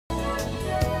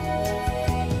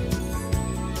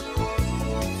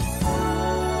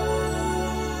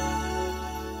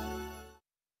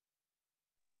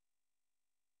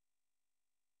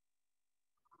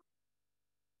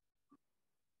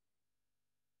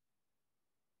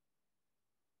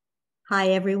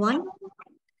Hi, everyone.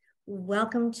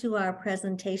 Welcome to our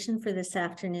presentation for this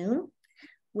afternoon.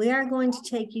 We are going to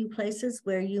take you places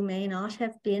where you may not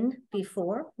have been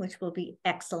before, which will be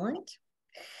excellent.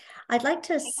 I'd like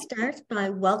to start by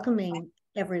welcoming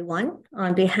everyone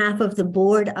on behalf of the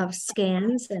Board of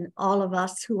Scans and all of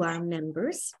us who are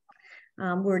members.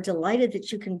 We're delighted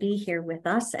that you can be here with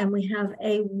us, and we have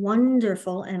a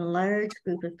wonderful and large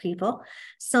group of people,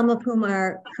 some of whom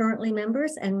are currently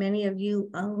members and many of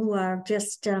you who are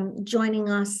just joining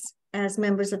us as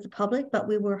members of the public, but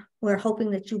we're hoping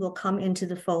that you will come into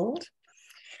the fold.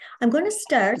 I'm going to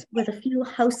start with a few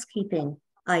housekeeping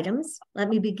items. Let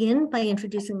me begin by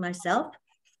introducing myself.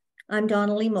 I'm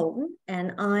Donnelly Moulton,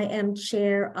 and I am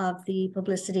chair of the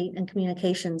Publicity and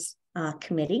Communications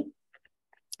Committee.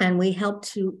 And we help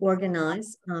to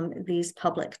organize these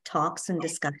public talks and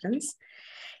discussions.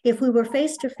 If we were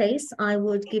face-to-face, I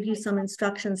would give you some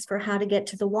instructions for how to get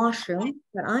to the washroom,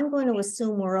 but I'm going to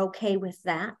assume we're okay with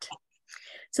that.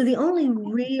 So the only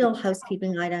real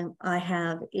housekeeping item I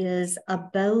have is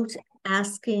about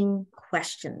asking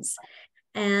questions.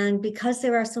 And because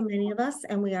there are so many of us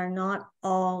and we are not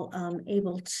all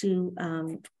able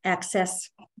to access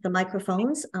the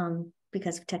microphones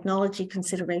because of technology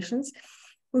considerations,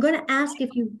 we're going to ask, if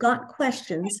you've got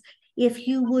questions, if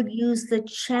you would use the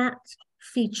chat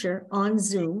feature on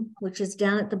Zoom, which is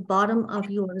down at the bottom of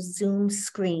your Zoom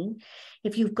screen.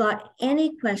 If you've got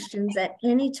any questions at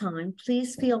any time,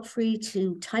 please feel free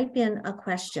to type in a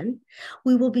question.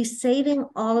 We will be saving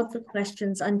all of the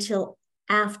questions until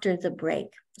after the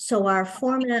break. So our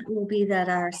format will be that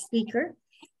our speaker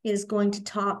is going to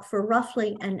talk for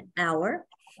roughly an hour,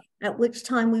 at which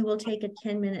time we will take a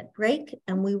 10-minute break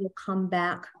and we will come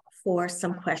back for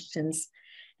some questions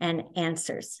and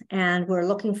answers. And we're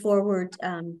looking forward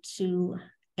to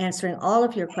answering all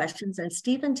of your questions. And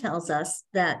Steven tells us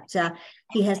that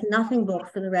he has nothing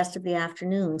booked for the rest of the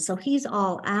afternoon. So he's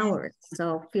all ours.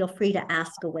 So feel free to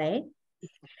ask away.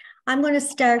 I'm going to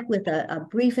start with a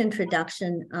brief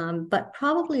introduction, but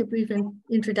probably a brief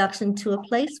introduction to a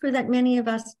place where that many of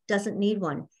us doesn't need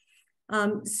one.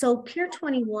 So Pier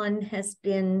 21 has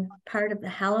been part of the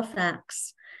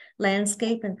Halifax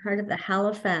landscape and part of the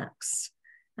Halifax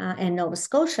and Nova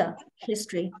Scotia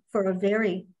history for a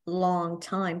very long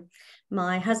time.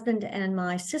 My husband and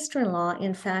my sister-in-law,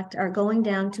 in fact, are going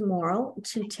down tomorrow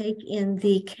to take in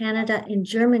the Canada and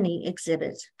Germany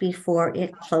exhibit before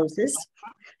it closes.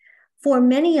 For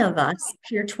many of us,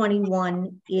 Pier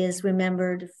 21 is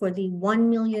remembered for the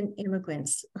 1 million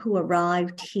immigrants who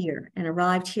arrived here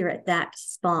at that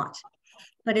spot.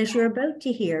 But as you're about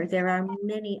to hear, there are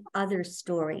many other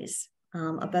stories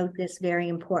about this very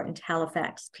important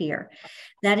Halifax pier.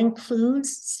 That includes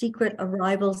secret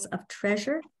arrivals of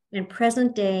treasure and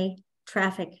present-day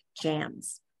traffic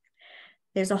jams.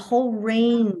 There's a whole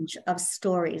range of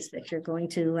stories that you're going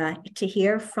to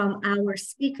hear from our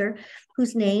speaker,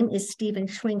 whose name is Steven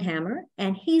Schwinghamer,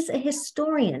 and he's a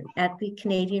historian at the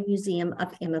Canadian Museum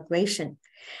of Immigration,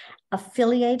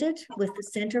 affiliated with the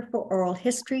Center for Oral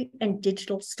History and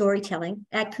Digital Storytelling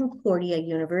at Concordia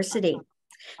University.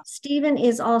 Steven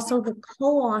is also the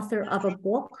co-author of a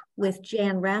book with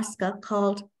Jan Raska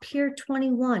called Pier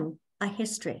 21, A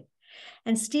History.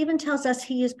 And Steven tells us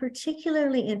he is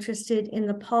particularly interested in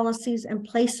the policies and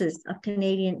places of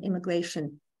Canadian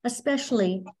immigration,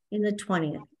 especially in the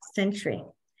 20th century.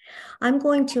 I'm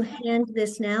going to hand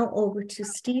this now over to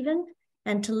Steven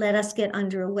and to let us get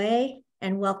underway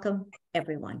and welcome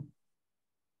everyone.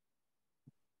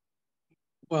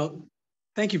 Well,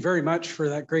 thank you very much for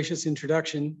that gracious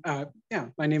introduction.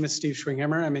 My name is Steve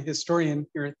Schwinghamer. I'm a historian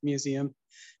here at the museum.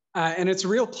 And it's a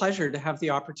real pleasure to have the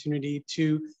opportunity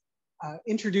to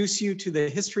introduce you to the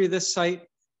history of this site.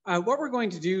 What we're going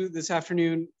to do this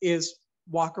afternoon is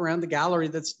walk around the gallery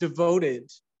that's devoted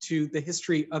to the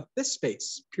history of this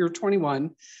space, Pier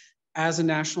 21, as a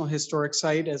National Historic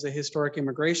Site, as a historic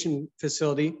immigration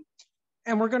facility.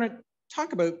 And we're going to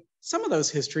talk about some of those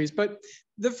histories. But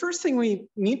the first thing we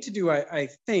need to do, I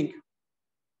think,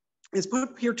 is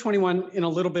put Pier 21 in a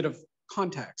little bit of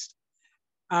context.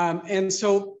 And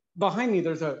so behind me,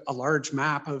 there's a large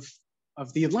map of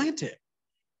the Atlantic.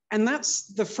 And that's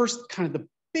the first kind of the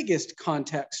biggest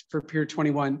context for Pier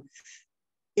 21.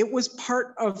 It was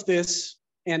part of this,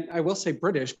 and I will say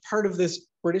British, part of this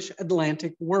British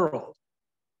Atlantic world.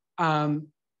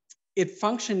 It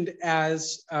functioned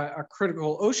as a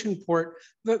critical ocean port,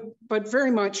 but very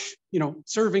much,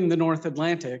 serving the North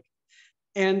Atlantic.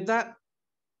 And that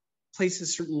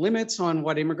places certain limits on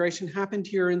what immigration happened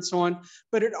here and so on,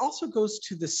 but it also goes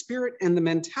to the spirit and the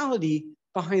mentality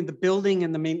behind the building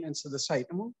and the maintenance of the site.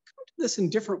 And we'll come to this in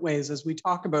different ways as we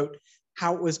talk about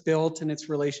how it was built and its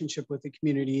relationship with the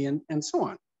community and so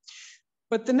on.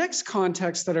 But the next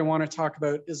context that I want to talk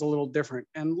about is a little different.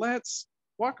 And let's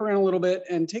walk around a little bit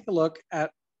and take a look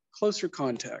at closer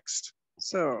context.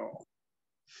 So,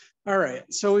 all right,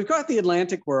 so we've got the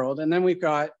Atlantic world, and then we've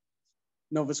got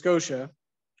Nova Scotia.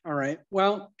 All right,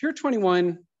 well, Pier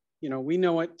 21, you know, we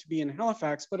know it to be in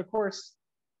Halifax, but of course,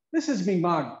 this is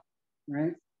Mi'kmaq,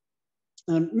 right?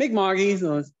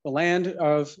 Mi'kmaq, the land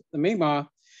of the Mi'kmaq.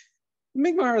 The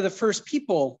Mi'kmaq are the first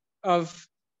people of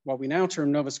what we now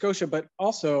term Nova Scotia, but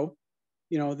also,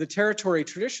 you know, the territory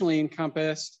traditionally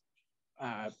encompassed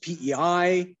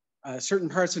PEI, certain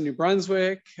parts of New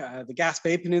Brunswick, the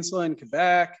Gaspé Peninsula in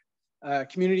Quebec,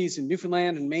 communities in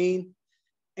Newfoundland and Maine.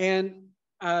 And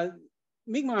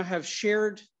Mi'kmaq have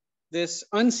shared this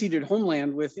unceded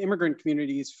homeland with immigrant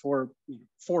communities for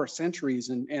 4 centuries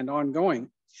and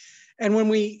ongoing. And when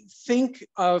we think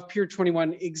of Pier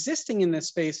 21 existing in this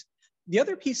space, the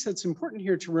other piece that's important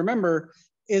here to remember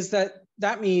is that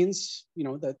that means, you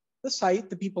know, that the site,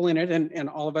 the people in it, and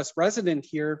all of us resident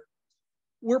here,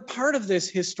 we're part of this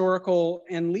historical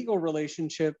and legal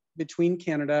relationship between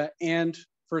Canada and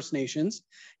First Nations.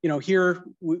 You know, here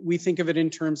we think of it in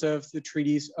terms of the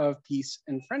treaties of peace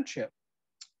and friendship.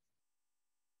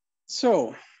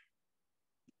 So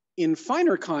in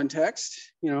finer context,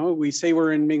 you know, we say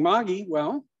we're in Mi'kmaq.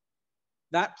 Well,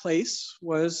 that place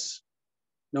was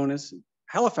known as,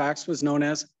 Halifax was known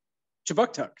as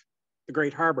Chibuktuk, the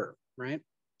Great Harbor, right?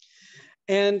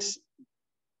 And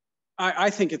I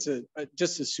think it's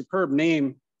just a superb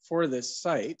name for this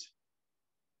site.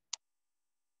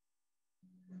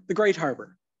 The Great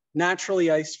Harbor,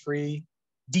 naturally ice-free,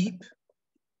 deep,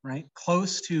 right?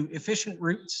 Close to efficient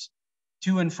routes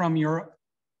to and from Europe,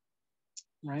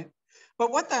 right?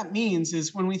 But what that means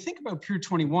is when we think about Pier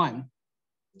 21,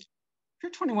 Pier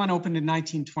 21 opened in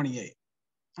 1928.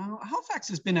 Halifax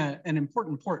has been an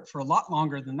important port for a lot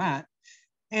longer than that.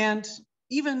 And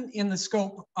even in the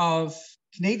scope of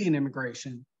Canadian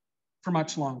immigration for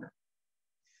much longer.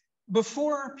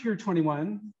 Before Pier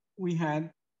 21, we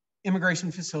had immigration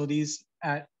facilities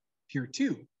at Pier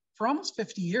 2 for almost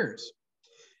 50 years.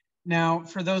 Now,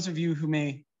 for those of you who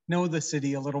may know the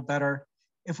city a little better,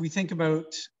 if we think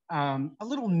about a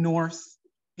little north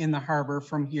in the harbor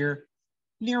from here,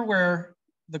 near where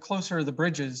the closer the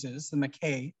bridges is, the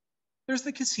McKay, there's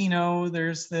the casino,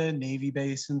 there's the Navy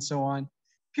base and so on.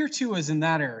 Pier 2 is in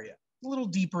that area, a little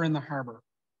deeper in the harbor.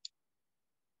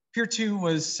 Pier 2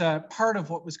 was part of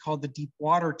what was called the Deep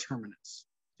Water Terminus.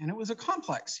 And it was a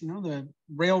complex, you know, the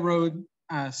railroad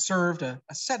served a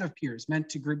set of piers meant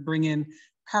to bring in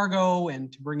cargo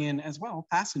and to bring in as well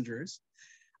passengers.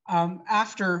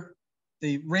 After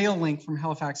the rail link from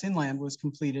Halifax inland was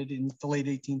completed in the late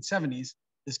 1870s,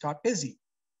 this got busy.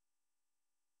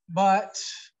 But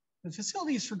the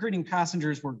facilities for greeting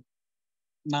passengers were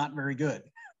not very good,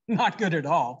 not good at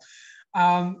all.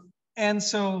 And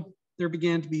so there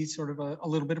began to be sort of a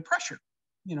little bit of pressure.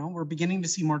 You know, we're beginning to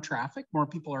see more traffic, more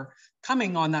people are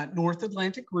coming on that North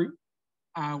Atlantic route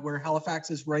where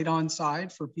Halifax is right on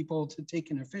side for people to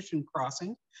take an efficient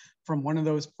crossing from one of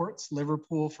those ports.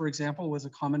 Liverpool, for example, was a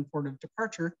common port of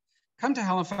departure. Come to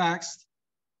Halifax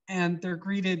and they're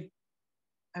greeted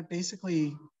at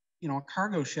basically, you know, a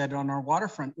cargo shed on our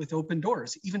waterfront with open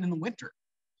doors, even in the winter.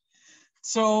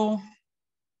 So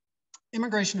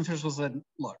immigration officials said,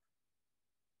 look,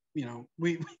 you know,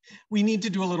 we need to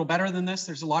do a little better than this.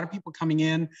 There's a lot of people coming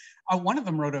in. One of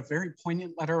them wrote a very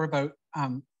poignant letter about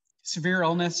severe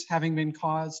illness having been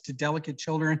caused to delicate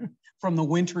children from the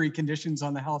wintry conditions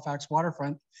on the Halifax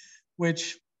waterfront,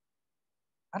 which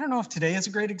I don't know if today is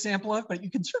a great example of, but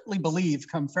you can certainly believe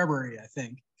come February, I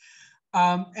think.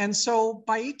 And so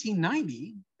by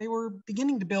 1890, they were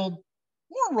beginning to build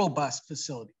more robust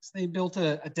facilities. They built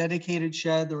a dedicated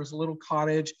shed. There was a little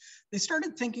cottage. They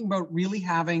started thinking about really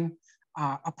having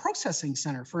a processing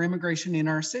center for immigration in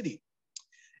our city.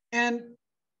 And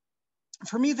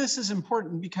for me, this is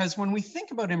important because when we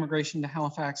think about immigration to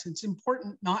Halifax, it's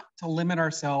important not to limit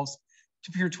ourselves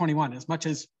to Pier 21. As much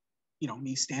as, you know,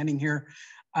 me standing here,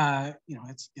 you know,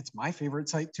 it's my favorite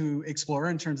site to explore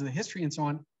in terms of the history and so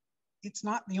on. It's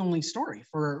not the only story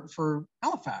for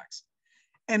Halifax.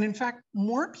 And in fact,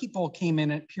 more people came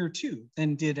in at Pier 2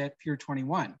 than did at Pier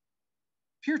 21.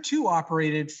 Pier 2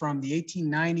 operated from the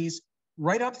 1890s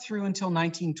right up through until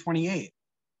 1928.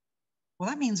 Well,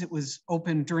 that means it was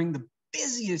open during the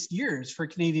busiest years for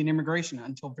Canadian immigration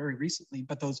until very recently,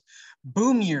 but those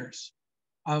boom years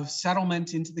of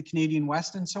settlement into the Canadian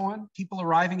West and so on, people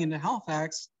arriving into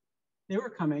Halifax, they were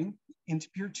coming into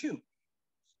Pier 2.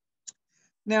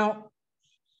 Now,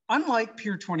 unlike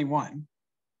Pier 21,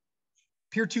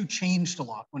 Pier 2 changed a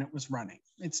lot when it was running.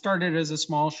 It started as a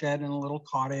small shed in a little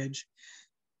cottage.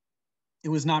 It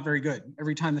was not very good.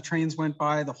 Every time the trains went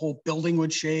by, the whole building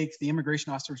would shake. The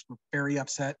immigration officers were very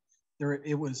upset.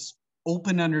 It was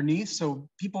open underneath, so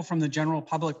people from the general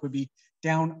public would be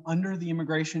down under the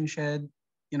immigration shed,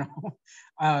 you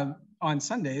know, on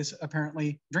Sundays,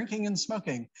 apparently drinking and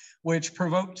smoking, which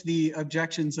provoked the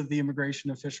objections of the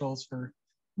immigration officials for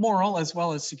moral as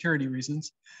well as security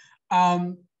reasons.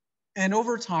 And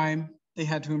over time, they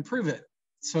had to improve it.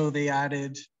 So they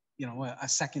added, you know, a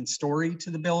second story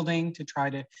to the building to try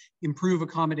to improve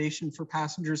accommodation for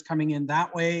passengers coming in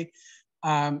that way.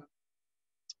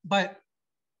 But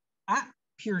at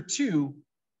Pier 2,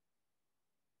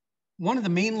 one of the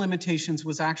main limitations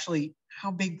was actually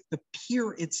how big the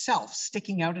pier itself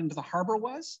sticking out into the harbor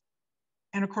was.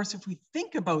 And of course, if we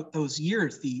think about those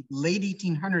years, the late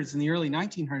 1800s and the early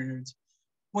 1900s,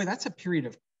 boy, that's a period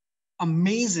of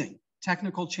amazing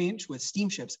technical change with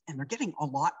steamships, and they're getting a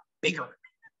lot bigger.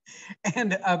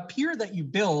 And a pier that you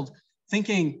build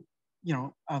thinking, you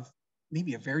know, of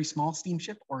maybe a very small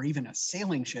steamship or even a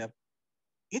sailing ship,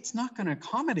 it's not going to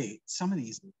accommodate some of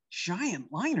these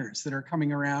giant liners that are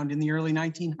coming around in the early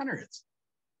 1900s.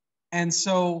 And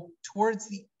so towards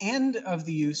the end of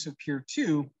the use of Pier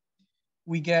 2,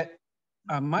 we get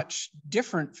a much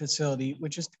different facility,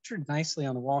 which is pictured nicely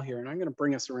on the wall here. And I'm going to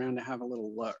bring us around to have a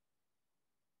little look.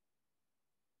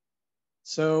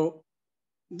 So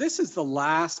this is the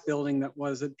last building that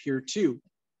was at Pier 2.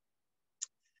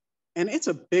 And it's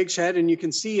a big shed, and you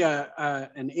can see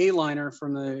an A-liner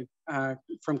from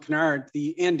Cunard,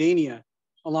 the Andania,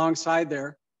 alongside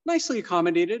there, nicely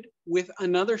accommodated with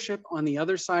another ship on the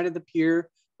other side of the pier.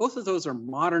 Both of those are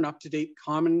modern, up-to-date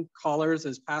common collars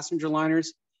as passenger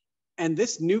liners. And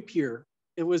this new pier,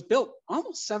 it was built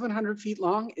almost 700 feet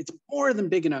long. It's more than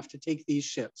big enough to take these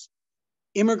ships.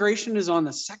 Immigration is on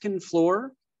the second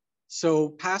floor, so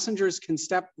passengers can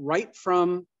step right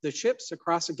from the ships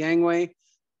across a gangway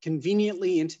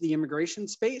conveniently into the immigration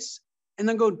space and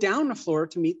then go down the floor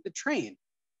to meet the train.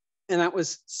 And that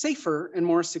was safer and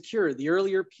more secure. The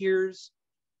earlier piers,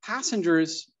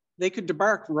 passengers, they could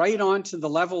debark right onto the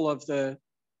level of the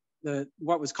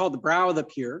what was called the brow of the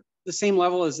pier, the same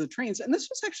level as the trains. And this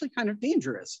was actually kind of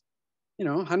dangerous. You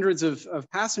know, hundreds of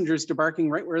passengers debarking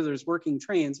right where there's working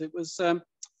trains. It was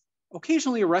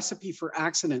occasionally a recipe for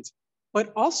accidents,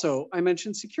 but also I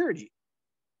mentioned security.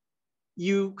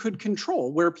 You could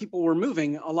control where people were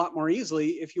moving a lot more easily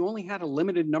if you only had a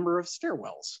limited number of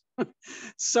stairwells.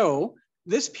 So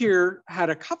this pier had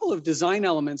a couple of design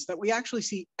elements that we actually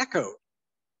see echoed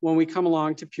when we come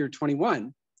along to Pier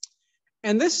 21.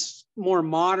 And this more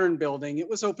modern building, it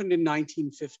was opened in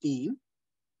 1915.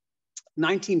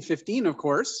 1915, of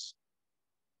course,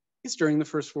 is during the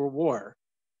First World War.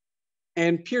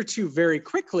 And Pier 2 very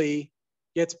quickly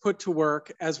gets put to work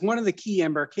as one of the key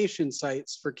embarkation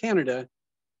sites for Canada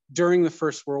during the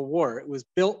First World War. It was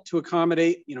built to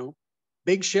accommodate, you know,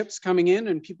 big ships coming in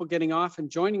and people getting off and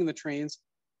joining the trains,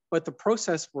 but the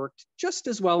process worked just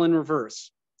as well in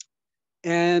reverse.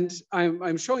 And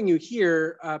I'm showing you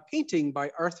here a painting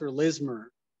by Arthur Lismer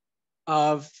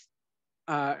of,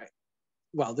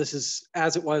 well, this is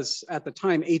as it was at the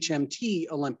time, HMT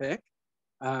Olympic,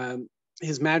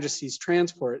 His Majesty's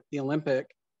Transport, the Olympic,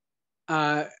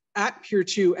 at Pier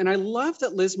 2. And I love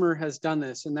that Lismer has done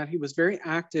this and that he was very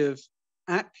active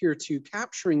at Pier 2,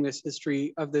 capturing this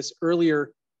history of this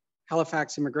earlier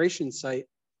Halifax immigration site,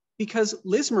 because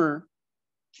Lismer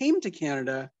came to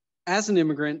Canada as an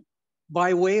immigrant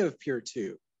by way of Pier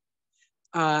 2.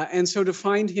 And so to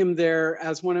find him there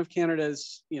as one of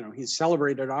Canada's, you know, he's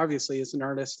celebrated obviously as an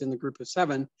artist in the Group of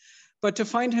Seven, but to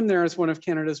find him there as one of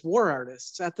Canada's war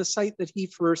artists at the site that he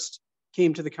first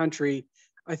came to the country,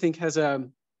 I think has a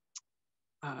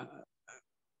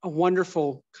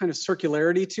wonderful kind of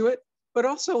circularity to it, but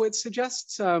also it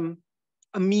suggests a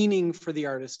meaning for the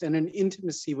artist and an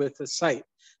intimacy with the site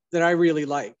that I really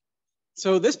like.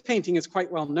 So this painting is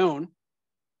quite well known,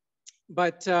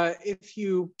 but if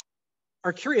you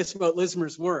are curious about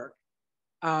Lismer's work,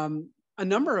 a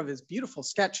number of his beautiful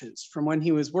sketches from when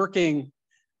he was working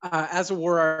as a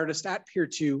war artist at Pier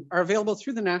 2 are available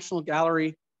through the National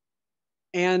Gallery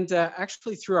and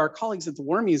actually through our colleagues at the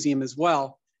War Museum as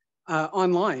well.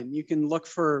 Online, you can look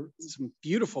for some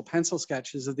beautiful pencil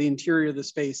sketches of the interior of the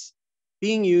space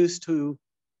being used to,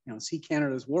 you know, see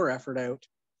Canada's war effort out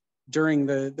during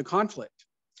the conflict.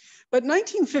 But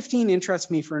 1915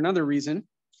 interests me for another reason,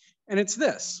 and it's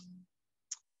this.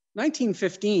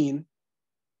 1915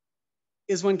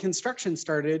 is when construction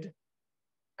started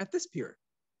at this pier.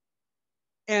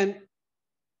 And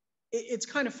it's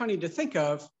kind of funny to think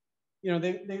of, you know,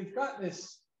 they've got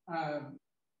this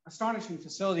astonishing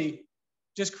facility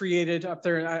just created up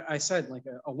there. I said, like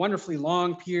a wonderfully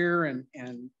long pier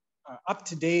and up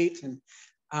to date and,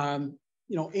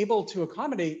 you know, able to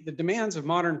accommodate the demands of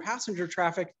modern passenger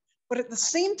traffic. But at the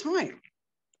same time,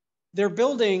 they're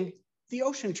building the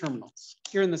ocean terminals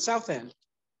here in the south end.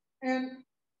 And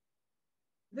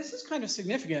this is kind of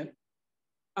significant.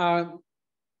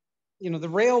 You know, the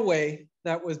railway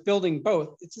that was building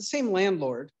both, it's the same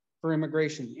landlord for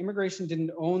immigration. Immigration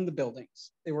didn't own the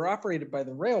buildings. They were operated by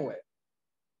the railway.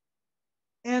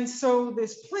 And so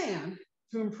this plan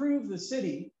to improve the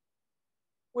city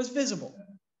was visible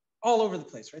all over the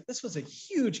place, right? This was a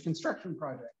huge construction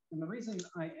project. And the reason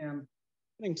I am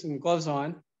putting some gloves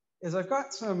on is I've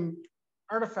got some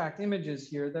artifact images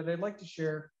here that I'd like to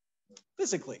share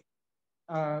physically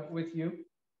with you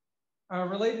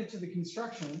related to the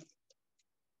construction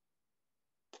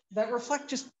that reflect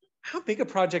just how big a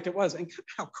project it was and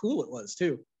how cool it was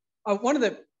too.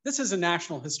 This is a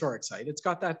National Historic Site. It's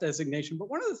got that designation, but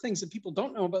one of the things that people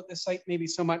don't know about this site maybe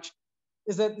so much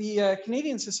is that the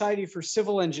Canadian Society for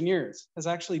Civil Engineers has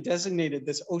actually designated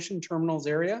this ocean terminals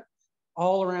area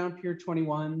all around Pier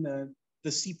 21,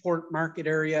 the seaport market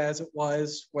area as it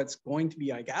was, what's going to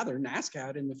be, I gather,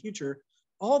 NASCAD in the future,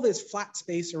 all this flat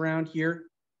space around here.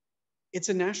 It's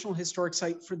a National Historic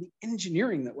Site for the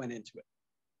engineering that went into it.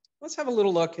 Let's have a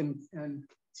little look and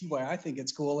see why I think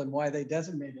it's cool and why they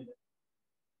designated it.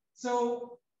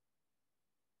 So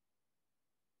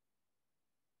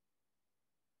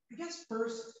I guess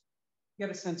first, get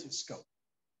a sense of scope.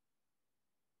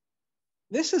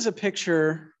 This is a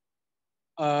picture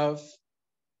of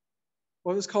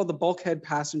what was called the bulkhead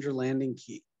passenger landing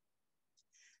quay.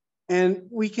 And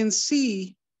we can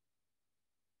see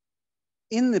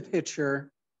in the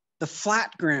picture the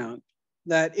flat ground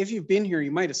that if you've been here,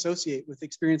 you might associate with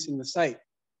experiencing the site.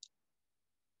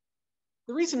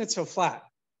 The reason it's so flat,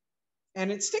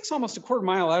 and it sticks almost a quarter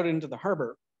mile out into the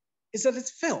harbor, is that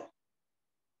it's fill.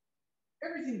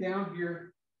 Everything down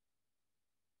here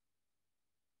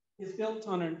is built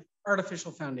on an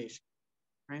artificial foundation,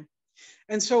 right?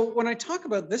 And so when I talk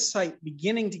about this site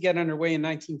beginning to get underway in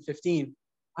 1915,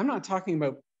 I'm not talking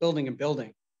about building a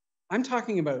building. I'm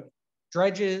talking about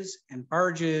dredges and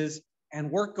barges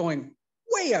and work going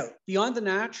way out beyond the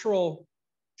natural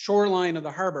shoreline of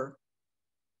the harbor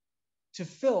to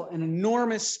fill an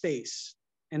enormous space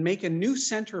and make a new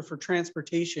center for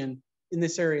transportation in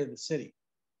this area of the city.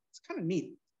 It's kind of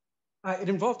neat. It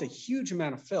involved a huge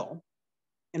amount of fill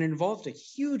and it involved a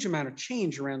huge amount of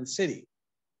change around the city.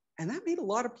 And that made a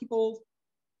lot of people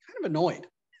kind of annoyed.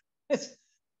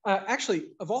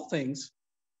 Actually, of all things,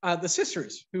 the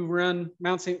sisters who ran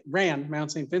Mount St.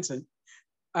 Vincent,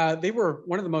 they were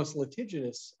one of the most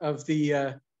litigious of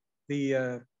the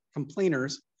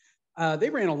complainers. They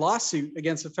ran a lawsuit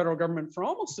against the federal government for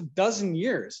almost a dozen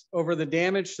years over the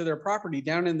damage to their property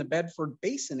down in the Bedford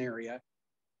Basin area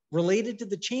related to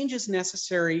the changes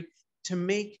necessary to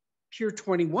make Pier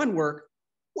 21 work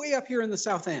way up here in the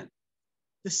south end.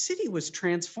 The city was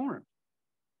transformed,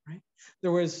 right?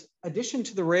 There was addition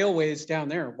to the railways down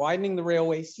there, widening the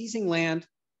railway, seizing land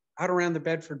out around the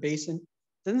Bedford Basin.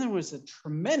 Then there was a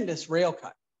tremendous rail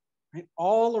cut, right?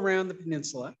 All around the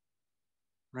peninsula,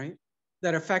 right?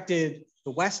 That affected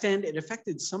the West End. It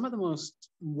affected some of the most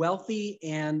wealthy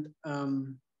and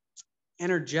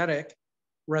energetic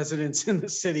residents in the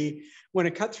city when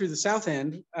it cut through the South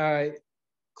End,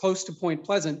 close to Point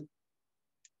Pleasant.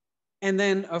 And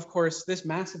then, of course, this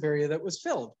massive area that was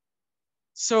filled.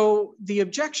 So the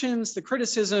objections, the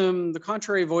criticism, the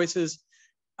contrary voices,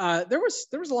 there was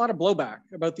a lot of blowback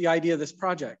about the idea of this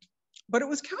project, but it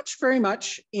was couched very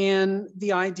much in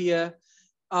the idea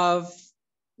of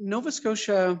Nova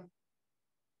Scotia,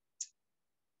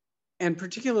 and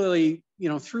particularly, you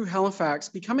know, through Halifax,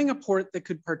 becoming a port that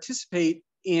could participate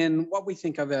in what we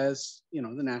think of as, you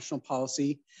know, the national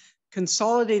policy,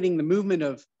 consolidating the movement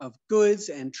of goods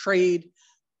and trade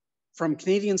from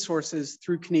Canadian sources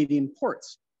through Canadian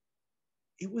ports.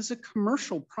 It was a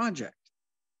commercial project,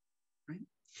 right?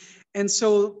 And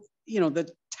so, you know, the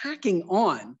tacking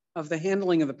on of the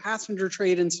handling of the passenger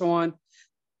trade and so on,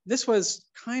 this was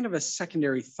kind of a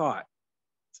secondary thought.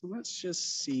 So let's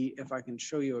just see if I can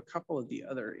show you a couple of the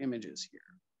other images here.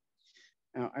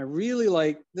 Now, I really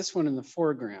like this one in the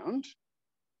foreground.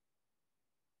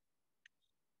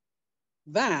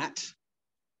 That,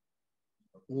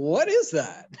 what is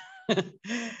that?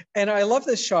 And I love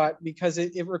this shot because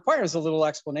it requires a little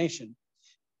explanation.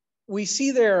 We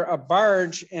see there a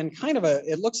barge and kind of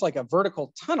it looks like a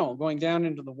vertical tunnel going down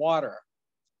into the water.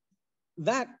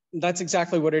 That That's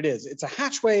exactly what it is. It's a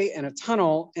hatchway and a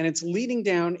tunnel, and it's leading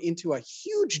down into a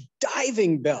huge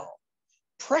diving bell,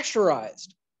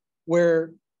 pressurized,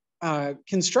 where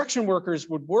construction workers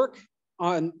would work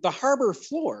on the harbor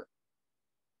floor,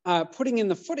 putting in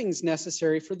the footings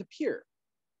necessary for the pier.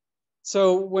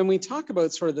 So when we talk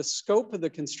about sort of the scope of the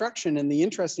construction and the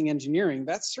interesting engineering,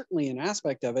 that's certainly an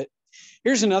aspect of it.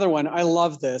 Here's another one. I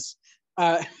love this.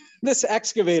 This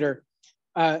excavator,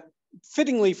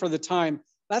 fittingly for the time,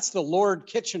 that's the Lord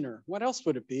Kitchener. What else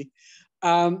would it be?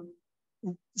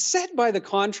 Said by the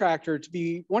contractor to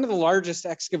be one of the largest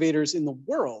excavators in the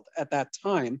world at that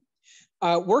time,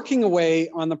 working away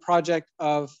on the project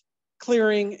of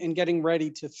clearing and getting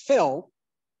ready to fill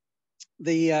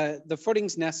the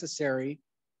footings necessary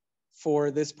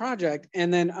for this project.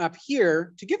 And then up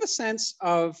here, to give a sense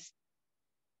of,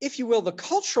 if you will, the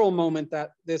cultural moment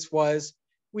that this was,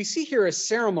 we see here a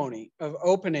ceremony of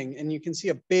opening, and you can see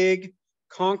a big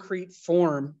concrete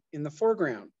form in the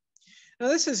foreground. Now,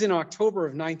 this is in October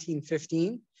of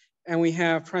 1915, and we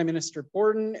have Prime Minister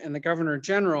Borden and the Governor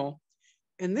General,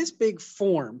 and this big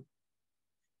form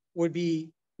would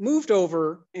be moved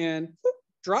over and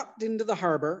dropped into the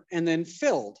harbor and then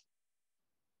filled.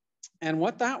 And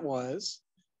what that was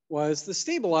the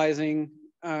stabilizing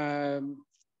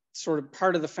sort of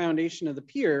part of the foundation of the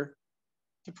pier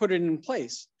to put it in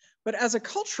place. But as a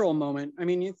cultural moment, I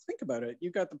mean, you think about it,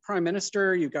 you've got the Prime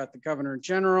Minister, you've got the Governor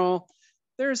General,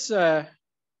 it's a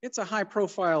high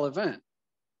profile event.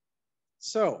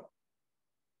 So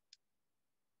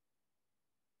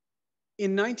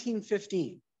in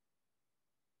 1915,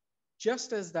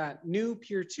 just as that new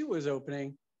Pier 2 was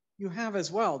opening, you have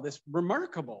as well this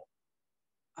remarkable,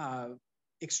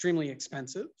 extremely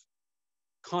expensive,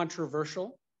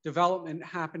 controversial development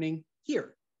happening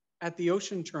here at the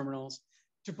ocean terminals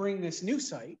to bring this new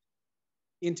site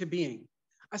into being.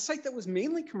 A site that was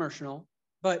mainly commercial,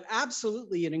 but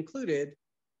absolutely it included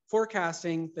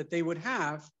forecasting that they would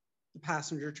have the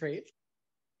passenger trade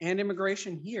and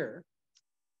immigration here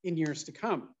in years to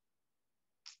come.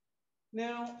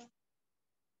 Now,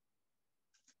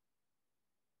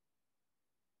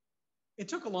 it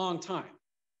took a long time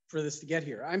for this to get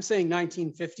here. I'm saying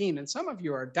 1915, and some of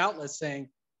you are doubtless saying,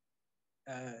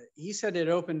 he said it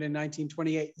opened in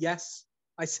 1928. Yes,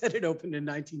 I said it opened in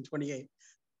 1928.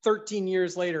 13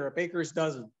 years later, a baker's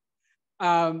dozen.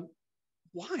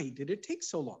 Why did it take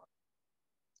so long?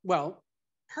 Well,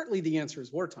 partly the answer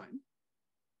is wartime.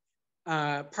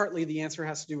 Partly the answer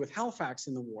has to do with Halifax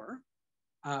in the war.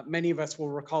 Many of us will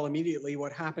recall immediately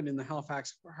what happened in the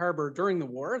Halifax harbor during the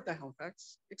war, the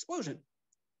Halifax explosion,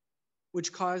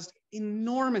 which caused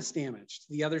enormous damage to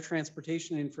the other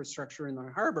transportation infrastructure in the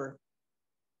harbor,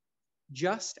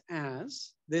 just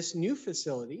as this new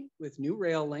facility with new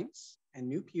rail links and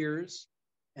new piers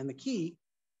and the quay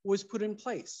was put in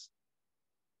place.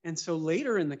 And so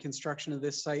later in the construction of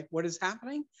this site, what is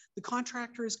happening? The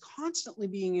contractor is constantly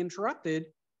being interrupted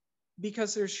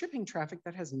because there's shipping traffic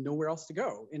that has nowhere else to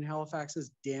go in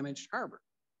Halifax's damaged harbor.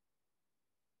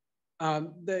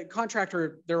 The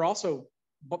contractor,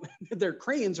 their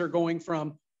cranes are going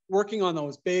from working on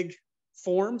those big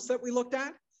forms that we looked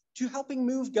at to helping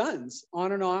move guns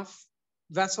on and off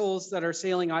vessels that are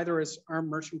sailing either as armed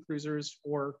merchant cruisers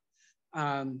or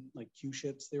like Q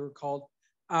ships, they were called,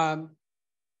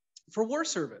 for war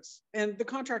service. And the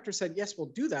contractor said, yes, we'll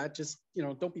do that. Just,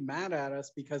 don't be mad at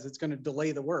us because it's going to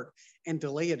delay the work. And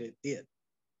delay it did,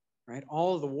 right?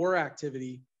 All of the war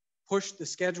activity pushed the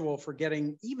schedule for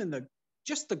getting even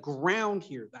just the ground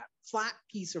here, that flat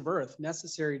piece of earth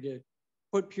necessary to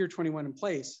put Pier 21 in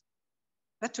place.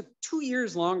 That took 2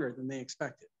 years longer than they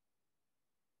expected.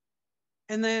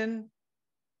 And then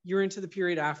you're into the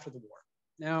period after the war.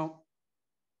 Now,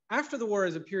 after the war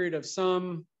is a period of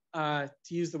some, to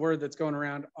use the word that's going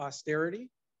around, austerity.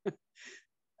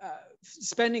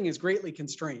 Spending is greatly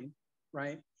constrained,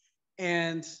 right?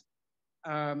 And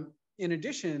in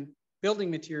addition, building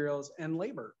materials and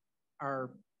labor are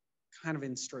kind of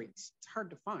in straits. It's hard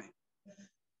to find.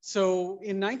 So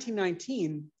in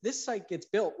 1919, this site gets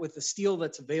built with the steel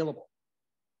that's available.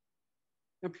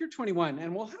 Now, Pier 21,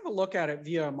 and we'll have a look at it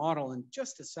via a model in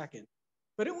just a second,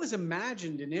 but it was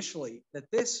imagined initially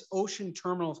that this ocean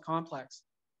terminals complex,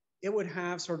 it would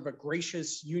have sort of a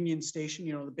gracious Union Station,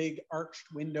 the big arched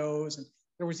windows. And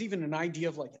there was even an idea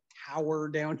of like a tower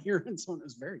down here and so on. It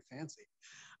was very fancy.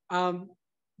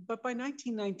 But by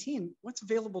 1919, what's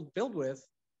available to build with?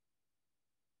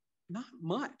 Not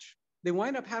much. They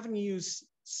wind up having to use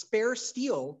spare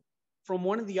steel from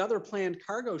one of the other planned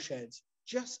cargo sheds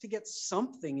just to get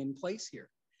something in place here.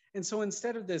 And so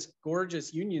instead of this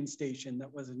gorgeous Union Station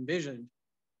that was envisioned,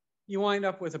 you wind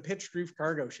up with a pitched roof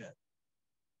cargo shed,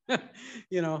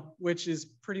 you know, which is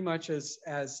pretty much as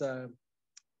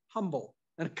humble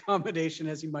an accommodation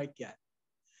as you might get.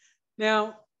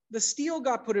 Now, the steel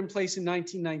got put in place in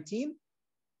 1919,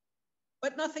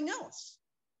 but nothing else.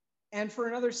 And for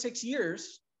another 6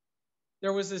 years,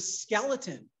 there was a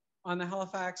skeleton on the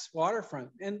Halifax waterfront.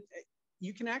 And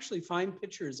you can actually find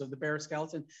pictures of the bare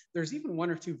skeleton. There's even 1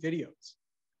 or 2 videos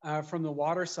from the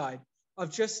water side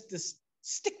of just this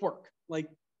stick work, like,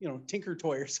 you know, Tinker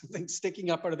Toy or something sticking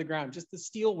up out of the ground, just the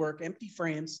steel work, empty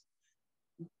frames,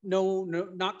 no,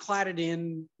 not cladded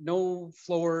in, no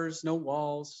floors, no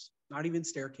walls, not even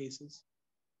staircases.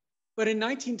 But in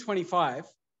 1925,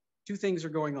 2 things are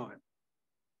going on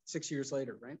 6 years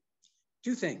later, right?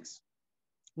 2 things.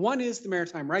 One is the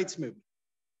maritime rights movement,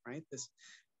 right? This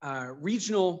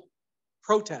regional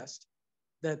protest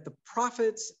that the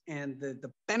profits and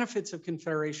the benefits of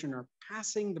Confederation are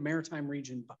passing the maritime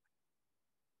region by.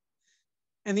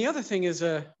 And the other thing is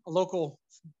a local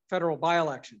federal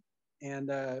by-election. And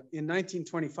in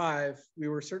 1925, we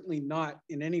were certainly not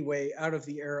in any way out of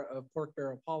the era of pork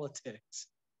barrel politics.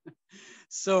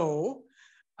 So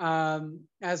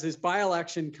as this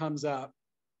by-election comes up,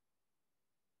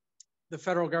 the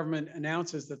federal government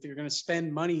announces that they're going to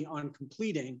spend money on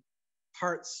completing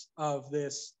parts of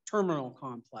this terminal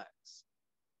complex,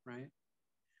 right?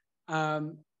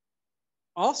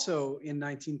 Also in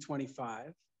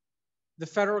 1925, the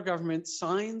federal government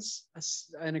signs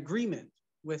an agreement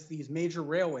with these major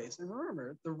railways. And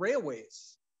remember, the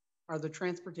railways are the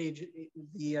transportation,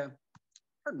 the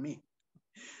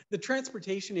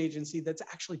transportation agency that's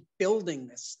actually building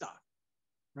this stuff,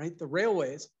 right? The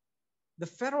railways. The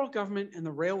federal government and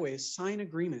the railways sign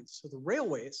agreements. So the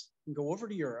railways can go over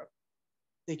to Europe,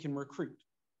 they can recruit,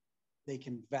 they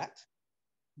can vet,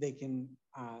 they can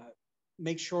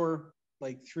make sure,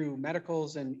 like through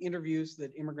medicals and interviews,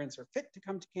 that immigrants are fit to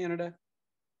come to Canada.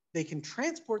 They can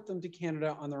transport them to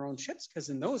Canada on their own ships, because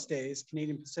in those days,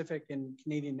 Canadian Pacific and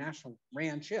Canadian National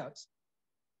ran ships.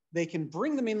 They can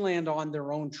bring them inland on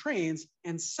their own trains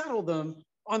and settle them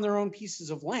on their own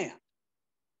pieces of land.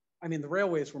 I mean, the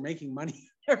railways were making money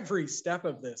every step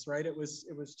of this, right? It was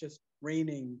just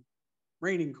raining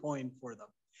coin for them.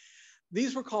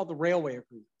 These were called the railway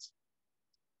agreements.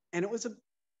 And it was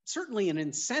certainly an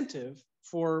incentive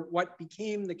for what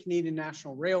became the Canadian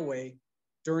National Railway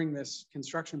during this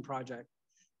construction project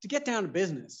to get down to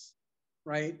business,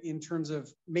 right? In terms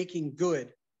of making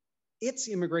good its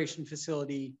immigration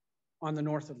facility on the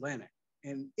North Atlantic.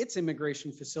 And its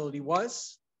immigration facility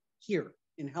was here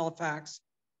in Halifax,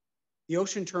 the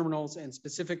ocean terminals, and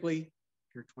specifically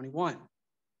Pier 21.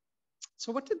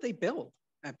 So what did they build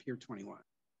at Pier 21?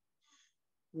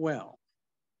 Well,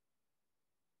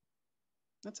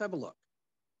 let's have a look.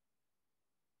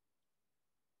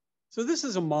 So this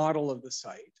is a model of the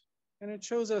site, and it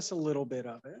shows us a little bit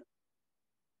of it.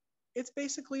 It's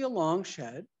basically a long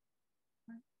shed,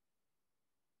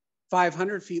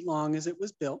 500 feet long as it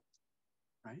was built,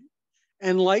 right?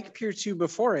 And like Pier 2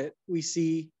 before it, we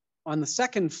see on the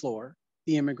second floor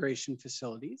the immigration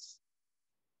facilities.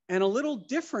 And a little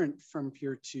different from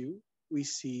Pier 2, we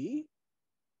see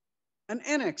an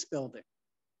annex building.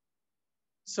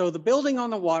 So the building on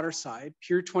the water side,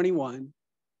 Pier 21,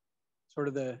 sort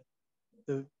of the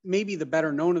maybe the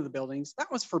better known of the buildings,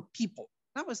 that was for people.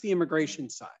 That was the immigration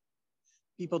side.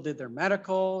 People did their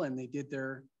medical and they did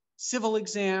their civil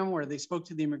exam where they spoke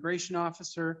to the immigration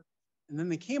officer. And then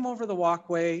they came over the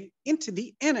walkway into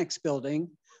the annex building,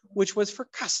 which was for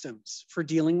customs, for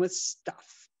dealing with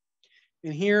stuff.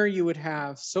 And here you would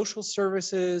have social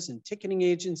services and ticketing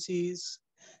agencies.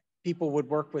 People would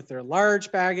work with their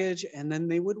large baggage, and then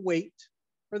they would wait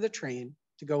for the train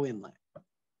to go inland.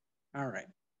 All right.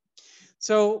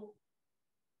 So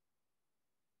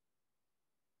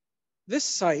this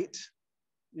site,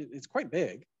 it's quite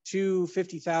big,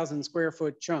 250,000 square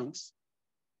foot chunks.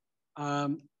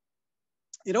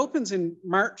 It opens in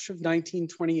March of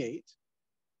 1928.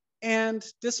 And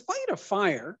despite a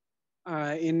fire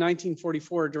in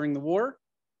 1944 during the war,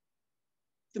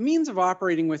 the means of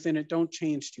operating within it don't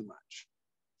change too much.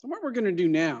 So what we're going to do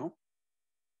now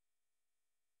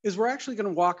is we're actually going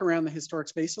to walk around the historic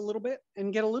space a little bit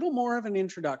and get a little more of an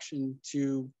introduction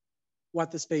to what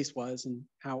the space was and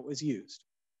how it was used.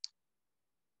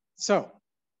 So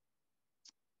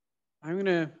I'm going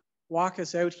to walk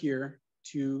us out here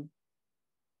to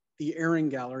the airing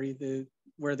gallery,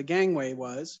 where the gangway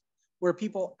was, where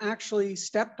people actually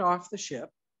stepped off the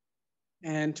ship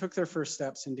and took their first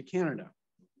steps into Canada.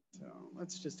 So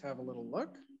let's just have a little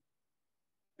look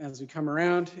as we come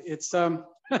around. It's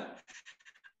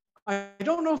I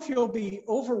don't know if you'll be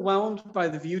overwhelmed by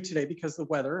the view today because of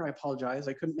the weather. I apologize.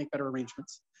 I couldn't make better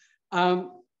arrangements.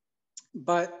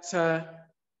 But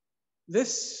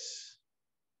this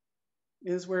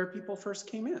is where people first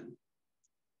came in.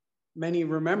 Many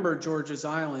remember George's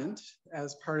Island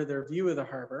as part of their view of the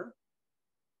harbor.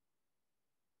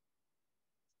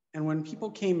 And when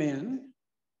people came in,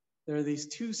 there are these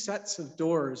two sets of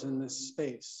doors in this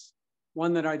space.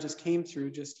 One that I just came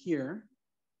through just here,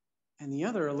 and the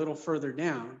other a little further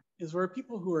down is where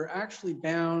people who are actually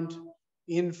bound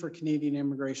in for Canadian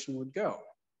immigration would go.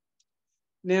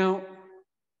 Now,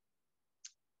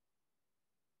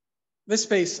 this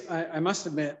space, I must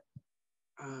admit,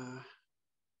 I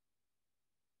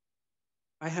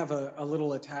have a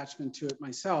little attachment to it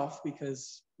myself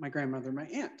because my grandmother, my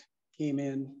aunt, came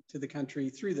in to the country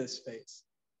through this space,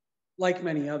 like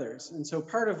many others. And so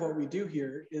part of what we do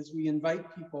here is we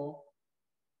invite people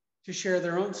to share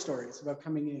their own stories about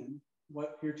coming in,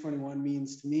 what Pier 21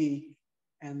 means to me,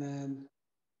 and then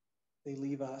they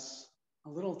leave us a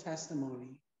little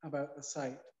testimony about the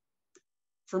site.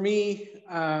 For me,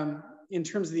 in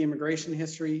terms of the immigration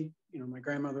history, my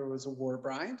grandmother was a war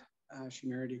bride. She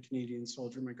married a Canadian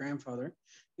soldier, my grandfather,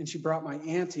 and she brought my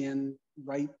aunt in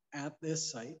right at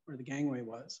this site where the gangway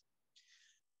was.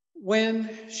 When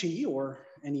she or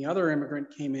any other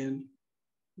immigrant came in,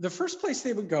 the first place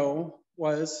they would go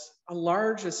was a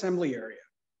large assembly area.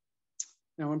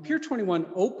 Now, when Pier 21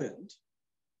 opened,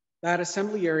 that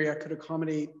assembly area could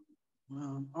accommodate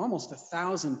almost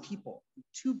 1,000 people,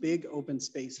 two big open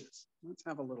spaces. Let's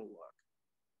have a little look.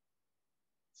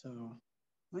 So,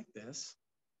 like this.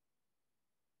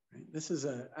 Right? This is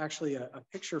actually a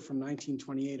picture from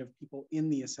 1928 of people in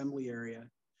the assembly area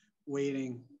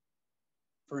waiting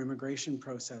for immigration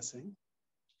processing.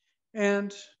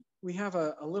 And we have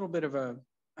a little bit of a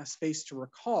space to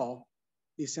recall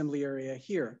the assembly area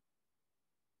here.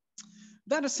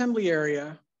 That assembly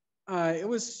area, it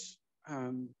was,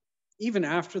 even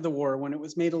after the war, when it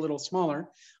was made a little smaller, it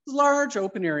was a large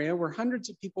open area where hundreds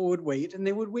of people would wait, and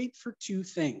they would wait for two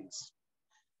things.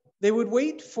 They would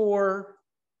wait for,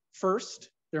 first,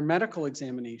 their medical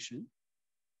examination,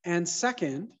 and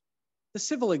second, the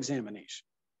civil examination.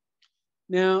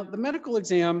 Now, the medical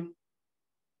exam,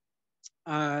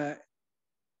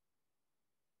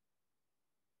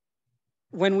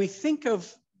 when we think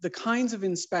of the kinds of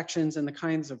inspections and the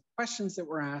kinds of questions that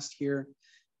were asked here,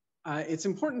 it's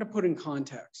important to put in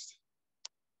context.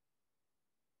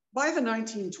 By the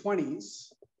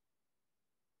 1920s,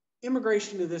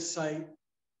 immigration to this site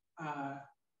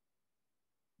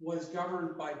was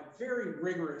governed by very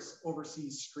rigorous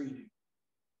overseas screening.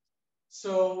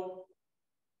 So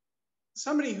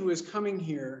somebody who is coming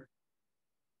here,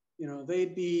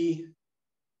 they'd be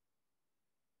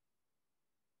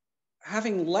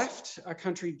having left a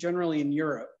country generally in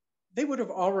Europe, they would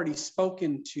have already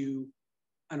spoken to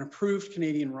an approved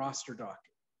Canadian roster doctor,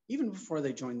 even before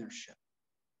they joined their ship,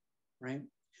 right?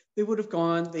 They would have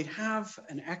gone, they'd have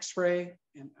an X-ray,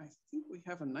 and I think we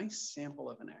have a nice sample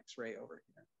of an X-ray over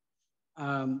here.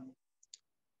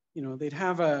 They'd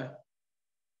have a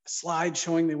slide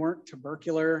showing they weren't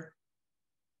tubercular,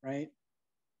 right?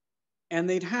 And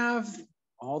they'd have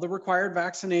all the required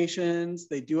vaccinations.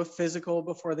 They do a physical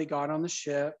before they got on the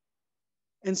ship.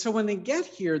 And so when they get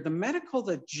here, the medical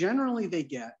that generally they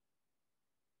get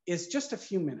is just a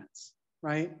few minutes,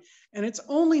 right? And it's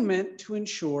only meant to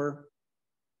ensure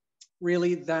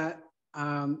really that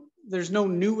there's no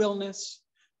new illness,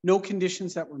 no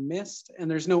conditions that were missed,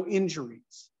 and there's no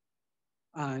injuries.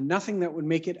 Nothing that would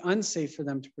make it unsafe for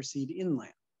them to proceed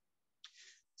inland.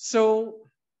 So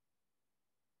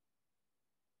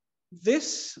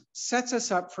this sets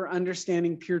us up for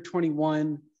understanding Pier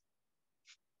 21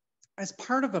 as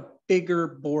part of a bigger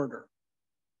border.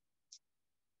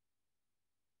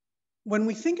 When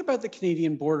we think about the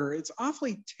Canadian border, it's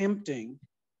awfully tempting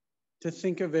to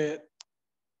think of it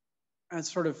as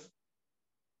sort of,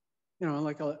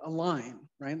 like a line,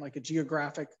 right? Like a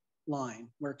geographic line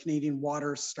where Canadian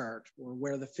waters start, or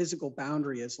where the physical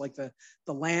boundary is, like the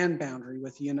land boundary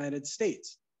with the United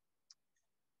States.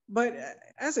 But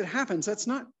as it happens, that's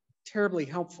not terribly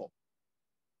helpful.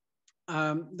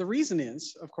 The reason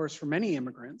is, of course, for many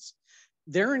immigrants,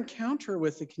 their encounter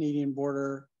with the Canadian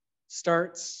border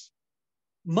starts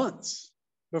months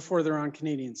before they're on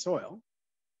Canadian soil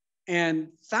and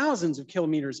thousands of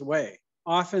kilometers away.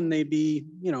 Often they'd be,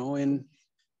 in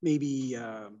maybe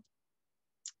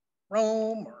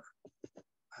Rome, or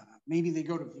maybe they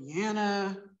go to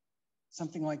Vienna,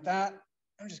 something like that.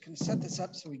 I'm just going to set this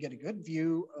up so we get a good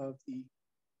view of the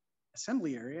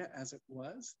assembly area as it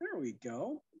was. There we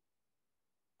go.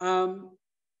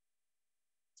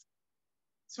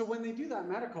 So when they do that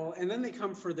medical, and then they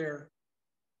come for their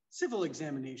civil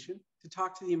examination to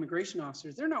talk to the immigration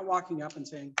officers, they're not walking up and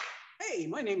saying, hey,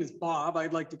 my name is Bob,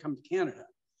 I'd like to come to Canada,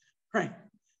 right?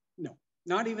 No,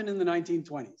 not even in the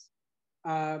 1920s.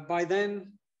 By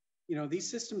then, you know, these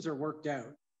systems are worked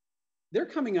out. They're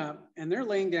coming up and they're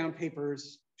laying down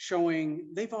papers showing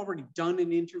they've already done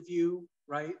an interview,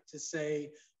 right? To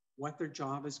say what their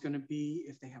job is going to be,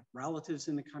 if they have relatives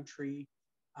in the country,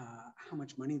 how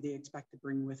much money they expect to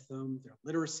bring with them, their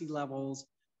literacy levels,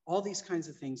 all these kinds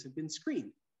of things have been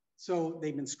screened. So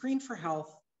they've been screened for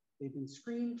health, they've been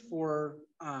screened for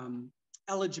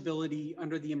eligibility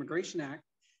under the Immigration Act.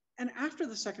 And after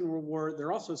the Second World War,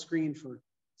 they're also screened for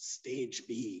stage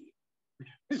B,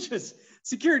 which is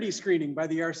security screening by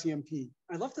the RCMP.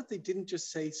 I love that they didn't just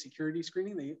say security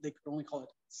screening, they could only call it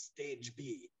stage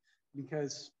B,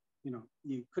 because you know,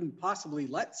 you couldn't possibly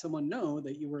let someone know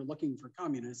that you were looking for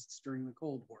communists during the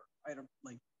Cold War. I don't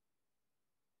like,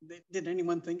 did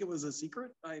anyone think it was a secret?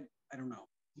 I don't know.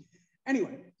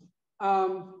 Anyway,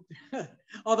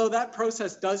 although that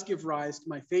process does give rise to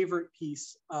my favorite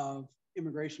piece of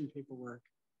immigration paperwork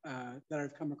that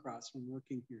I've come across from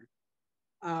working here.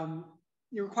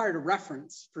 You're required a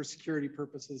reference for security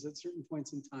purposes at certain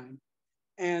points in time.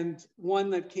 And one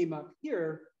that came up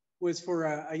here was for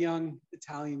a young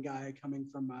Italian guy coming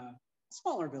from a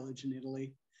smaller village in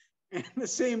Italy. And the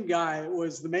same guy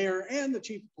was the mayor and the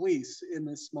chief of police in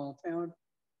this small town.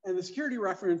 And the security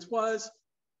reference was,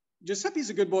 Giuseppe's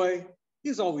a good boy,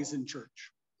 he's always in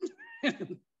church.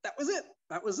 And that was it.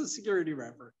 That was a security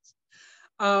reference.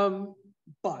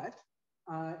 But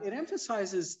it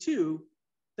emphasizes too,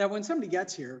 that when somebody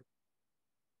gets here,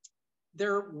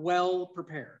 they're well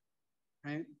prepared,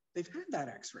 right? They've had that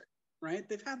x-ray, right?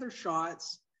 They've had their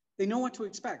shots, they know what to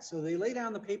expect. So they lay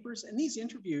down the papers, and these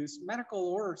interviews, medical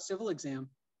or civil exam,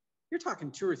 you're talking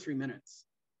 2 or 3 minutes,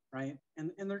 right?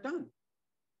 And they're done,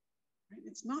 right?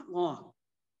 It's not long.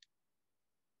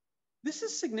 This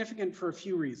is significant for a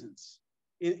few reasons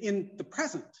in the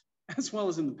present as well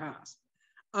as in the past.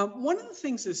 One of the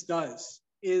things this does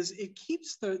is it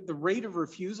keeps the rate of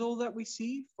refusal that we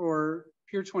see for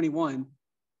Pier 21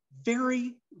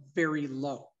 very, very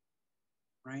low,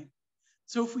 right?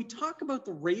 So if we talk about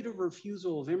the rate of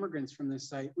refusal of immigrants from this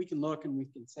site, we can look and we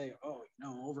can say, oh, you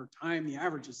know, over time, the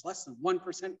average is less than 1%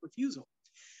 refusal.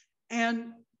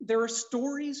 And there are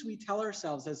stories we tell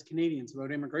ourselves as Canadians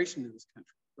about immigration to this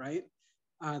country, right?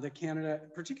 That Canada,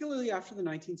 particularly after the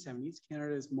 1970s,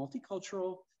 Canada is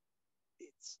multicultural,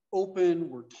 it's open,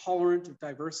 we're tolerant of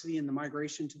diversity in the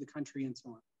migration to the country and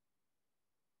so on.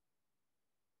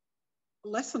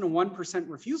 Less than a 1%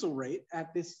 refusal rate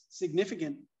at this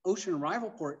significant ocean arrival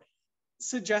port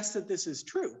suggests that this is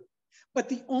true. But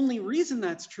the only reason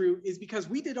that's true is because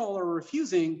we did all our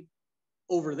refusing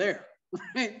over there,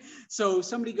 right? So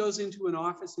somebody goes into an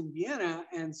office in Vienna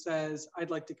and says,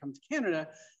 I'd like to come to Canada.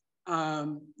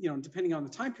 You know, depending on the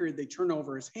time period, they turn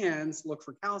over his hands, look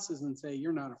for calluses and say,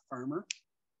 you're not a farmer,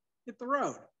 hit the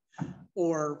road,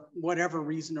 or whatever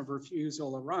reason of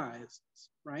refusal arises,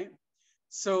 right?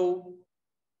 So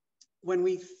when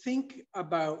we think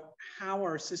about how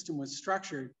our system was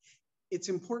structured, it's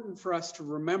important for us to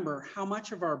remember how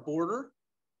much of our border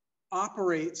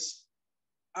operates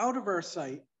out of our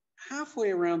site halfway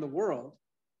around the world,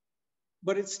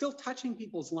 but it's still touching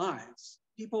people's lives.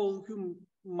 People who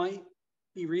might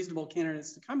be reasonable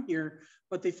candidates to come here,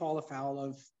 but they fall afoul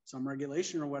of some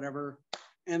regulation or whatever,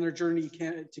 and their journey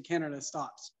to Canada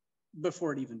stops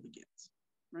before it even begins,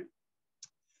 right?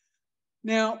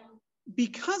 Now,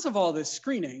 because of all this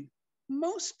screening,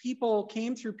 most people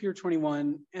came through Pier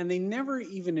 21 and they never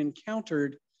even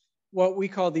encountered what we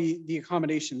call the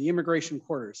accommodation, the immigration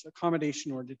quarters,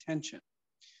 accommodation or detention.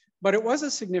 But it was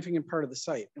a significant part of the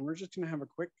site, and we're just going to have a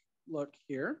quick look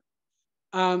here.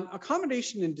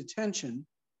 Accommodation and detention,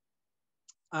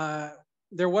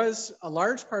 there was a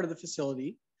large part of the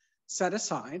facility set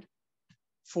aside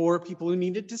for people who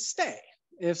needed to stay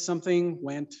if something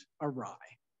went awry.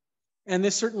 And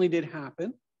this certainly did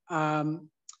happen.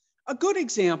 A good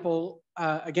example,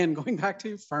 again, going back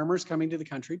to farmers coming to the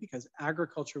country because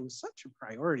agriculture was such a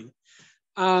priority.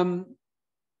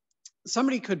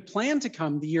 Somebody could plan to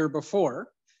come the year before,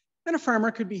 and a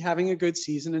farmer could be having a good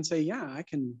season and say, yeah, I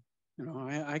can, you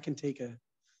know, I can take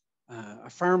a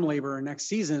farm laborer next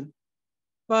season,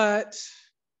 but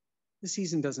the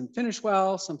season doesn't finish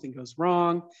well, something goes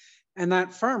wrong, and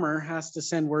that farmer has to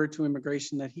send word to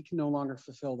immigration that he can no longer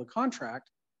fulfill the contract.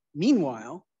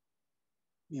 Meanwhile,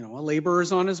 you know, a laborer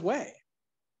is on his way.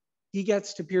 He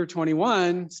gets to Pier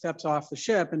 21, steps off the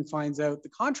ship and finds out the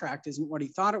contract isn't what he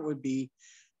thought it would be.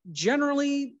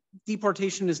 Generally,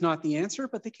 deportation is not the answer,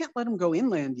 but they can't let him go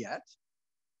inland yet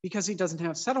because he doesn't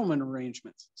have settlement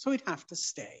arrangements. So he'd have to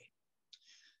stay.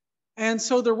 And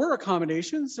so there were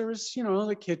accommodations. There was,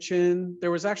 the kitchen.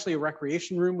 There was actually a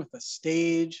recreation room with a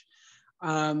stage.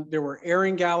 There were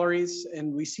airing galleries.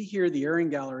 And we see here the airing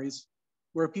galleries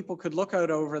where people could look out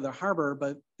over the harbor,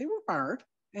 but they were barred.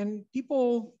 And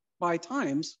people by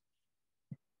times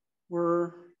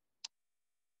were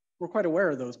quite aware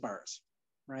of those bars,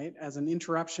 right? As an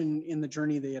interruption in the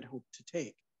journey they had hoped to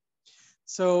take.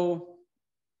 So,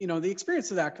 the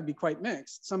experience of that could be quite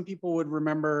mixed. Some people would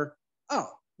remember,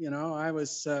 I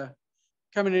was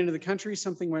coming into the country,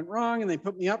 something went wrong, and they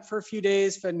put me up for a few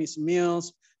days, fed me some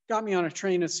meals, got me on a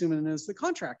train as soon as the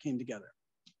contract came together.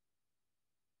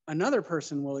 Another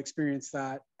person will experience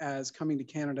that as coming to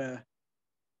Canada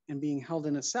and being held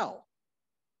in a cell,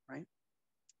 right?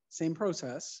 Same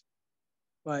process,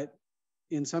 but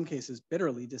in some cases,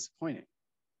 bitterly disappointing.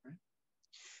 Right?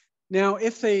 Now,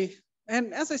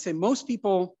 and as I say, most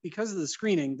people, because of the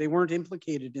screening, they weren't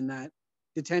implicated in that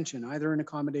detention, either in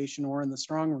accommodation or in the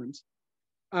strong rooms.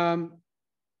 The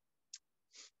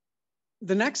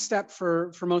next step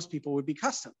for most people would be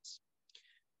customs.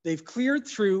 They've cleared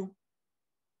through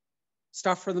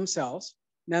stuff for themselves.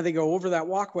 Now they go over that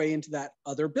walkway into that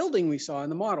other building we saw in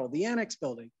the model, the annex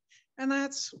building. And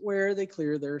that's where they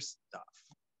clear their stuff.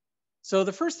 So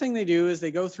the first thing they do is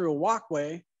they go through a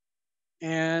walkway,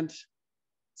 and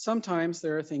sometimes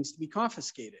there are things to be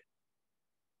confiscated.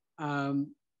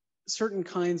 Certain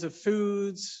kinds of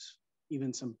foods,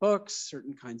 even some books,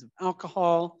 certain kinds of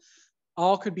alcohol,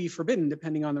 all could be forbidden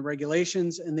depending on the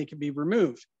regulations, and they could be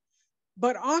removed.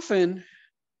 But often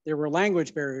there were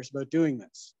language barriers about doing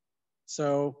this.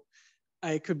 So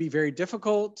it could be very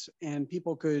difficult, and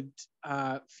people could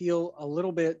feel a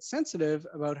little bit sensitive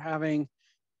about having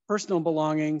personal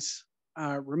belongings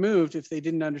removed if they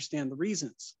didn't understand the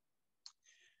reasons.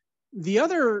 The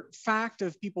other fact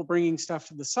of people bringing stuff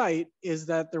to the site is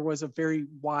that there was a very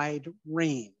wide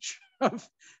range of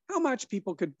how much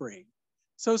people could bring.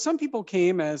 So some people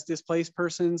came as displaced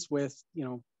persons with,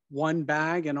 one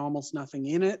bag and almost nothing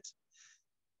in it.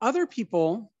 Other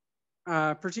people,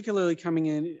 particularly coming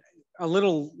in a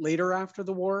little later after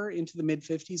the war, into the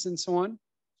mid-50s and so on,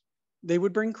 they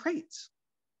would bring crates.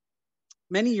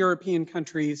 Many European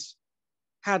countries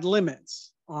had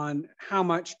limits on how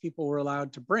much people were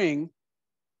allowed to bring.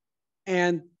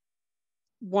 And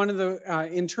one of the,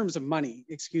 in terms of money,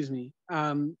 they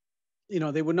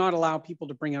would not allow people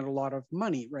to bring out a lot of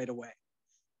money right away.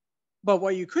 But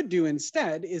what you could do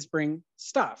instead is bring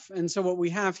stuff. And so what we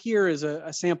have here is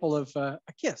a sample of a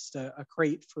kist, a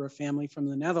crate for a family from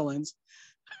the Netherlands.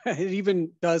 It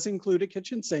even does include a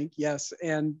kitchen sink, yes.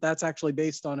 And that's actually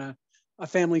based on a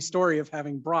family story of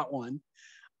having brought one.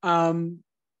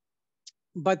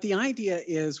 But the idea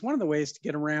is one of the ways to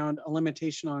get around a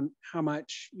limitation on how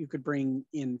much you could bring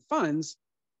in funds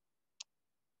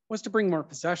was to bring more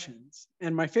possessions.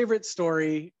 And my favorite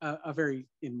story,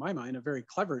 in my mind, a very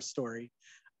clever story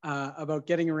about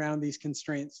getting around these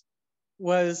constraints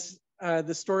was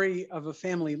the story of a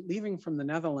family leaving from the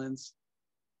Netherlands,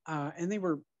 and they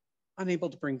were unable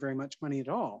to bring very much money at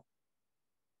all.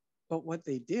 But what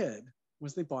they did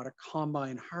was they bought a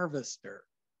combine harvester,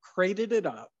 crated it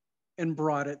up, and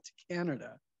brought it to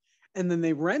Canada. And then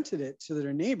they rented it to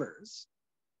their neighbors.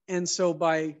 And so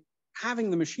by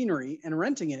having the machinery and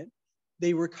renting it,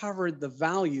 they recovered the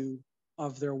value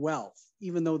of their wealth,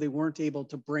 even though they weren't able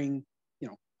to bring,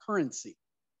 currency.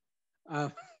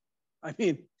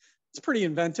 It's pretty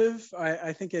inventive.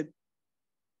 I think it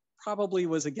probably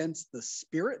was against the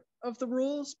spirit of the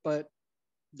rules, but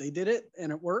they did it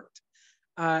and it worked.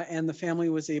 And the family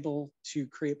was able to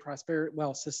create prosperity,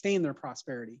 sustain their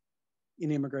prosperity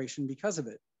in immigration because of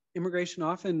it. Immigration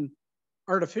often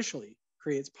artificially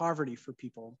creates poverty for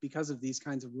people because of these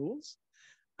kinds of rules.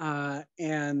 I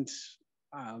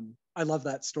love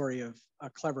that story of a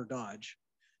clever dodge.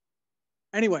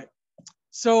 Anyway,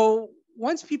 so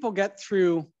once people get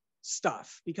through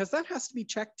stuff, because that has to be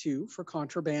checked too for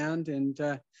contraband,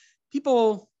 and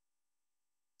people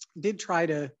did try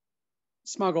to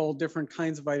smuggle different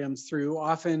kinds of items through,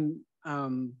 often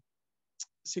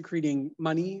secreting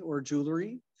money or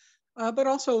jewelry, but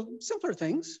also simpler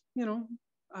things,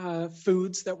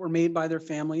 foods that were made by their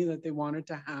family that they wanted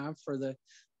to have for the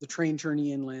train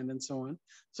journey inland and so on.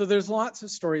 So there's lots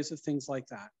of stories of things like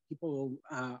that. People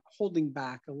holding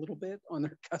back a little bit on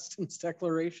their customs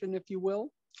declaration, if you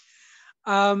will.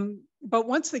 But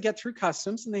once they get through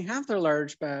customs and they have their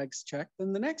large bags checked,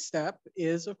 then the next step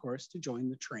is, of course, to join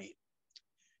the train.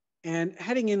 And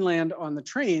heading inland on the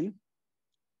train,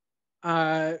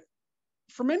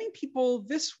 for many people,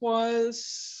 this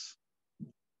was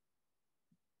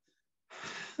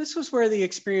where the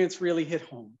experience really hit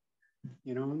home.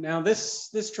 You know, now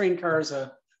this train car is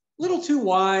a little too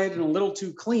wide and a little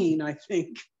too clean, I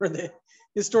think, for the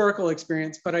historical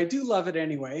experience, but I do love it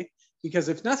anyway, because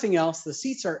if nothing else, the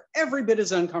seats are every bit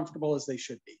as uncomfortable as they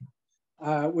should be,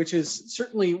 which is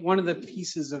certainly one of the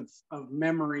pieces of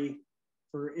memory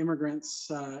for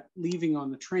immigrants leaving on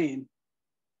the train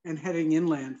and heading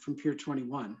inland from Pier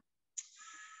 21.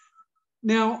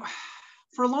 Now,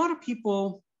 for a lot of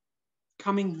people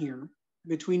coming here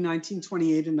between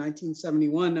 1928 and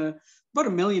 1971, about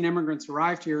 1 million immigrants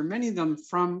arrived here, many of them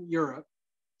from Europe.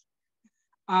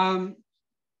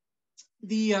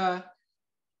 The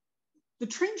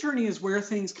train journey is where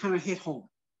things kind of hit home.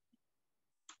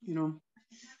 You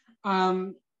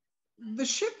know, the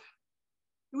ship,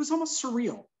 it was almost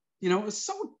surreal. You know, it was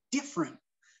so different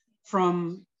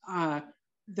from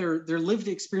their lived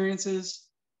experiences.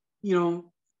 You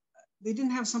know, they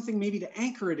didn't have something maybe to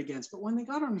anchor it against, but when they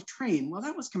got on a train, well,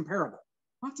 that was comparable.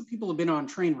 Lots of people have been on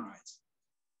train rides,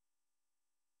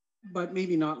 but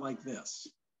maybe not like this.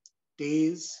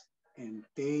 Days and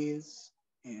days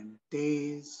and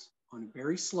days on a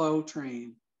very slow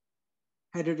train,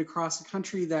 headed across a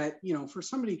country that, you know, for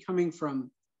somebody coming from,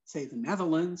 say, the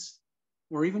Netherlands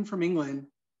or even from England,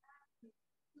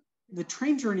 the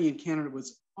train journey in Canada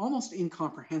was almost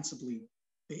incomprehensibly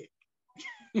big,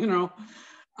 you know.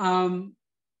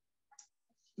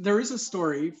 There is a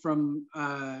story from,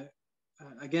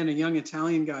 again, a young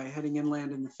Italian guy heading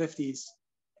inland in the 50s.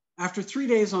 After 3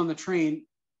 days on the train,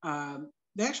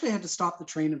 they actually had to stop the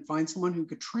train and find someone who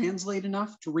could translate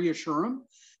enough to reassure him,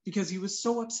 because he was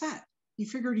so upset. He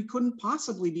figured he couldn't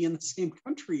possibly be in the same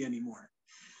country anymore.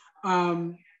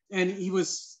 And he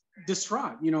was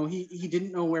distraught. You know, he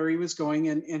didn't know where he was going,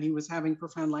 and he was having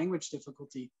profound language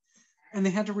difficulty. And they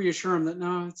had to reassure him that,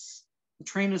 no, the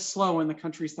train is slow and the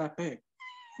country's that big.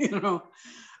 You know,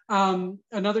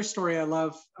 another story I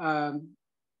love,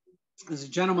 is a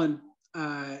gentleman,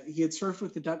 he had served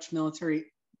with the Dutch military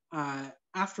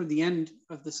after the end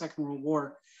of the Second World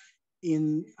War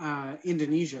in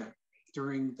Indonesia,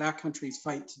 during that country's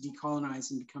fight to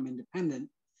decolonize and become independent.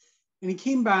 And he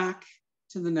came back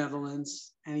to the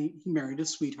Netherlands, and he married a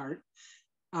sweetheart,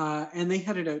 and they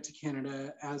headed out to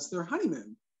Canada as their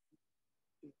honeymoon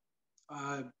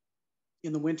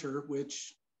in the winter,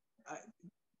 which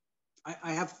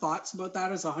I have thoughts about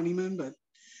that as a honeymoon, but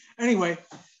anyway,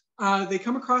 they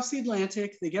come across the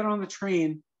Atlantic, they get on the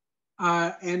train,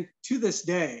 and to this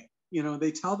day, you know,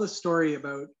 they tell the story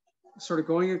about sort of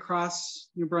going across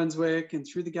New Brunswick and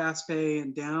through the Gaspé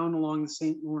and down along the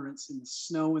St. Lawrence in the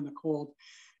snow and the cold.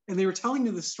 And they were telling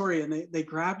me the story, and they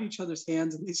grabbed each other's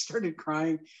hands and they started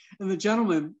crying. And the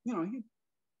gentleman, you know,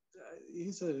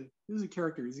 he's a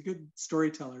character. He's a good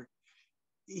storyteller.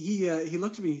 He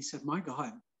looked at me, he said, "My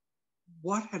God,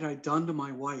 what had I done to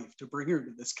my wife to bring her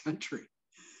to this country?"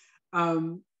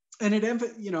 And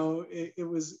you know, it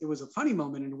was a funny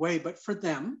moment in a way, but for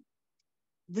them,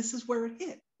 this is where it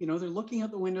hit. You know, they're looking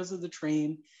out the windows of the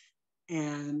train,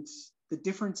 and the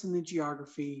difference in the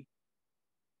geography,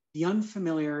 the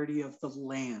unfamiliarity of the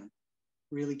land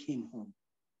really came home.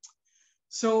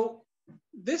 So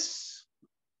this,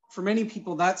 for many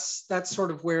people, that's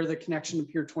sort of where the connection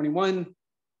to Pier 21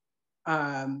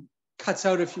 cuts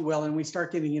out, if you will, and we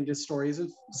start getting into stories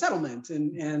of settlement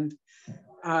and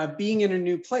being in a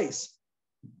new place.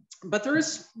 But there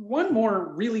is one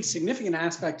more really significant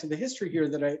aspect to the history here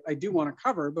that I do want to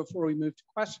cover before we move to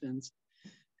questions,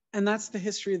 and that's the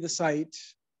history of the site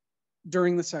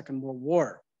during the Second World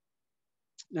War.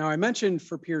 Now, I mentioned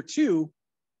for Pier 2,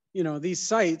 you know, these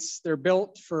sites, they're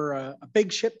built for a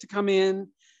big ship to come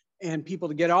in and people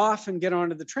to get off and get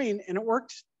onto the train, and it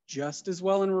worked just as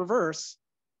well in reverse.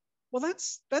 Well,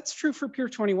 that's true for Pier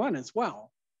 21 as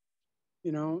well.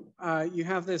 You know, you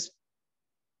have this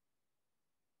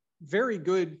very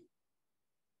good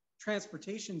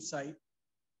transportation site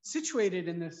situated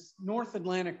in this North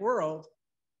Atlantic world.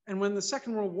 And when the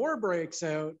Second World War breaks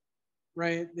out,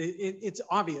 right, it's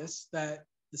obvious that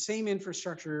the same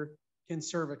infrastructure can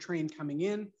serve a train coming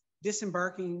in,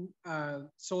 disembarking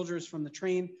soldiers from the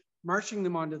train, marching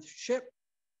them onto the ship,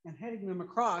 and heading them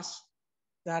across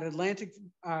that Atlantic,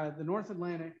 the North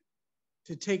Atlantic,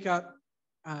 to take up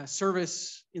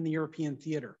service in the European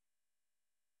theater.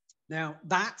 Now,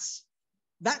 that's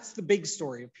the big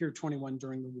story of Pier 21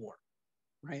 during the war,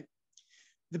 right?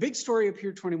 The big story of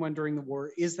Pier 21 during the war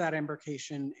is that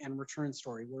embarkation and return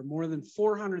story, where more than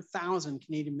 400,000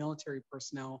 Canadian military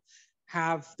personnel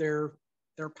have their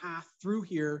path through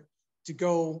here to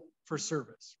go for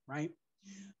service, right?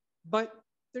 But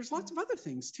there's lots of other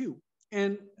things too.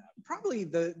 And probably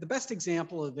the best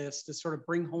example of this to sort of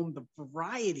bring home the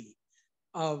variety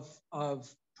of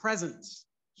presence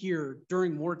here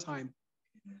during wartime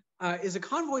is a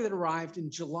convoy that arrived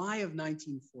in July of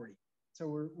 1940.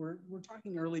 So we're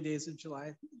talking early days of July. I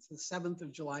think it's the 7th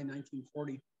of July,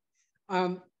 1940.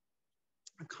 A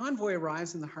convoy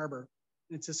arrives in the harbor,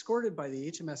 and it's escorted by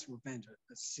the HMS Revenge,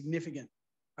 a significant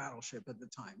battleship at the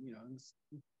time. You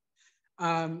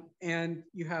know, and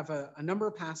you have a number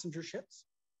of passenger ships,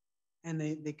 and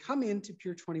they come into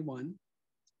Pier 21,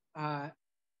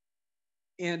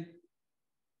 and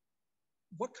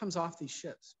what comes off these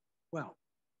ships? Well,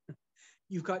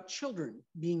 you've got children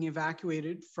being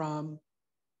evacuated from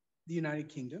the United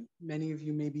Kingdom. Many of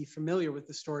you may be familiar with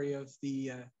the story of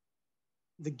the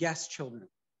guest children,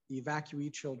 the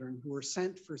evacuee children who were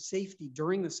sent for safety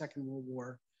during the Second World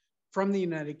War from the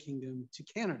United Kingdom to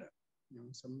Canada. You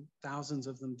know, some thousands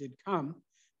of them did come.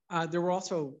 There were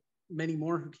also many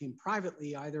more who came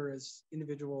privately, either as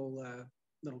individual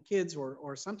little kids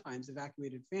or sometimes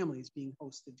evacuated families being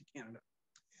hosted to Canada.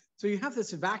 So you have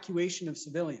this evacuation of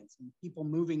civilians and people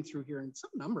moving through here in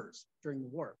some numbers during the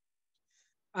war.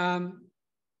 But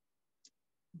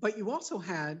you also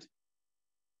had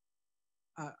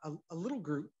a little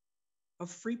group of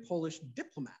free Polish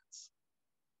diplomats,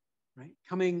 right,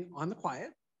 coming on the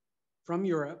quiet from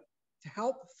Europe to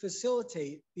help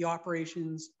facilitate the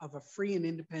operations of a free and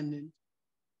independent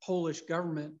Polish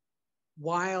government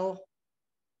while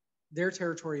their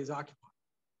territory is occupied.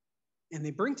 And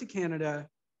they bring to Canada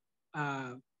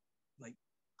like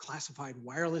classified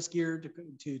wireless gear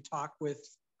to talk with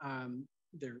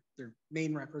their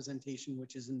main representation,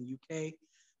 which is in the UK.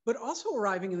 But also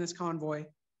arriving in this convoy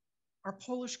are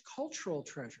Polish cultural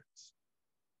treasures,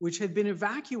 which had been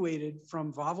evacuated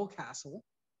from Wawel Castle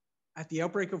at the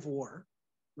outbreak of war,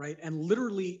 right? And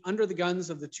literally under the guns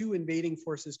of the two invading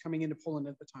forces coming into Poland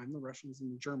at the time, the Russians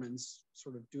and the Germans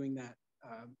sort of doing that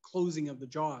closing of the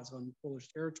jaws on Polish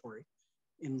territory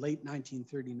in late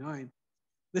 1939.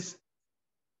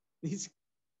 These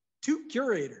two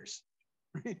curators,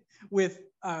 right, with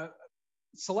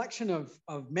selection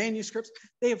of manuscripts.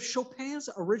 They have Chopin's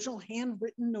original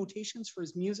handwritten notations for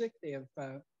his music. They have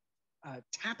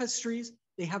tapestries.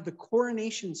 They have the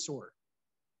coronation sword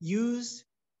used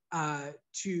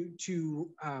to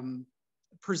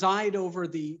preside over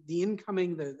the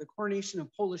incoming, the coronation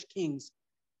of Polish kings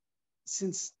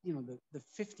since, you know, the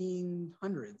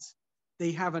 1500s.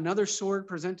 They have another sword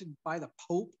presented by the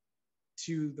Pope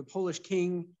to the Polish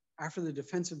king after the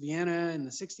defense of Vienna in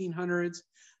the 1600s.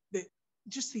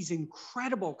 Just these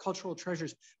incredible cultural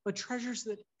treasures, but treasures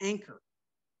that anchor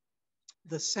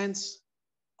the sense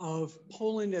of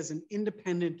Poland as an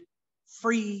independent,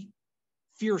 free,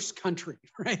 fierce country,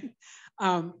 right?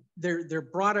 They're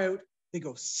brought out, they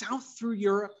go south through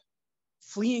Europe,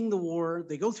 fleeing the war.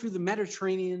 They go through the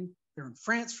Mediterranean. They're in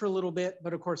France for a little bit,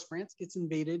 but of course, France gets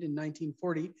invaded in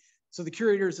 1940. So the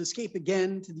curators escape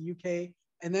again to the UK.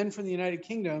 And then from the United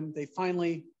Kingdom, they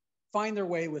finally find their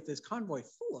way with this convoy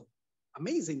full of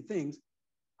amazing things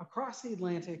across the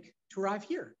Atlantic to arrive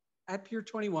here at Pier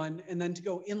 21 and then to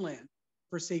go inland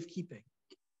for safekeeping.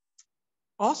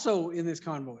 Also in this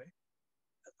convoy,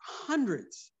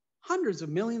 hundreds of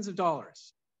millions of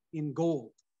dollars in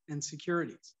gold and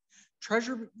securities.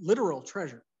 Treasure, literal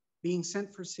treasure, being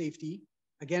sent for safety,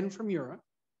 again from Europe,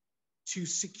 to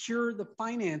secure the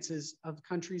finances of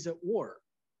countries at war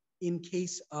in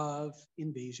case of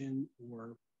invasion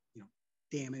or, you know,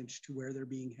 damage to where they're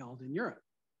being held in Europe.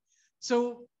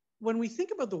 So when we think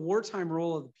about the wartime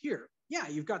role of the Pier, yeah,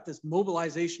 you've got this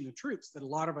mobilization of troops that a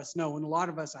lot of us know and a lot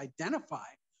of us identify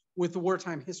with the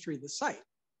wartime history of the site.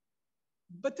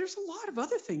 But there's a lot of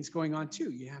other things going on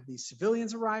too. You have these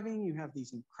civilians arriving, you have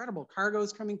these incredible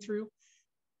cargoes coming through.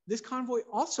 This convoy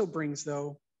also brings,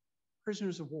 though,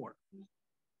 prisoners of war.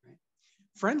 Right?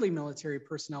 Friendly military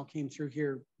personnel came through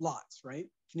here lots, right?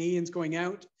 Canadians going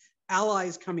out,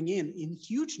 allies coming in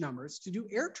huge numbers to do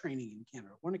air training in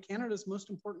Canada. One of Canada's most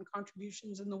important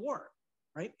contributions in the war,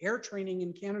 right? Air training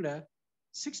in Canada,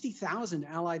 60,000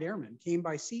 allied airmen came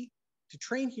by sea to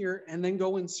train here and then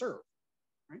go and serve,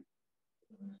 right?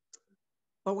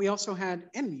 But we also had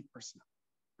enemy personnel,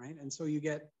 right? And so you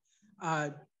get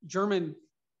German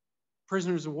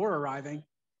prisoners of war arriving.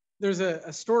 There's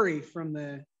a story from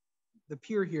the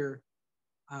pier here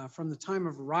from the time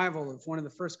of arrival of one of the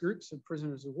first groups of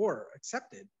prisoners of war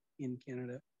accepted in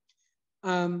Canada.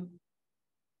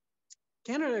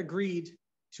 Canada agreed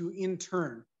to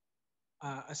intern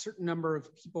a certain number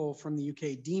of people from the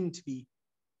UK deemed to be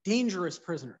dangerous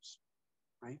prisoners,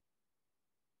 right?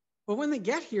 But when they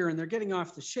get here and they're getting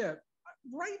off the ship,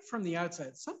 right from the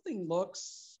outset, something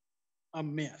looks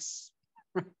amiss.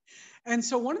 And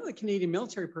so one of the Canadian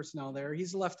military personnel there,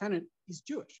 he's a lieutenant, he's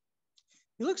Jewish.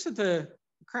 He looks at the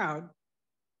crowd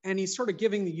and he's sort of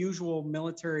giving the usual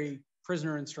military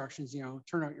prisoner instructions, you know,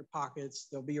 turn out your pockets.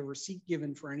 There'll be a receipt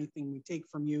given for anything we take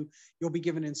from you. You'll be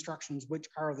given instructions which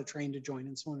car of the train to join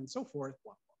and so on and so forth,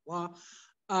 blah, blah,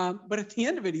 blah. But at the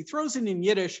end of it, he throws in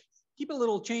Yiddish, keep a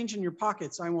little change in your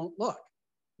pockets, I won't look,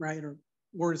 right? Or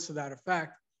words to that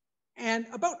effect. And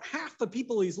about half the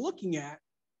people he's looking at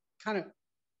kind of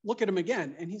look at him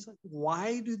again. And he's like,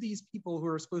 why do these people who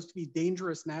are supposed to be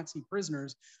dangerous Nazi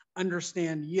prisoners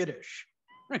understand Yiddish?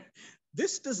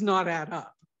 This does not add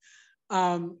up.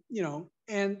 You know,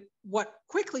 and what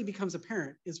quickly becomes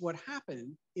apparent is what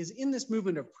happened is in this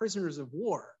movement of prisoners of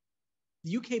war,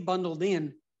 the UK bundled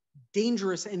in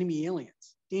dangerous enemy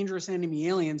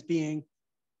aliens being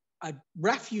a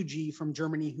refugee from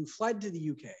Germany who fled to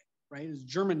the UK, right? As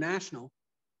German national,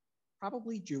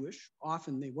 probably Jewish,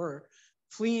 often they were,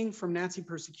 fleeing from Nazi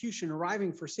persecution,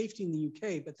 arriving for safety in the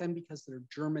UK, but then because they're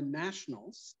German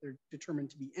nationals, they're determined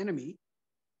to be enemy,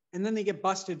 and then they get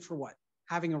busted for what?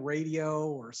 Having a radio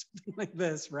or something like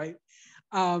this, right?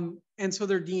 And so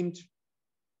they're deemed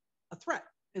a threat.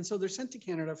 And so they're sent to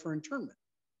Canada for internment.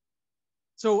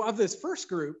 So of this first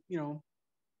group, you know,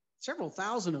 several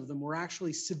thousand of them were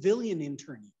actually civilian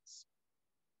internees.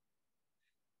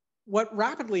 What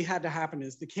rapidly had to happen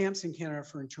is the camps in Canada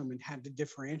for internment had to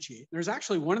differentiate. There's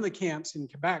actually one of the camps in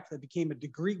Quebec that became a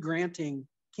degree granting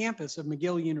campus of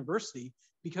McGill University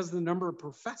because of the number of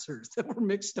professors that were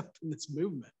mixed up in this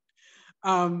movement.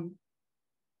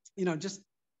 You know, just,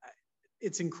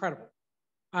 it's incredible.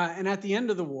 And at the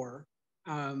end of the war,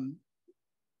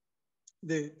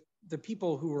 the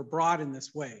people who were brought in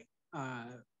this way, how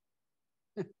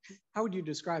would you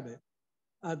describe it?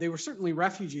 They were certainly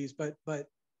refugees, but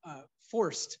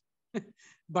forced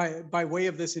by way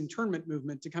of this internment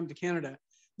movement to come to Canada.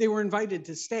 They were invited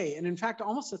to stay. And in fact,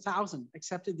 almost 1,000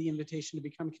 accepted the invitation to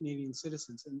become Canadian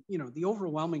citizens. And, you know, the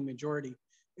overwhelming majority,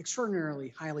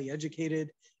 extraordinarily highly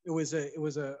educated. It was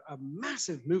a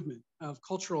massive movement of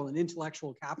cultural and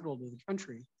intellectual capital to the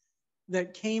country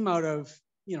that came out of,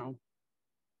 you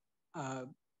know,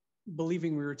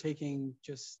 believing we were taking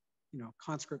just, you know,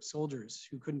 conscript soldiers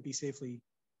who couldn't be safely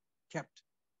kept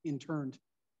interned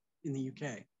in the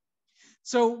UK.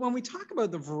 So when we talk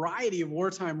about the variety of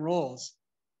wartime roles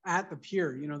at the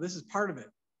Pier, you know, this is part of it.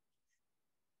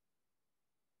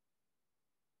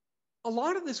 A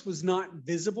lot of this was not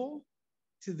visible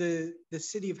to the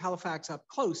city of Halifax up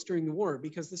close during the war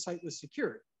because the site was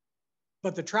secured.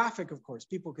 But the traffic, of course,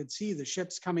 people could see the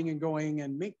ships coming and going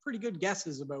and make pretty good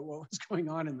guesses about what was going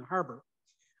on in the harbor.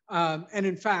 And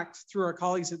in fact, through our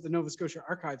colleagues at the Nova Scotia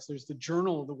Archives, there's the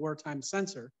Journal of the Wartime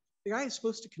Censor. The guy is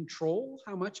supposed to control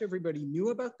how much everybody knew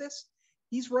about this.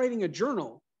 He's writing a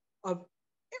journal of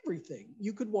everything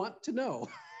you could want to know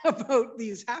about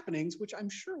these happenings, which I'm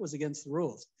sure was against the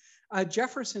rules.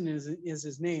 Jefferson is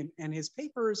his name, and his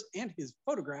papers and his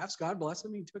photographs, God bless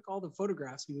him, he took all the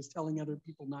photographs he was telling other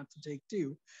people not to take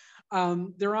too.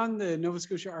 They're on the Nova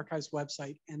Scotia Archives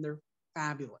website, and they're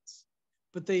fabulous.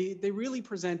 But they really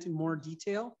present in more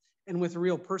detail and with a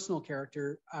real personal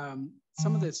character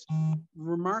some of this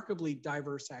remarkably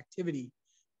diverse activity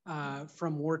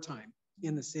from wartime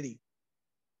in the city.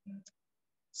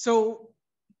 So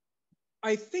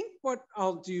I think what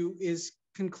I'll do is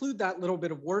conclude that little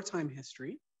bit of wartime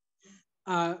history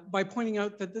by pointing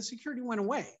out that the security went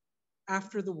away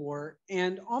after the war,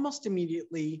 and almost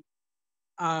immediately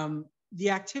the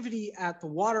activity at the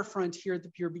waterfront here at the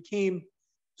Pier became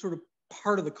sort of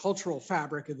part of the cultural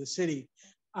fabric of the city.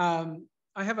 I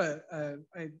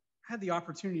had the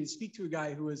opportunity to speak to a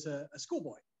guy who was a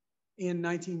schoolboy in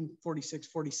 1946,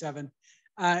 47.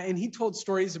 And he told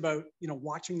stories about, you know,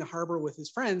 watching the harbor with his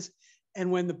friends. And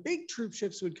when the big troop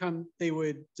ships would come, they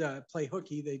would play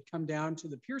hooky. They'd come down to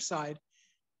the pier side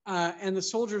and the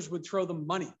soldiers would throw them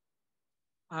money,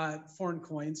 foreign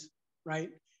coins, right?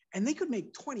 And they could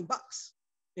make 20 bucks,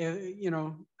 you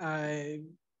know,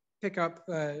 pick up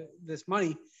this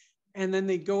money. And then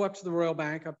they'd go up to the Royal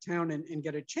Bank uptown and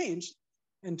get it changed.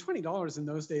 And $20 in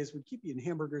those days would keep you in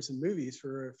hamburgers and movies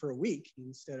for a week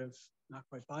instead of not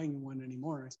quite buying one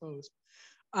anymore, I suppose.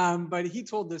 But he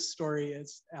told this story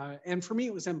as, and for me,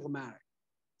 it was emblematic.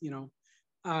 You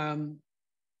know,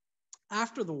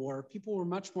 after the war, people were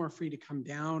much more free to come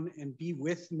down and be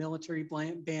with the military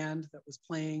band that was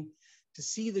playing, to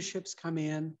see the ships come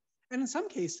in, and in some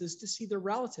cases, to see their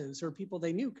relatives or people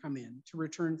they knew come in to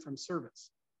return from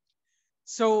service.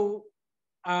 So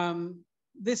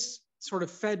this sort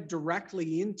of fed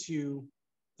directly into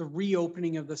the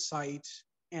reopening of the site,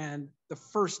 and the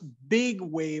first big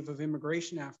wave of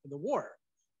immigration after the war,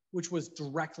 which was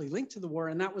directly linked to the war.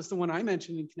 And that was the one I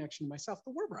mentioned in connection to myself,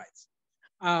 the war brides.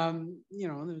 You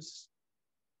know, there's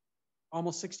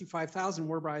almost 65,000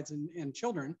 war brides and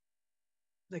children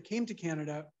that came to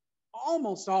Canada,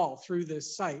 almost all through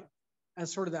this site,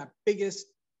 as sort of that biggest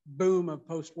boom of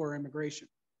post-war immigration.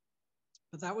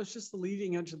 But that was just the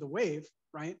leading edge of the wave,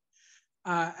 right?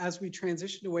 As we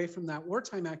transitioned away from that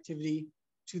wartime activity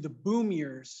to the boom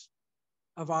years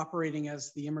of operating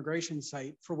as the immigration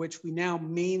site, for which we now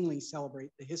mainly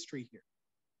celebrate the history here,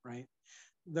 right?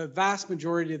 The vast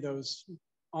majority of those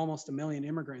almost 1 million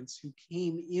immigrants who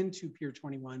came into Pier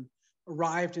 21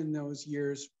 arrived in those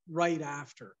years right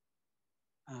after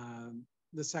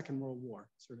the Second World War,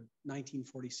 sort of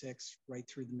 1946 right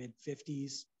through the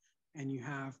mid-50s. And you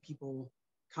have people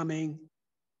coming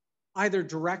either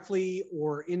directly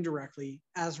or indirectly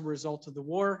as a result of the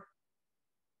war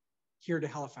here to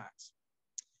Halifax.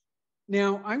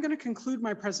 Now, I'm going to conclude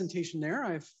my presentation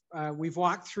there. We've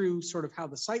walked through sort of how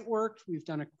the site worked. We've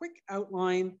done a quick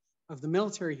outline of the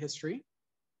military history.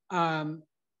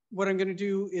 What I'm going to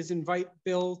do is invite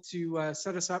Bill to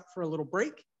set us up for a little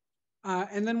break,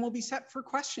 and then we'll be set for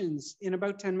questions in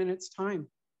about 10 minutes time.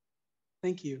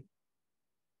 Thank you.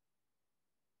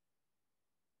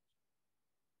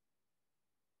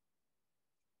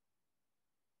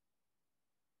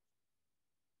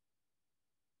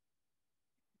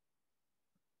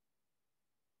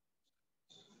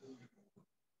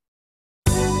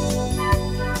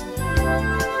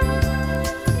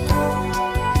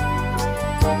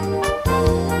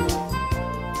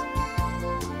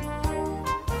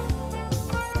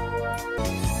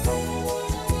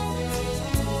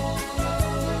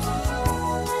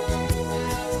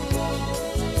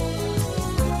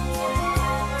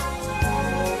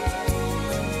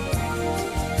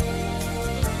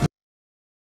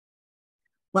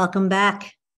 Welcome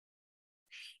back.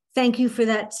 Thank you for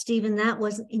that, Stephen. That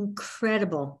was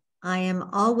incredible. I am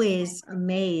always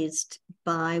amazed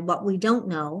by what we don't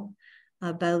know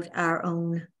about our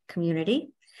own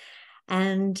community.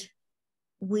 And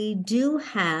we do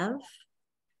have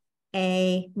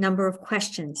a number of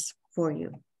questions for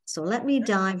you. So let me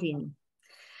dive in.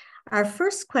 Our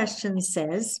first question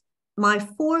says, my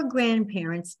 4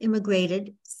 grandparents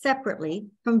immigrated separately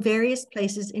from various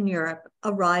places in Europe,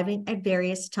 arriving at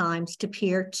various times to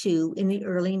Pier 2 in the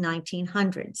early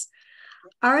 1900s.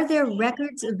 Are there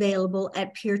records available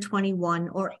at Pier 21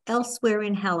 or elsewhere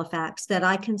in Halifax that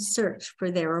I can search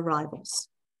for their arrivals?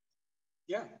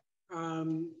 Yeah,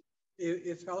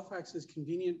 if Halifax is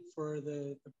convenient for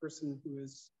the person who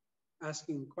is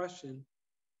asking the question,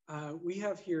 we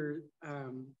have here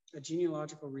a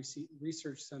genealogical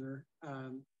research center.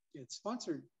 It's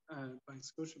sponsored by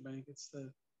Scotiabank. It's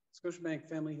the Scotiabank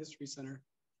Family History Center.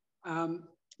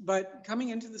 But coming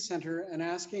into the center and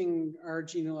asking our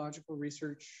genealogical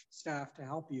research staff to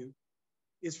help you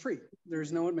is free.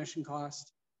 There's no admission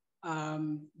cost.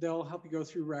 They'll help you go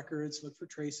through records, look for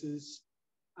traces.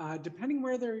 Depending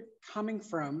where they're coming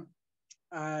from,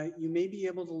 you may be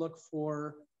able to look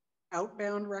for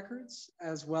outbound records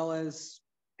as well as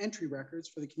entry records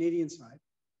for the Canadian side.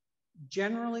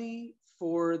 Generally,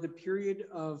 for the period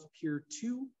of Pier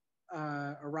 2,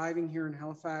 arriving here in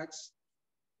Halifax,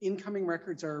 incoming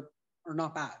records are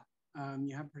not bad.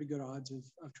 You have pretty good odds of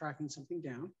tracking something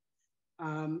down.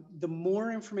 The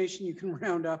more information you can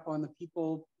round up on the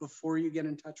people before you get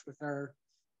in touch with our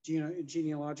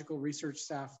genealogical research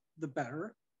staff, the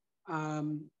better.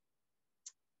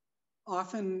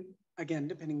 Often, again,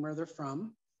 depending where they're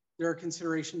from, there are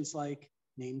considerations like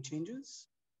name changes.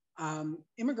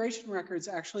 Immigration records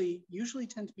actually usually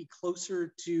tend to be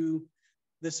closer to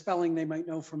the spelling they might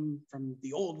know from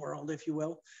the old world, if you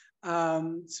will.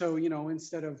 So, you know,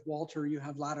 instead of Walter, you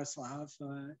have Ladislav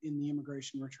in the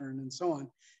immigration return and so on.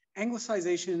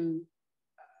 Anglicization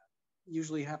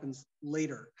usually happens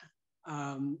later.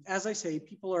 As I say,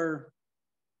 people are,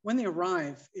 when they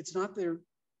arrive, it's not they're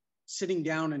sitting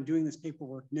down and doing this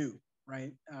paperwork new,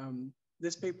 right?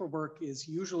 This paperwork is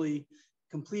usually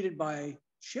completed by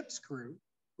ship's crew,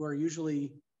 who are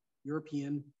usually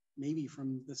European, maybe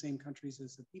from the same countries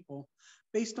as the people,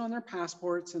 based on their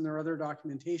passports and their other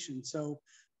documentation. So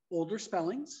older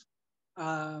spellings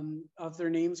of their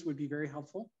names would be very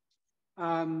helpful.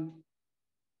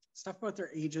 Stuff about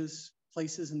their ages,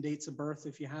 places and dates of birth,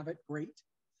 if you have it, great.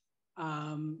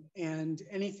 And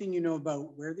anything you know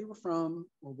about where they were from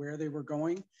or where they were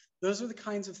going, those are the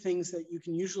kinds of things that you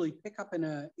can usually pick up in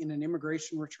an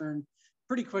immigration return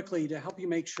pretty quickly to help you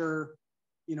make sure,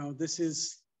 you know, this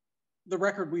is the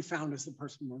record we found is the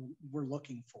person we're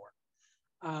looking for.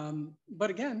 But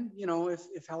again, you know,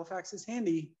 if Halifax is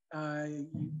handy,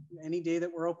 any day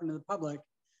that we're open to the public,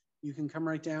 you can come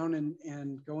right down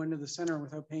and go into the center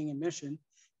without paying admission.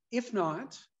 If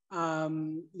not,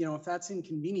 you know, if that's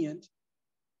inconvenient,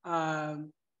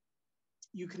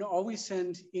 you can always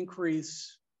send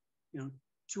inquiries, you know,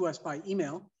 to us by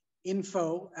email,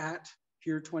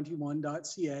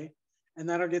 info@pier21.ca, and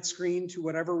that'll get screened to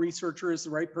whatever researcher is the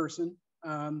right person,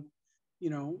 you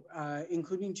know,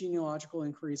 including genealogical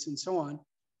inquiries and so on.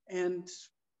 And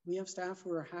we have staff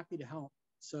who are happy to help.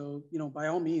 So, you know, by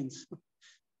all means,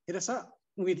 hit us up.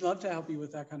 We'd love to help you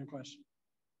with that kind of question.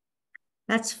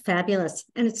 That's fabulous.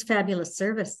 And it's fabulous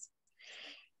service.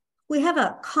 We have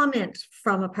a comment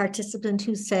from a participant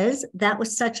who says, that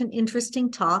was such an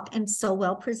interesting talk and so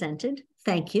well presented.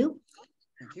 Thank you.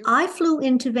 Thank you. I flew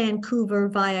into Vancouver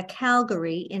via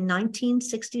Calgary in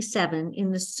 1967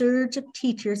 in the surge of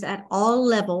teachers at all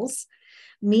levels,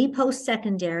 me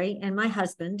post-secondary and my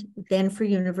husband, then for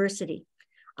university.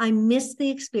 I missed the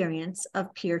experience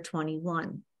of Pier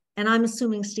 21. And I'm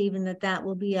assuming, Stephen, that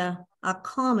will be a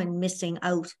common missing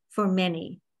out for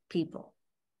many people.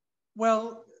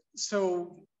 Well,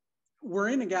 so we're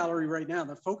in a gallery right now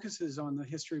that focuses on the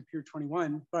history of Pier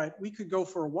 21, but we could go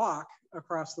for a walk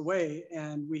across the way,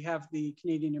 and we have the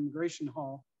Canadian Immigration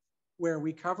Hall where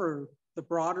we cover the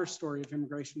broader story of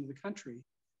immigration to the country.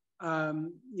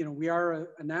 You know, we are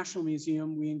a national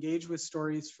museum. We engage with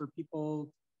stories for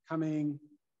people coming,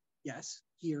 yes,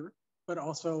 here, but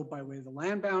also by way of the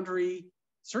land boundary,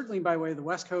 certainly by way of the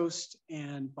West Coast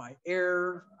and by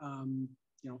air, you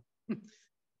know,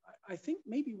 I think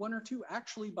maybe one or two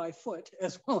actually by foot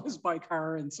as well as by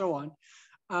car and so on.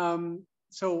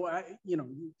 You know,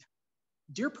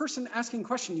 dear person asking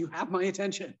question, you have my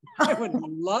attention. I would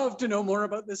love to know more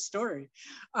about this story.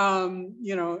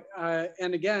 You know,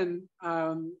 and again,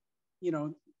 you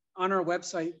know, on our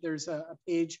website, there's a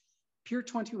page,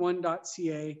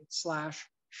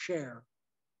 pier21.ca/share.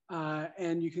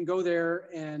 And you can go there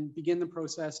and begin the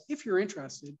process, if you're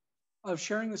interested, of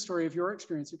sharing the story of your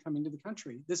experience of coming to the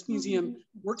country. This museum,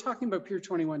 we're talking about Pier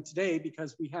 21 today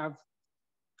because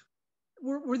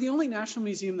we're the only national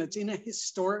museum that's in a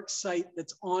historic site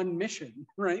that's on mission,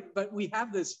 right? But we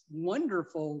have this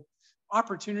wonderful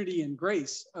opportunity and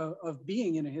grace of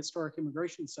being in a historic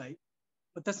immigration site,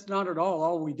 but that's not at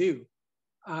all we do.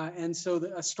 And so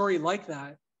a story like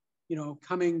that, you know,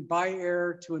 coming by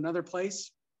air to another place,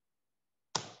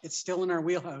 it's still in our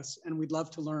wheelhouse, and we'd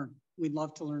love to learn. We'd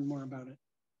love to learn more about it.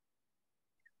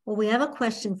 Well, we have a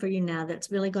question for you now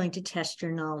that's really going to test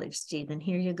your knowledge, Stephen.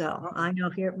 Here you go. Uh-oh. I know,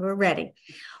 here we're ready.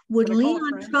 Would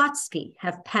Leon Trotsky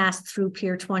have passed through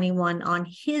Pier 21 on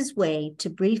his way to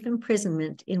brief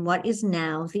imprisonment in what is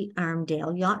now the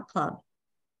Armdale Yacht Club?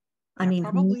 I mean,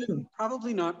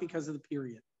 probably not because of the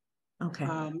period. Okay.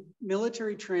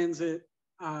 Military transit,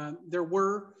 there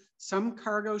were some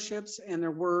cargo ships and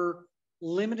there were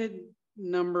limited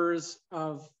numbers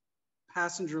of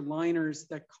passenger liners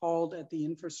that called at the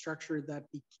infrastructure that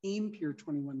became Pier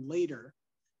 21 later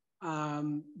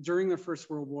during the First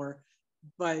World War,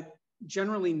 but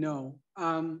generally no.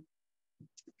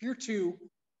 Pier 2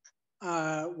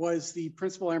 was the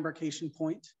principal embarkation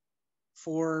point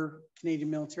for Canadian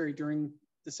military during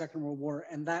the Second World War,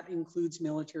 and that includes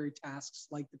military tasks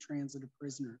like the transit of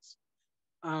prisoners.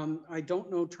 I don't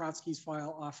know Trotsky's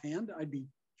file offhand. I'd be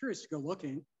curious to go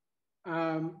looking.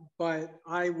 But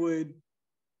I would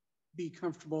be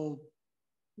comfortable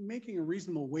making a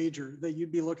reasonable wager that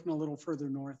you'd be looking a little further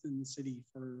north in the city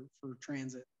for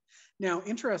transit. Now,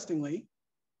 interestingly,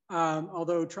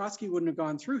 although Trotsky wouldn't have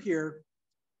gone through here,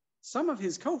 some of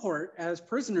his cohort as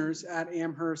prisoners at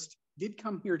Amherst did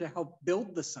come here to help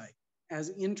build the site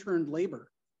as interned labor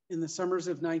in the summers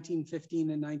of 1915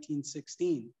 and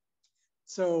 1916.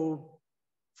 So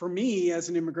for me, as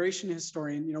an immigration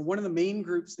historian, you know, one of the main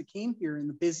groups that came here in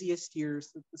the busiest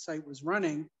years that the site was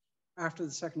running after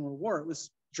the Second World War, it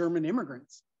was German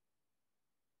immigrants.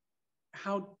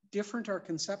 How different our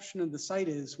conception of the site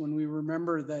is when we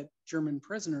remember that German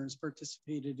prisoners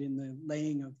participated in the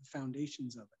laying of the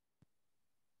foundations of it.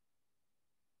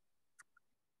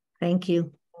 Thank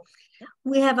you.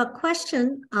 We have a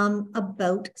question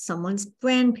about someone's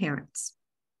grandparents.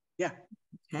 Yeah.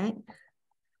 Okay.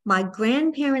 My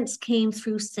grandparents came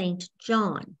through St.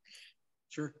 John.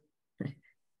 Sure.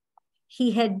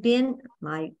 He had been,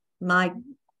 my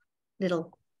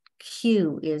little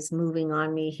cue is moving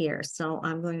on me here, so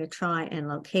I'm going to try and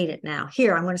locate it now.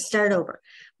 Here, I'm going to start over.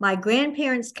 My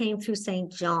grandparents came through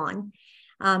St. John.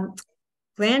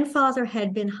 Grandfather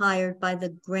had been hired by the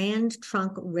Grand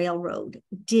Trunk Railroad.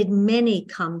 Did many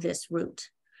come this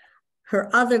route? her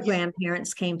other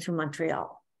grandparents came through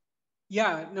Montreal.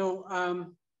 Yeah, no.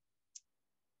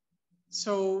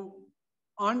 So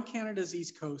on Canada's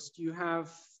East Coast, you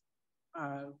have,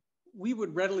 we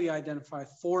would readily identify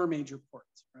 4 major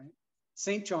ports, right?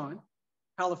 St. John,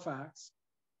 Halifax,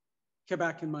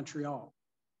 Quebec, and Montreal.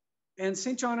 And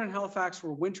St. John and Halifax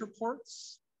were winter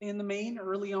ports in the main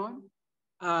early on.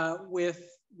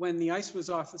 When the ice was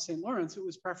off the St. Lawrence, it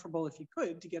was preferable, if you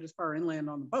could, to get as far inland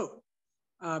on the boat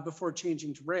before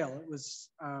changing to rail. It was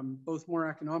both more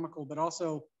economical, but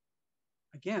also,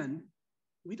 again,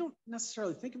 we don't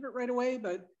necessarily think of it right away,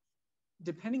 but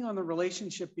depending on the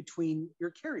relationship between your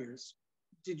carriers,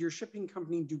 did your shipping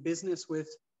company do business with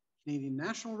Canadian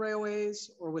National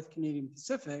Railways or with Canadian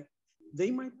Pacific?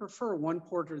 They might prefer one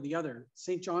port or the other.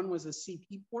 St. John was a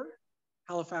CP port,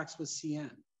 Halifax was CN.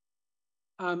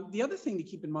 The other thing to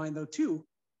keep in mind though too,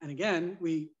 and again,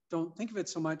 we don't think of it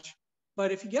so much,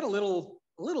 but if you get a little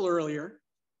earlier,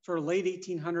 sort of late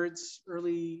 1800s,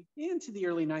 early into the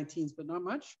early 19s, but not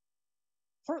much,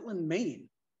 Portland, Maine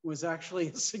was actually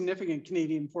a significant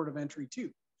Canadian port of entry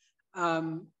too.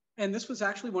 And this was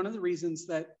actually one of the reasons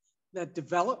that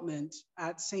development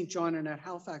at St. John and at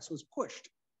Halifax was pushed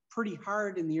pretty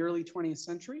hard in the early 20th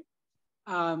century.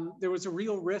 There was a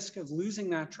real risk of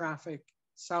losing that traffic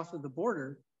south of the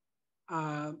border,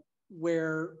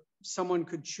 where someone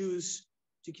could choose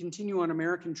to continue on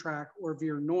American track or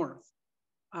veer north.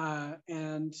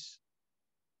 And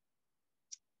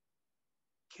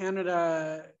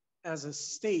Canada as a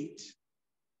state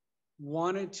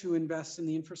wanted to invest in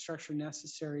the infrastructure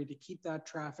necessary to keep that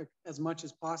traffic as much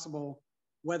as possible,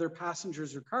 whether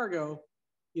passengers or cargo,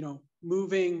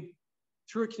 moving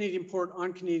through a Canadian port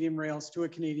on Canadian rails to a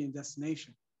Canadian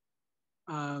destination.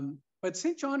 But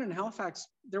St. John and Halifax,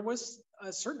 there was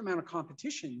a certain amount of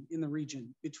competition in the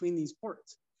region between these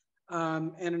ports.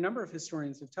 And a number of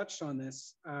historians have touched on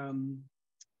this.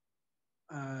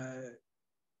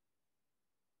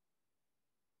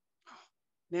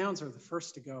 Nouns are the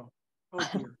first to go. Oh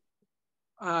dear.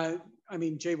 I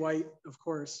mean, Jay White, of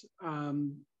course.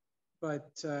 But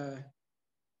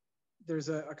there's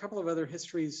a couple of other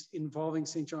histories involving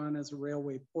St. John as a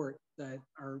railway port that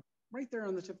are right there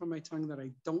on the tip of my tongue that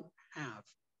I don't have.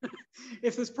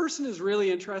 If this person is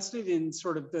really interested in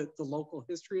sort of the local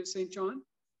history of St. John,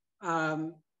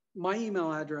 my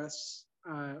email address,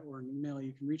 or an email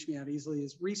you can reach me at easily,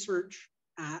 is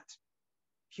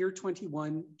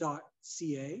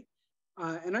research@pier21.ca.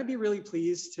 And I'd be really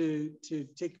pleased to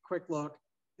take a quick look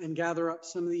and gather up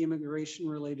some of the immigration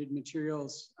related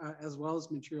materials, as well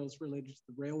as materials related to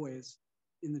the railways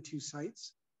in the 2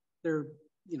 sites. They're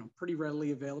pretty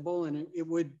readily available, and it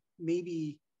would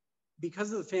maybe,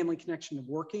 because of the family connection of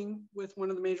working with one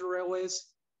of the major railways,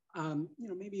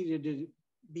 maybe to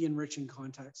be enriching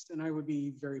context, and I would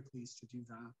be very pleased to do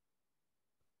that.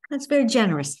 That's very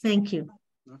generous, thank you.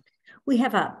 We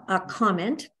have a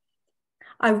comment.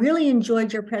 I really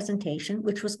enjoyed your presentation,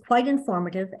 which was quite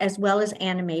informative as well as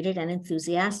animated and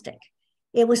enthusiastic.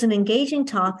 It was an engaging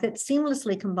talk that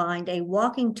seamlessly combined a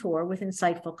walking tour with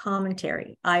insightful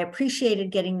commentary. I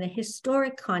appreciated getting the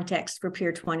historic context for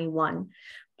Pier 21,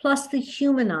 plus the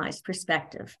humanized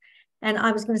perspective. And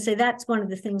I was going to say that's one of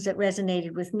the things that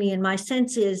resonated with me. And my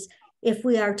sense is if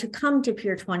we are to come to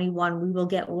Pier 21, we will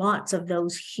get lots of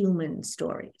those human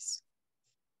stories.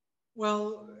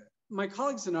 Well, my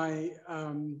colleagues and I,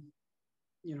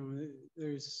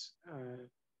 there's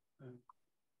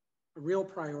a real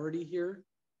priority here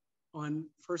on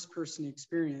first-person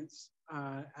experience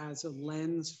as a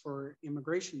lens for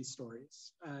immigration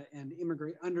stories and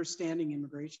understanding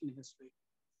immigration history.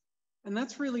 And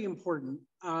that's really important.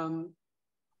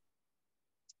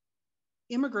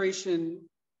 Immigration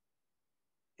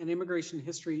and immigration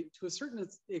history, to a certain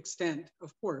extent,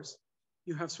 of course,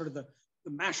 you have sort of the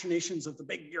machinations of the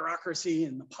big bureaucracy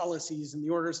and the policies and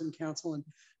the orders in council. And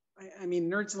I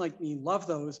mean, nerds like me love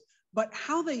those, but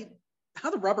how the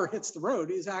rubber hits the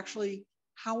road is actually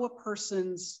how a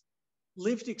person's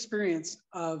lived experience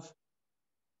of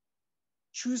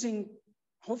choosing,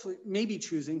 hopefully, maybe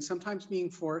choosing, sometimes being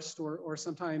forced or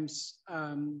sometimes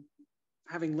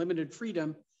having limited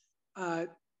freedom,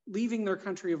 leaving their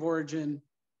country of origin,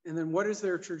 and then what is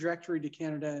their trajectory to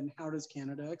Canada and how does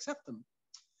Canada accept them?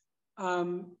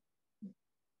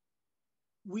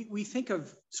 We think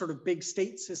of sort of big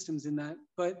state systems in that,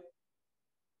 but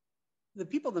the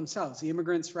people themselves, the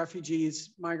immigrants,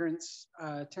 refugees, migrants,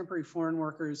 temporary foreign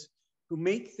workers who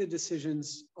make the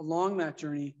decisions along that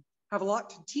journey have a lot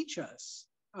to teach us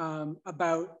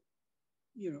about,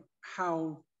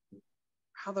 how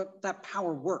that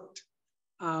power worked.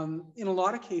 In a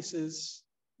lot of cases,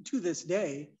 to this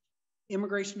day,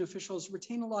 immigration officials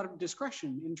retain a lot of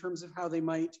discretion in terms of how they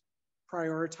might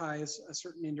prioritize a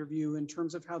certain interview, in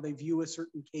terms of how they view a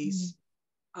certain case.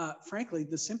 Frankly,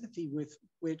 the sympathy with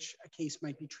which a case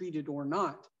might be treated or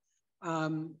not.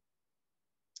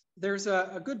 There's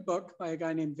a good book by a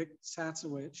guy named Vic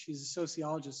Satsowicz. He's a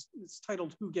sociologist. It's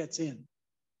titled Who Gets In,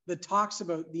 that talks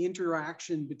about the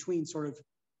interaction between sort of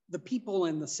the people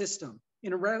and the system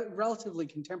in a relatively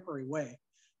contemporary way.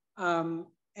 And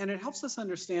it helps us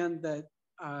understand that,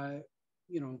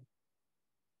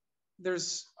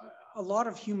 there's a lot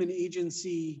of human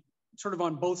agency sort of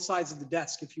on both sides of the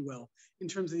desk, if you will, in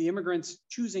terms of the immigrants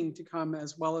choosing to come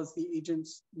as well as the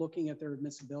agents looking at their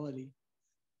admissibility.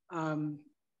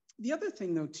 The other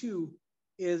thing though too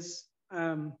is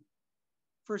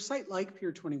for a site like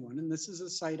Pier 21, and this is a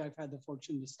site I've had the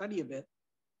fortune to study a bit,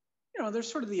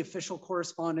 there's sort of the official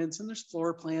correspondence and there's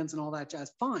floor plans and all that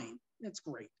jazz. Fine, it's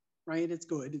great, right? It's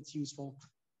good, it's useful.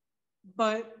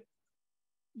 But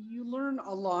you learn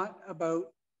a lot about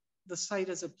the site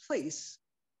as a place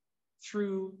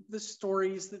through the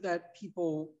stories that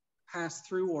people pass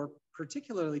through, or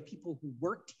particularly people who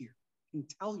worked here can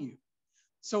tell you.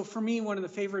 So for me, one of the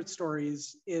favorite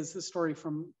stories is the story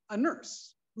from a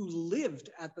nurse who lived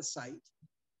at the site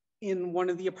in one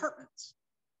of the apartments.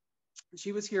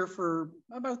 She was here for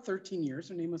about 13 years.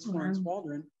 Her name was Florence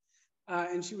Waldron.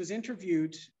 And she was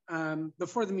interviewed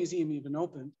before the museum even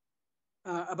opened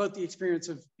about the experience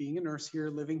of being a nurse here,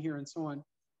 living here, and so on.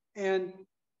 And,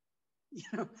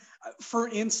 for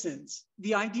instance,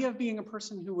 the idea of being a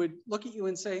person who would look at you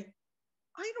and say,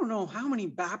 I don't know how many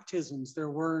baptisms there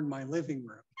were in my living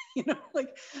room.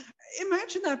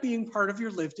 Imagine that being part of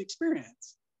your lived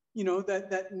experience.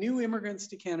 That new immigrants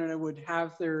to Canada would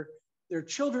have their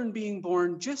children being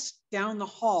born just down the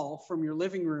hall from your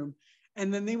living room.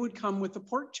 And then they would come with the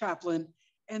port chaplain,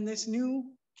 and this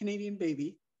new Canadian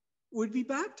baby would be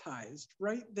baptized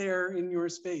right there in your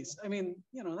space. I mean,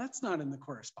 that's not in the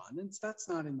correspondence, that's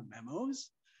not in the memos.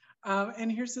 And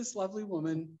here's this lovely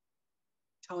woman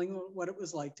telling what it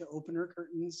was like to open her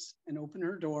curtains and open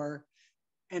her door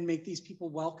and make these people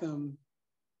welcome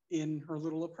in her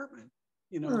little apartment.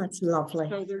 Oh, that's lovely.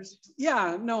 So there's,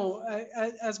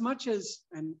 as much as,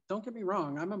 and don't get me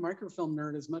wrong, I'm a microfilm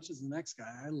nerd as much as the next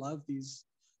guy. I love these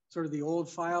sort of the old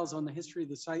files on the history of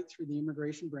the site through the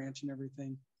immigration branch and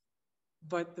everything.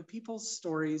 But the people's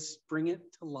stories bring it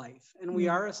to life. And we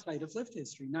are a site of lived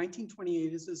history.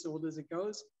 1928 is as old as it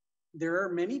goes. There are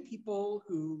many people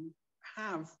who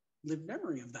have lived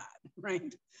memory of that,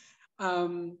 right?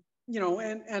 And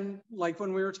like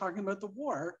when we were talking about the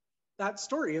war, that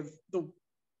story of the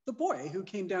boy who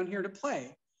came down here to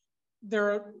play.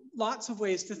 There are lots of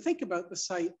ways to think about the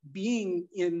site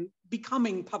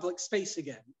becoming public space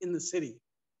again in the city.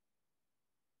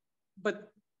 But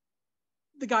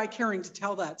the guy caring to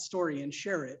tell that story and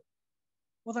share it,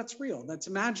 well, that's real, that's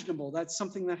imaginable, that's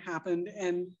something that happened.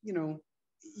 And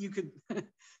you could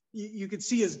you could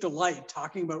see his delight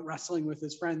talking about wrestling with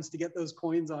his friends to get those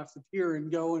coins off the pier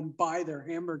and go and buy their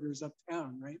hamburgers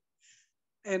uptown, right?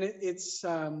 And it is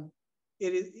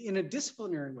in a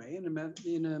disciplinary way,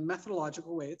 in a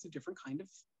methodological way. It's a different kind of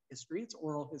history. It's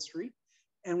oral history.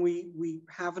 And we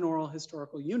have an oral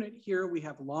historical unit here. We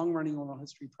have a long-running oral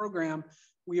history program.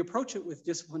 We approach it with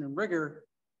discipline and rigor,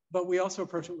 but we also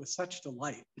approach it with such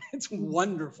delight. It's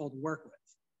wonderful to work with.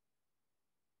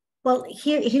 Well,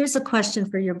 here's a question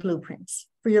for your blueprints,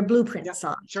 for your blueprint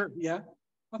side. Sure, yeah.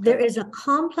 Okay. There is a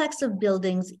complex of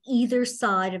buildings either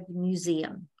side of the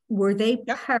museum. Were they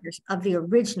part of the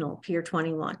original Pier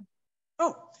 21?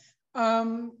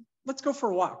 Let's go for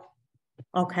a walk.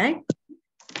 Okay.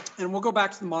 And we'll go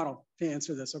back to the model to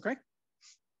answer this, okay?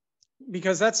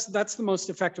 Because that's the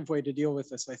most effective way to deal with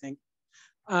this, I think.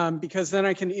 Because then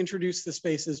I can introduce the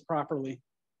spaces properly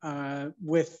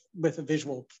with a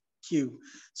visual cue.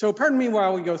 So pardon me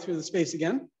while we go through the space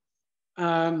again.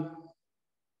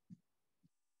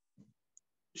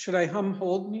 Should I hum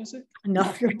hold music?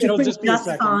 No, you're doing just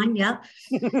fine. Yeah.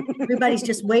 Everybody's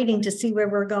just waiting to see where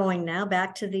we're going now.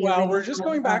 Back to the. Well, we're just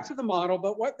going back to the model,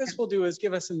 but what this will do is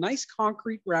give us a nice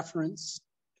concrete reference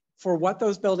for what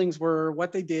those buildings were,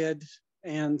 what they did,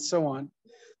 and so on.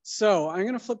 So I'm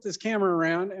going to flip this camera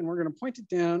around and we're going to point it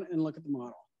down and look at the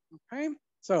model. Okay.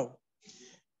 So,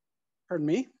 pardon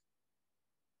me.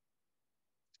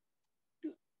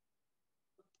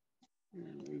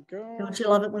 There we go. Don't you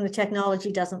love it when the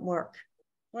technology doesn't work?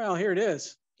 Well, here it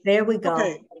is. There we go.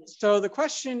 Okay, so the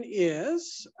question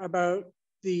is about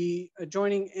the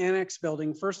adjoining annex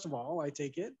building, first of all, I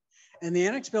take it. And the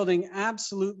annex building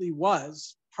absolutely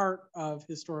was part of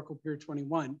historical Pier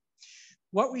 21.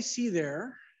 What we see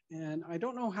there And I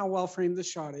don't know how well framed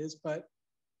this shot is, but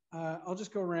I'll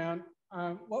just go around.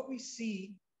 What we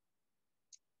see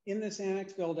in this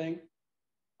annex building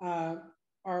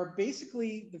are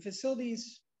basically the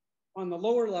facilities on the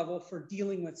lower level for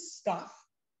dealing with stuff,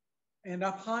 and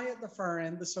up high at the far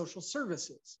end, the social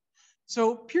services.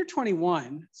 So Pier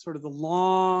 21, sort of the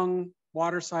long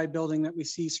waterside building that we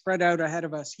see spread out ahead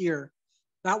of us here,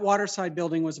 that waterside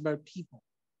building was about people.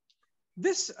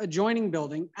 This adjoining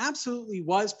building absolutely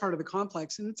was part of the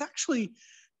complex, and it's actually,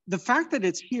 the fact that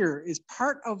it's here is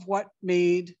part of what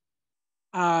made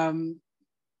Pier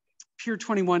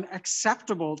 21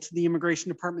 acceptable to the immigration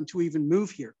department to even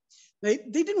move here. They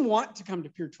didn't want to come to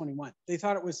Pier 21. They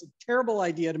thought it was a terrible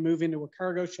idea to move into a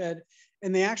cargo shed.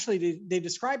 And they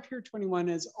described Pier 21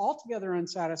 as altogether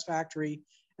unsatisfactory,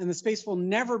 and the space will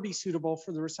never be suitable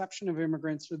for the reception of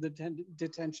immigrants or the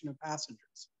detention of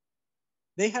passengers.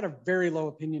 They had a very low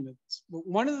opinion of this. But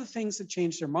one of the things that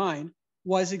changed their mind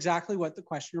was exactly what the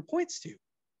questioner points to,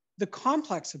 the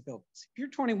complex of buildings. Pier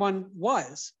 21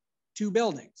 was 2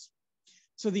 buildings.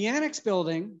 So the annex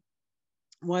building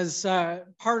was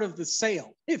part of the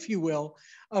sale, if you will,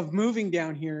 of moving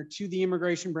down here to the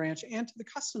immigration branch and to the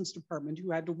customs department, who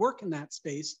had to work in that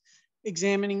space,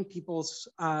 examining people's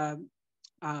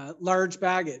large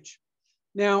baggage.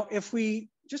 Now, if we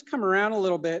just come around a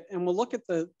little bit and we'll look at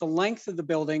the length of the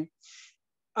building,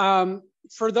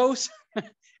 for those,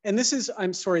 and this is,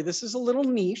 I'm sorry, this is a little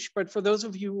niche, but for those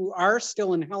of you who are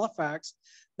still in Halifax,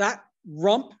 that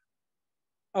rump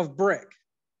of brick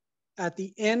at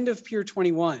the end of Pier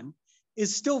 21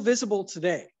 is still visible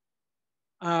today.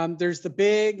 There's the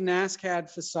big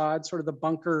NASCAD facade, sort of the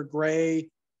bunker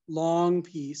gray long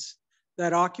piece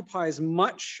that occupies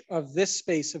much of this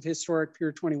space of historic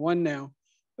Pier 21 now.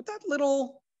 But that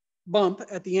little bump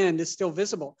at the end is still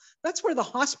visible. That's where the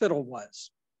hospital was.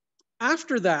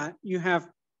 After that, you have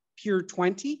Pier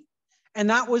 20, and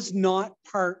that was not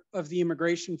part of the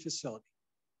immigration facility.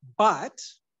 But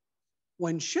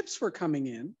when ships were coming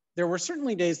in, there were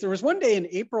certainly days, there was one day in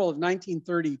April of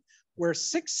 1930 where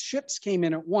 6 ships came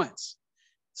in at once.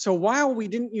 So while we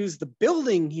didn't use the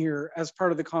building here as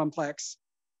part of the complex,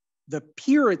 the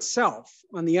pier itself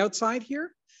on the outside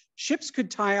here, ships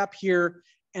could tie up here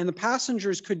and the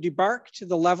passengers could debark to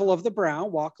the level of the brow,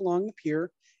 walk along the pier,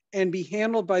 and be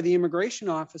handled by the immigration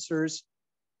officers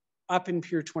up in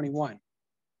Pier 21.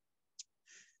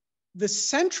 The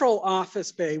central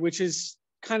office bay, which is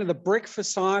kind of the brick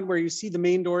facade where you see the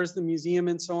main doors, the museum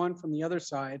and so on from the other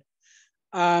side,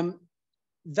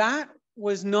 that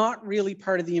was not really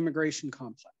part of the immigration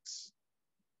complex.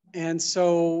 And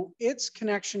so its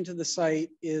connection to the site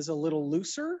is a little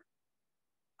looser.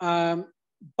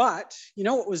 But you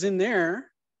know what was in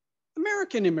there?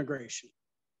 American immigration.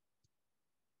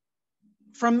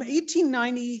 From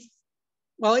 1890,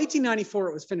 well, 1894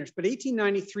 it was finished, but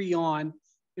 1893 on,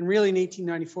 and really in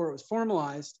 1894 it was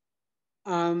formalized.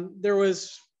 There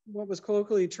was what was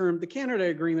colloquially termed the Canada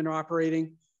Agreement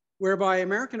operating, whereby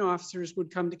American officers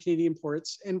would come to Canadian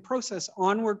ports and process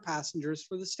onward passengers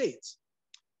for the States.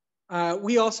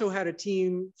 We also had a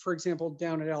team, for example,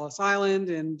 down at Ellis Island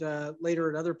and later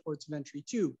at other ports of entry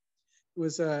too. It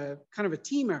was a kind of a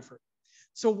team effort.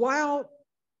 So while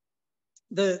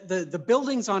the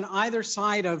buildings on either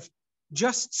side of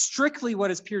just strictly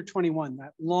what is Pier 21,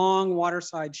 that long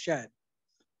waterside shed,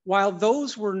 while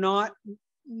those were not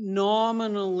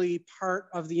nominally part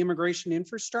of the immigration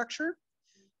infrastructure,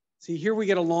 see here we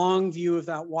get a long view of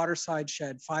that waterside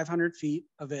shed, 500 feet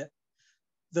of it.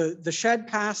 The shed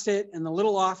past it and the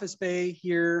little office bay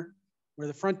here where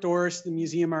the front doors to the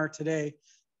museum are today,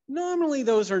 nominally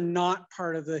those are not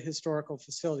part of the historical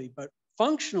facility, but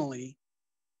functionally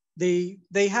they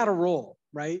had a role,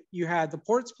 right? You had the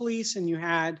ports police and you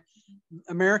had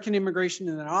American immigration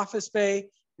in that office bay.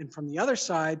 And from the other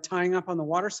side, tying up on the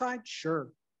water side, sure.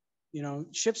 You know,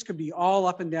 ships could be all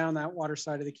up and down that water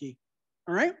side of the quay.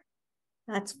 All right?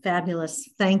 That's fabulous.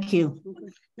 Thank you. Okay.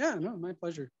 Yeah, no, my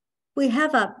pleasure. We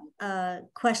have a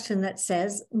question that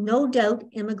says, no doubt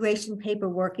immigration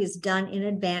paperwork is done in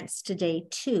advance today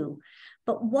too,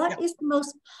 but what is the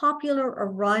most popular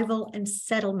arrival and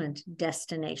settlement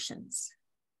destinations?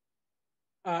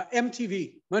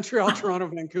 MTV, Montreal, Toronto,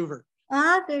 Vancouver.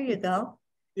 Ah, there you go.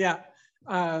 Yeah,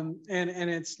 and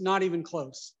it's not even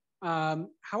close.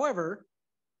 However,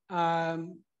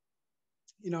 you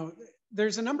know,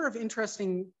 there's a number of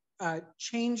interesting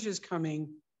changes coming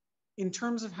in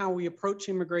terms of how we approach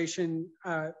immigration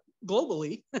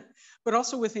globally, but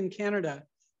also within Canada.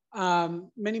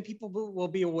 Many people will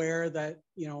be aware that,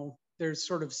 you know, there's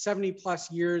sort of 70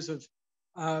 plus years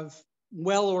of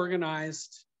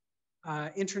well-organized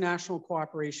international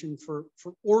cooperation for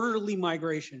orderly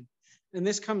migration. And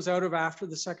this comes out of after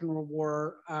the Second World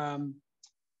War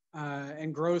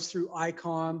and grows through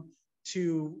ICOM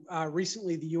to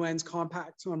recently the UN's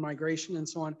compacts on migration and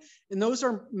so on. And those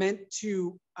are meant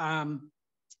to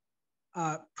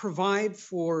provide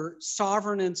for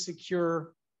sovereign and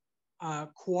secure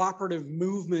cooperative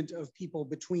movement of people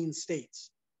between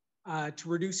states to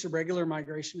reduce irregular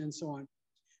migration and so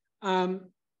on.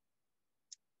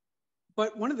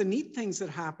 But one of the neat things that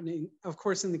happening, of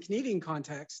course, in the Canadian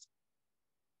context,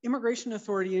 immigration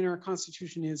authority in our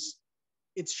Constitution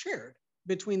it's shared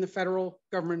between the federal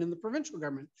government and the provincial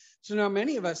government. So now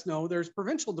many of us know there's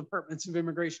provincial departments of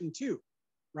immigration too,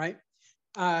 right?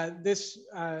 As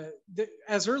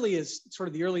early as sort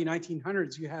of the early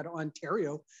 1900s, you had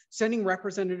Ontario sending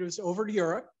representatives over to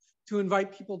Europe to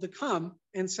invite people to come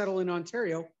and settle in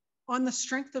Ontario on the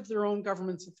strength of their own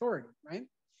government's authority, right?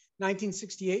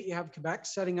 1968, you have Quebec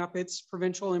setting up its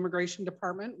provincial immigration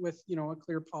department with, a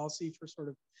clear policy for sort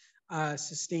of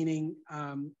sustaining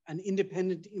an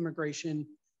independent immigration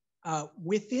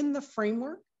within the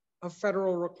framework of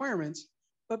federal requirements,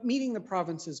 but meeting the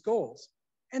province's goals.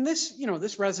 And this,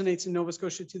 this resonates in Nova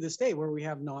Scotia to this day, where we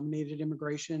have nominated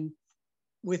immigration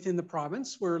within the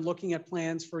province. We're looking at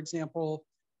plans, for example,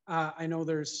 I know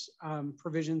there's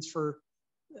provisions for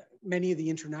many of the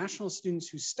international students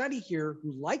who study here,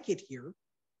 who like it here.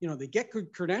 They get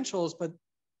good credentials, but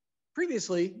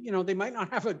previously, they might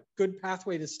not have a good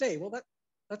pathway to stay. Well,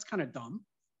 that's kind of dumb.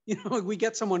 We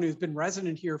get someone who's been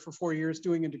resident here for 4 years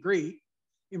doing a degree,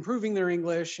 improving their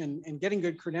English and getting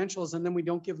good credentials, and then we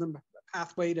don't give them a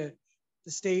pathway to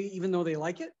stay even though they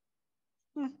like it.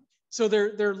 So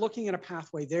they're looking at a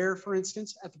pathway there, for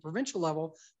instance, at the provincial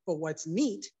level. But what's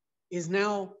neat is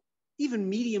now even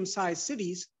medium-sized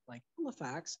cities like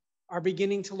Halifax are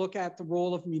beginning to look at the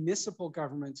role of municipal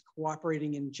governments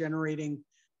cooperating in generating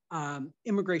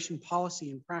immigration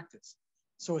policy and practice.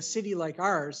 So a city like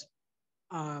ours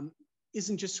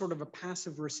isn't just sort of a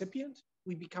passive recipient.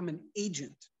 We become an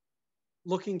agent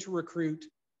looking to recruit,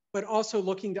 but also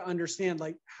looking to understand,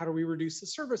 like, how do we reduce the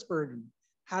service burden?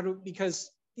 Because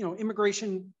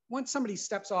immigration, once somebody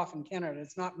steps off in Canada,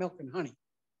 it's not milk and honey.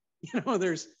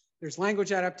 There's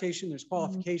language adaptation, there's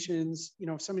qualifications.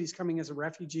 If somebody's coming as a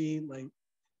refugee, like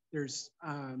there's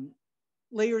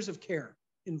layers of care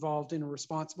involved in a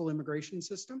responsible immigration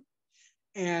system.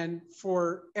 And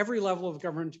for every level of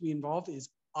government to be involved is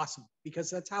awesome, because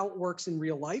that's how it works in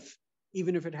real life,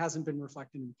 even if it hasn't been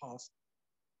reflected in policy.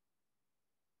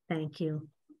 Thank you.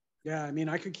 Yeah,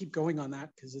 I could keep going on that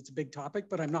because it's a big topic,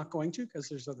 but I'm not going to because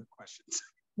there's other questions.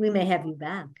 We may have you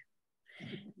back.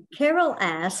 Carol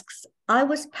asks, I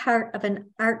was part of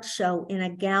an art show in a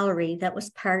gallery that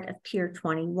was part of Pier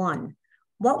 21.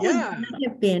 What would that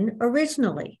have been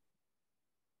originally?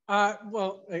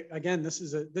 Well, again, this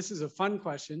is a fun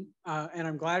question, and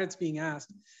I'm glad it's being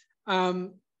asked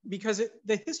because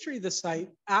the history of the site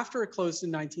after it closed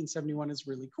in 1971 is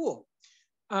really cool.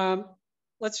 I'm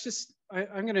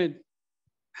going to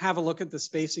have a look at the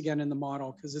space again in the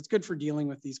model because it's good for dealing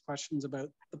with these questions about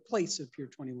the place of Pier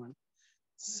 21.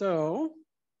 So,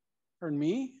 pardon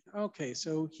me. Okay,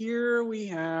 so here we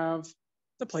have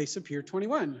the place of Pier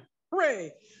 21.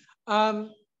 Hooray!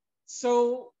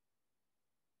 So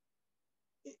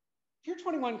Pier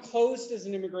 21 closed as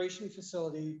an immigration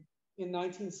facility in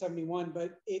 1971,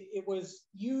 but it was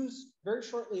used very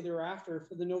shortly thereafter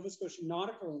for the Nova Scotia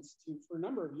Nautical Institute for a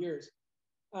number of years,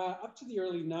 up to the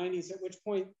early 90s, at which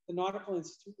point the Nautical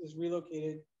Institute was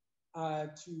relocated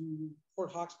to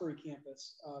Port Hawkesbury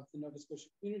campus of the Nova Scotia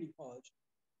Community College.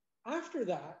 After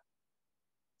that,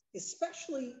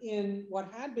 especially in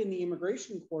what had been the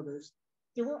immigration quarters,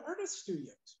 there were artist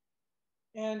studios.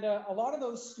 And a lot of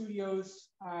those studios,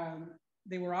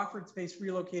 they were offered space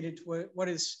relocated to what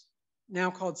is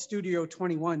now called Studio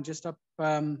 21, just up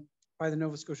by the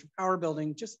Nova Scotia Power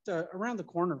Building, just around the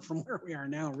corner from where we are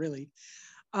now, really.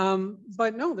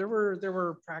 But no, there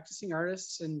were practicing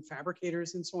artists and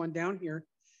fabricators and so on down here.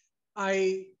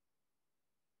 As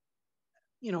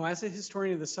a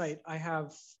historian of the site, I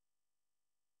have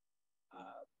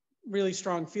really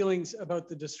strong feelings about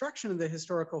the destruction of the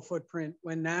historical footprint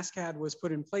when NASCAD was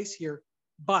put in place here.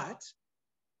 But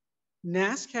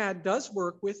NASCAD does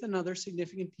work with another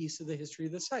significant piece of the history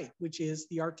of the site, which is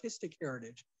the artistic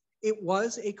heritage. It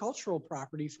was a cultural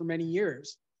property for many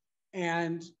years.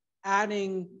 And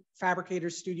adding fabricator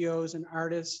studios and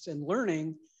artists and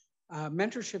learning,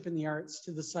 mentorship in the arts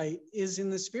to the site is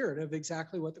in the spirit of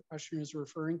exactly what the questioner is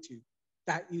referring to,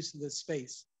 that use of this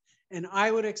space. And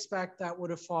I would expect that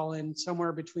would have fallen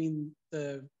somewhere between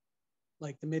the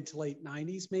mid to late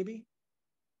 90s, maybe.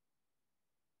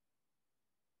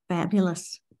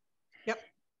 Fabulous. Yep.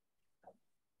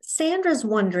 Sandra's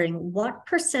wondering what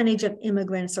percentage of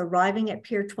immigrants arriving at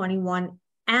Pier 21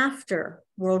 after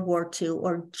World War II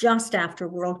or just after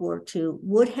World War II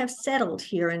would have settled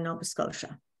here in Nova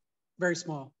Scotia? Very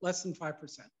small, less than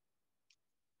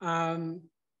 5%.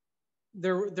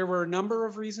 There were a number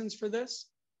of reasons for this,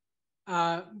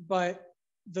 but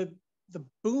the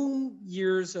boom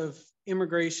years of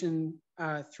immigration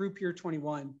through Pier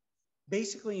 21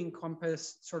 basically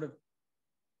encompassed sort of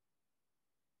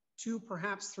 2,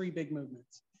 perhaps 3 big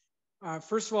movements.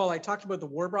 First of all, I talked about the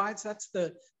war brides. That's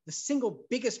the single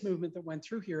biggest movement that went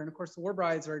through here. And of course, the war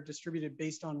brides are distributed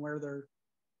based on where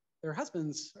their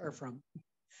husbands are from.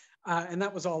 And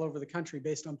that was all over the country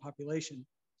based on population.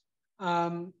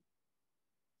 But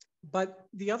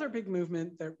the other big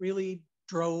movement that really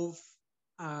drove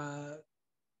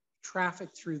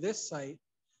traffic through this site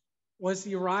was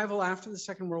the arrival after the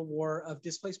Second World War of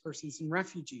displaced persons and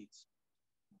refugees.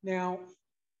 Now,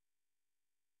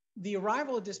 the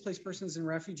arrival of displaced persons and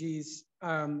refugees,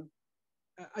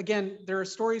 again, there are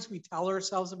stories we tell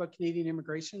ourselves about Canadian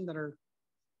immigration that are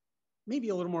maybe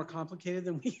a little more complicated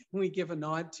than we give a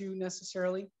nod to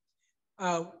necessarily.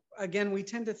 Again, we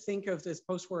tend to think of this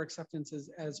post-war acceptance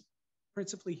as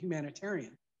principally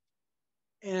humanitarian.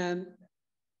 And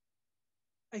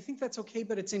I think that's okay,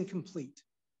 but it's incomplete.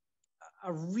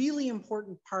 A really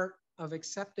important part of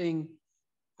accepting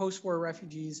post-war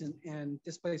refugees and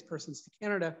displaced persons to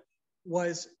Canada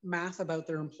was math about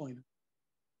their employment.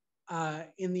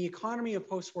 In the economy of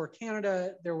post-war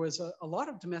Canada, there was a lot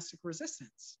of domestic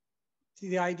resistance to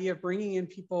the idea of bringing in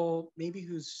people maybe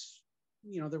who's,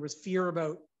 there was fear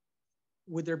about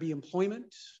would there be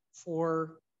employment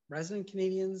for resident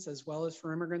Canadians as well as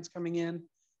for immigrants coming in.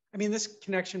 I mean, this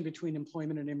connection between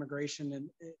employment and immigration, and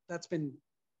that's been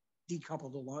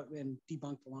decoupled a lot and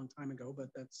debunked a long time ago, but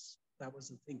that was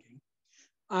the thinking.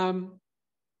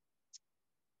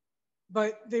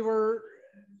 But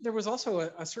there was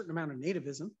also a certain amount of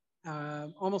nativism.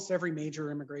 Almost every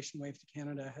major immigration wave to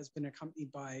Canada has been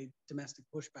accompanied by domestic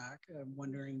pushback,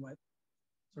 wondering what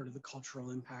sort of the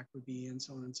cultural impact would be and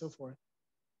so on and so forth.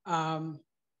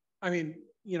 I mean,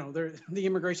 the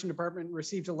immigration department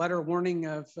received a letter warning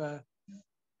of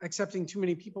accepting too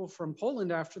many people from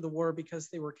Poland after the war because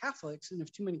they were Catholics. And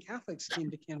if too many Catholics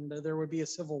came to Canada, there would be a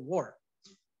civil war.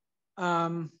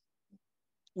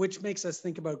 Which makes us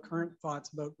think about current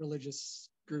thoughts about religious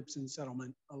groups in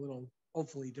settlement a little,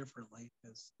 hopefully differently,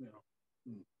 as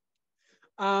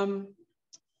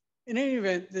in any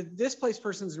event, the displaced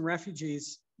persons and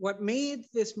refugees, what made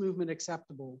this movement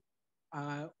acceptable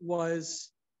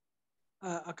was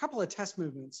a couple of test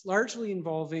movements, largely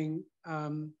involving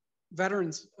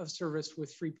veterans of service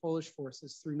with Free Polish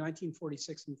forces through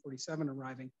 1946 and 47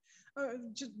 arriving,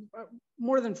 just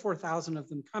more than 4,000 of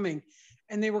them coming,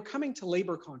 and they were coming to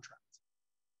labor contracts.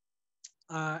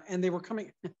 And they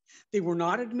were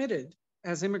not admitted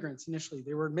as immigrants initially.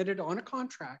 They were admitted on a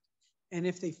contract, and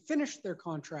if they finished their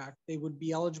contract, they would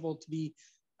be eligible to be,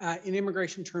 in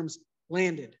immigration terms,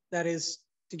 landed, that is,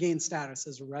 to gain status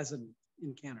as a resident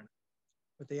in Canada.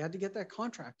 But they had to get that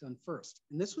contract done first.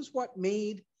 And this was what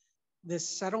made this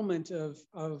settlement of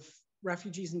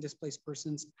refugees and displaced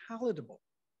persons palatable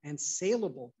and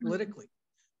saleable politically,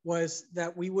 was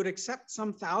that we would accept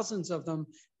some thousands of them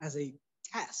as a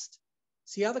test,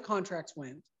 see how the contracts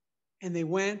went, and they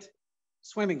went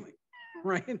swimmingly,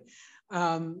 right?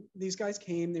 These guys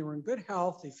came, they were in good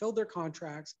health, they filled their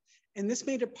contracts, and this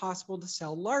made it possible to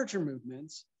sell larger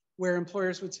movements where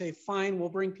employers would say, fine, we'll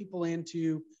bring people in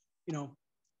to,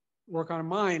 work on a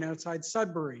mine outside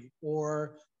Sudbury,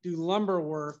 or do lumber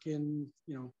work in,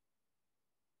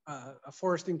 a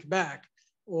forest in Quebec,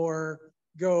 or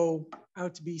go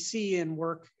out to BC and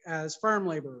work as farm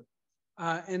labor.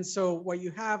 And so what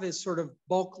you have is sort of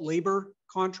bulk labor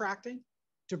contracting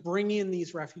to bring in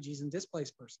these refugees and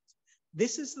displaced persons.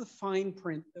 This is the fine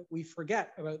print that we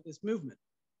forget about this movement,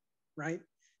 right?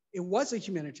 It was a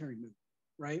humanitarian movement,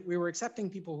 right? We were accepting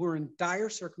people who were in dire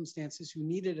circumstances who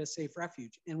needed a safe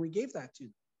refuge, and we gave that to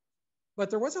them. But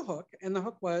there was a hook, and the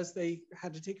hook was they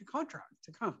had to take a contract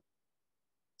to come.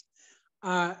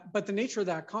 But the nature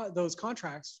of those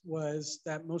contracts was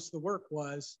that most of the work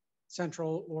was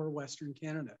Central or Western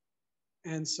Canada.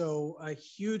 And so a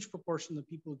huge proportion of the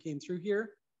people who came through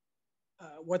here,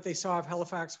 what they saw of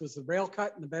Halifax was the rail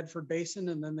cut in the Bedford Basin,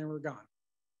 and then they were gone,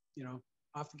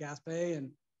 off the Gaspé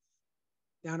and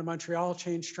down to Montreal,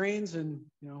 changed trains, and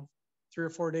 3 or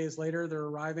 4 days later, they're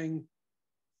arriving,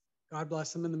 God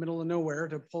bless them, in the middle of nowhere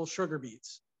to pull sugar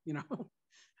beets,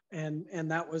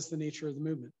 and that was the nature of the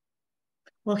movement.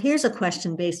 Well, here's a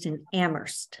question based in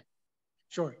Amherst.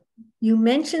 Sure. You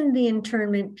mentioned the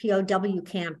internment POW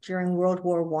camp during World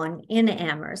War I in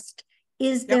Amherst.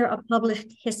 Is there a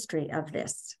published history of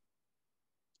this?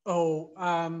 Oh,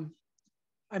 I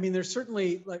mean, there's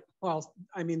certainly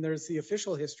there's the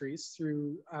official histories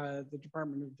through the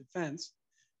Department of Defense.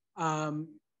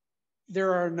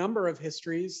 There are a number of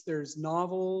histories. There's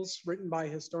novels written by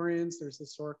historians. There's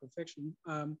historical fiction.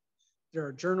 There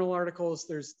are journal articles.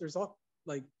 There's a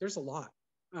lot.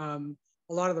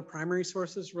 A lot of the primary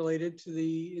sources related to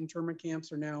the internment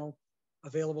camps are now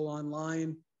available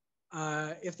online.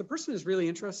 If the person is really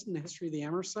interested in the history of the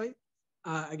Amherst site,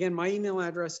 again, my email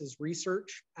address is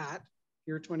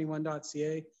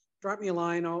research@pier21.ca. Drop me a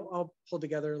line. I'll pull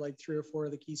together like 3 or 4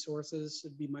 of the key sources.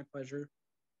 It'd be my pleasure.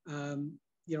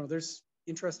 There's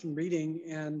interesting reading,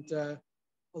 and a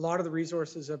lot of the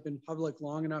resources have been public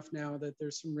long enough now that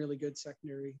there's some really good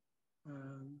secondary,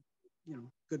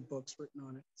 good books written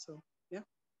on it. So yeah,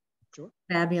 sure.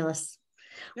 Fabulous.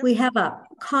 Yep. We have a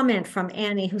comment from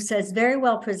Annie who says, very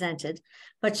well presented,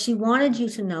 but she wanted you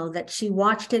to know that she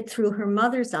watched it through her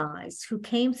mother's eyes, who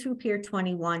came through Pier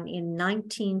 21 in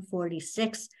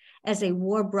 1946 as a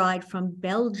war bride from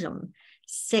Belgium,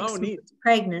 6 months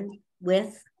pregnant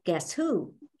with, guess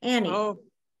who? Annie. Oh,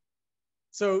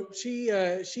 so she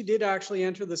did actually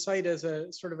enter the site as a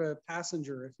sort of a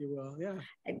passenger, if you will. Yeah,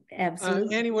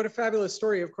 absolutely. Annie, what a fabulous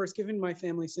story. Of course, given my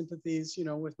family sympathies,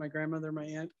 with my grandmother, my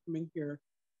aunt coming here,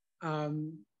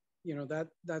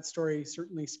 that story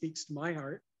certainly speaks to my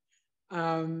heart.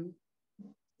 Again,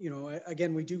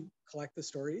 we do collect the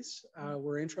stories.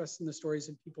 We're interested in the stories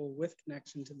of people with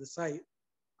connection to the site,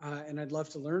 and I'd love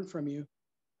to learn from you.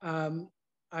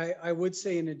 I would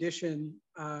say, in addition,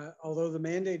 although the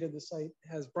mandate of the site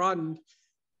has broadened,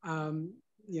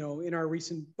 in our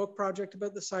recent book project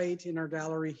about the site, in our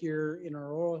gallery here, in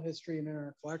our oral history, and in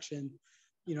our collection,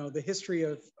 the history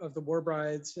of the war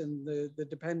brides and the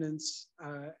dependents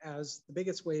as the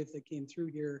biggest wave that came through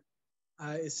here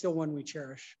is still one we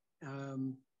cherish.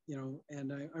 And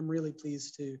I'm really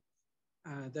pleased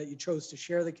that you chose to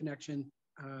share the connection.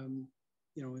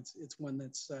 It's one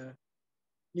that's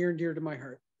near and dear to my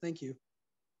heart. Thank you.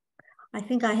 I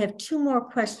think I have 2 more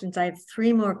questions. I have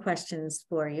 3 more questions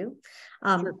for you.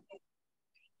 Sure.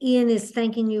 Ian is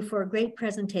thanking you for a great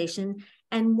presentation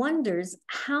and wonders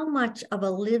how much of a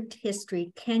lived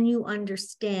history can you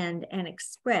understand and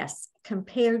express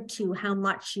compared to how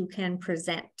much you can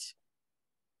present?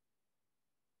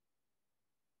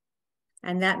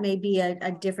 And that may be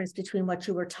a difference between what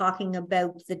you were talking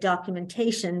about, the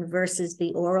documentation versus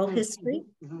the oral history.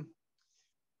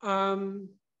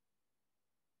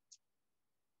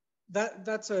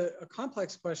 That's a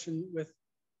complex question with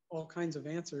all kinds of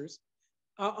answers.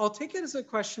 I'll take it as a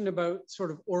question about sort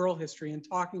of oral history and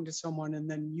talking to someone and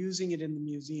then using it in the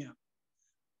museum.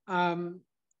 And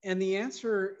the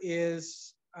answer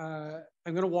is, I'm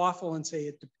going to waffle and say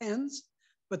it depends,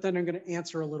 but then I'm going to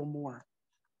answer a little more.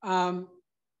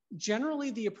 Generally,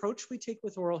 the approach we take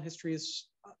with oral history is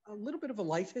a little bit of a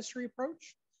life history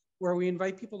approach, where we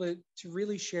invite people to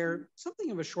really share something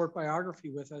of a short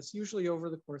biography with us, usually over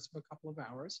the course of a couple of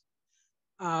hours.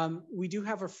 We do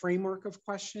have a framework of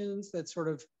questions that sort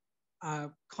of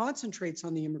concentrates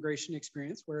on the immigration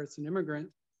experience, where it's an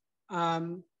immigrant.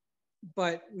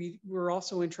 But we're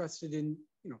also interested in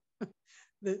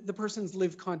the person's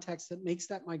lived context that makes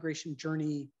that migration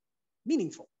journey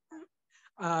meaningful.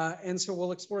 And so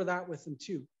we'll explore that with them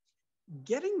too.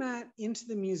 Getting that into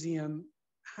the museum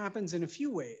happens in a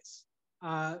few ways.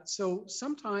 So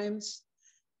sometimes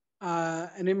a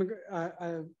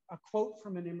quote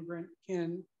from an immigrant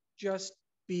can just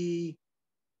be,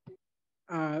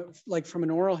 like from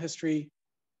an oral history,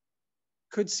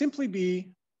 could simply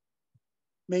be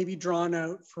maybe drawn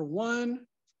out for one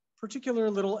particular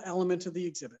little element of the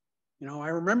exhibit. I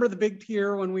remember the big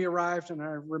pier when we arrived, and I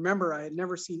remember I had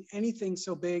never seen anything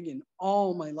so big in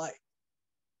all my life,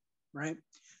 right?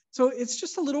 So it's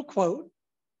just a little quote,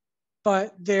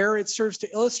 but there it serves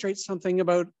to illustrate something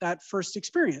about that first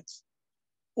experience.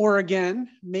 Or again,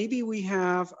 maybe we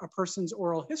have a person's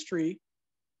oral history,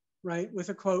 right, with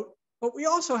a quote, but we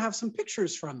also have some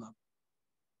pictures from them,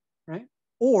 right?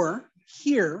 Or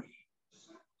here,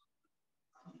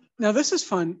 now this is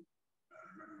fun.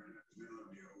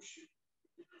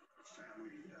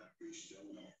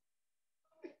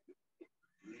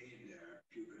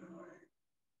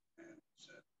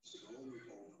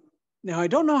 Now, I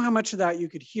don't know how much of that you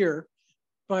could hear,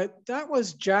 but that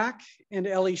was Jack and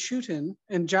Ellie Schutten,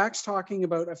 and Jack's talking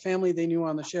about a family they knew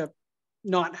on the ship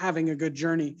not having a good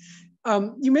journey.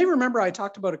 You may remember I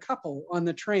talked about a couple on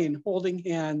the train holding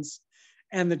hands,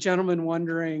 and the gentleman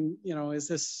wondering, is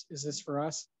this for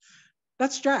us?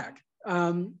 That's Jack.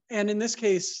 And in this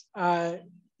case,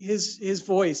 his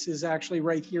voice is actually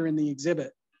right here in the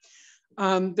exhibit.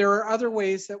 There are other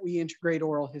ways that we integrate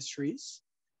oral histories.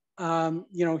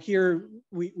 Here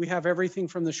we have everything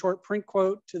from the short print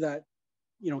quote to that,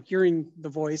 hearing the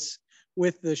voice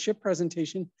with the ship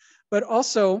presentation, but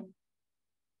also,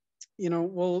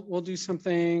 we'll do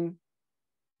something.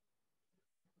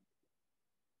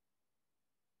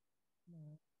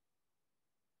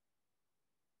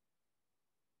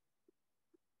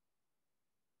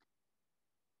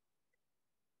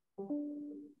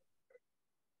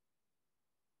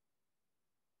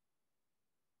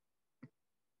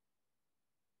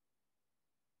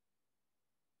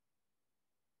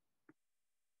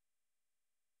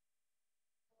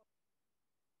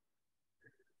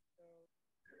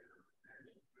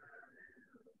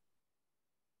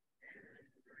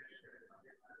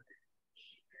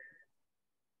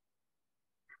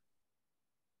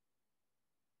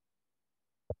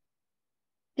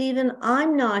 Steven,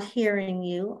 I'm not hearing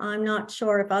you. I'm not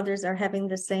sure if others are having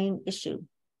the same issue.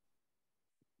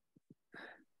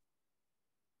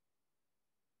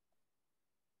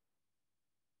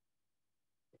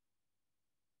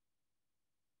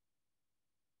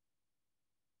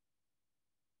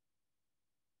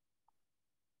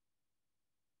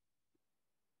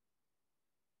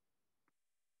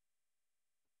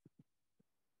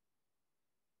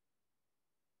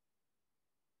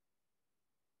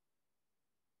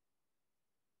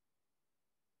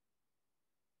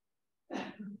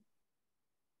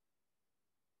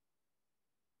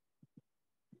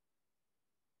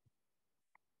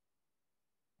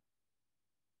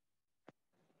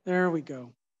 There we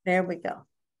go. There we go.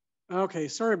 Okay,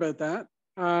 sorry about that.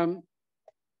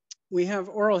 We have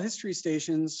oral history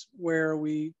stations where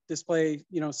we display,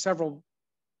 several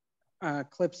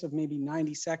clips of maybe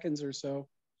 90 seconds or so.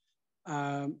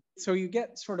 So you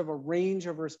get sort of a range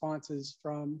of responses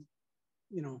from,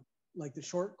 like the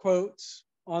short quotes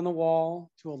on the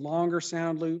wall to a longer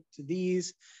sound loop to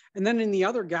these. And then in the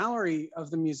other gallery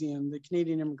of the museum, the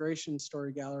Canadian Immigration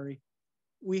Story Gallery,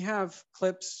 we have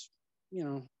clips,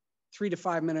 3 to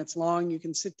 5 minutes long. You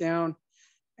can sit down,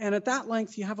 and at that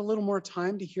length, you have a little more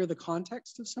time to hear the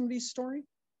context of somebody's story.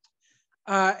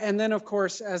 And then, of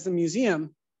course, as the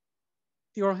museum,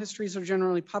 the oral histories are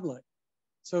generally public.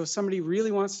 So if somebody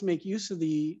really wants to make use of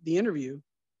the interview,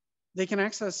 they can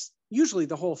access usually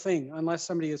the whole thing, unless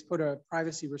somebody has put a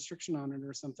privacy restriction on it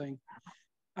or something,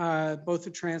 both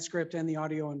the transcript and the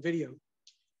audio and video.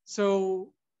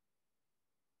 So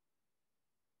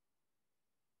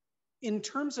in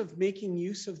terms of making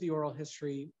use of the oral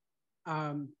history,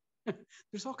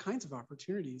 there's all kinds of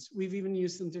opportunities. We've even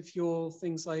used them to fuel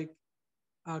things like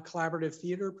collaborative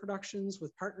theater productions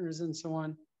with partners and so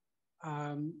on.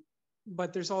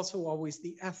 But there's also always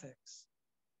the ethics.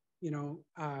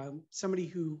 Somebody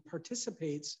who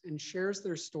participates and shares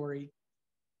their story,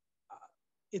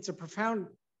 it's a profound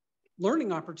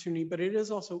learning opportunity, but it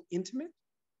is also intimate.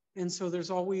 And so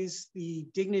there's always the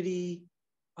dignity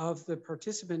of the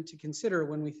participant to consider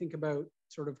when we think about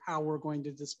sort of how we're going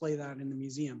to display that in the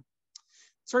museum.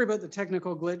 Sorry about the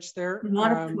technical glitch there.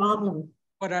 Not a problem.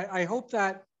 But I hope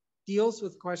that deals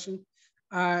with the question.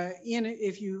 Ian,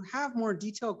 if you have more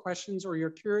detailed questions or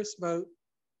you're curious about,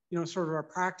 sort of our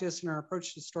practice and our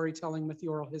approach to storytelling with the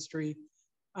oral history,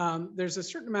 there's a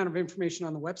certain amount of information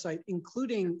on the website,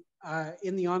 including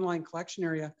in the online collection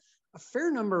area, a fair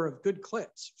number of good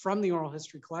clips from the oral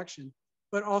history collection.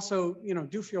 But also,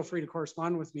 do feel free to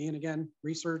correspond with me. And again,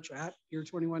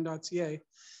 research@pier21.ca.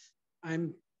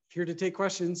 I'm here to take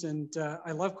questions, and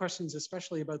I love questions,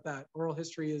 especially about that. Oral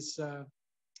history is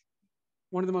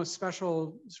one of the most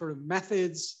special sort of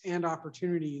methods and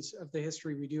opportunities of the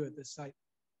history we do at this site.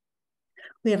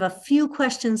 We have a few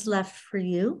questions left for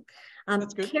you.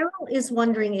 That's good. Carol is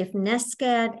wondering if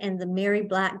NESCAD and the Mary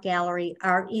Black Gallery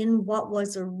are in what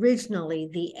was originally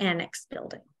the annex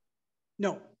building.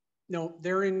 No,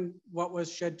 they're in what was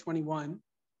Shed 21.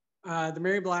 The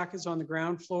Mary Black is on the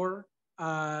ground floor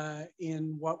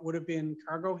in what would have been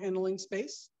cargo handling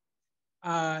space.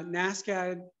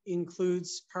 NASCAD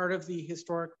includes part of the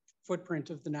historic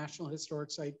footprint of the National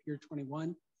Historic Site, Pier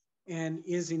 21, and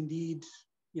is indeed,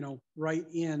 right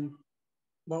in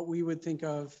what we would think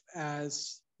of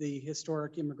as the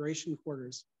historic immigration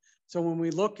quarters. So when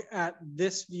we look at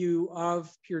this view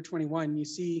of Pier 21, you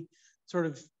see sort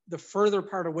of the further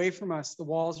part away from us, the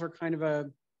walls are kind of a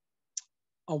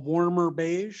warmer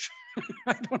beige.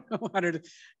 I don't know how to,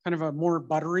 kind of a more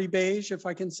buttery beige, if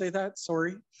I can say that,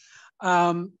 sorry.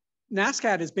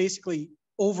 NASCAD has basically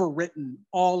overwritten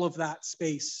all of that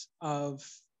space of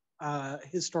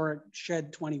historic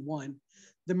Shed 21.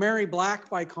 The Mary Black,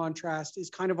 by contrast, is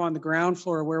kind of on the ground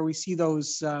floor where we see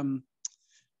those kind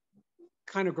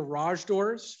of garage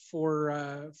doors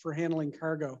for handling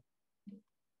cargo.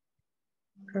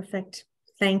 Perfect.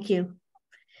 Thank you.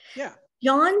 Yeah.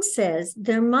 John says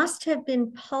there must have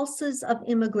been pulses of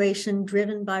immigration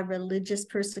driven by religious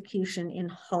persecution in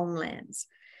homelands.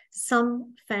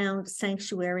 Some found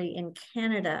sanctuary in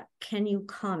Canada. Can you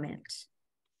comment?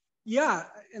 Yeah,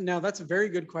 and now that's a very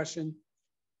good question.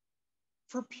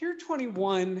 For Pier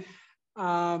 21,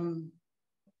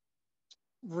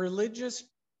 religious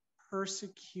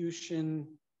persecution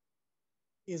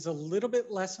is a little bit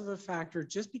less of a factor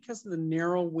just because of the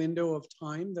narrow window of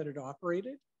time that it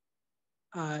operated.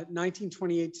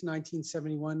 1928 to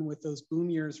 1971, with those boom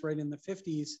years right in the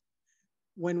 50s.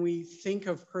 When we think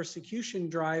of persecution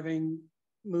driving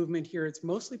movement here, it's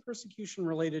mostly persecution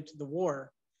related to the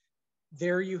war.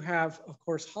 There you have, of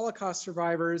course, Holocaust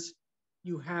survivors.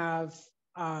 You have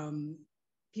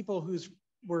people who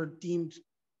were deemed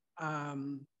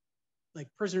like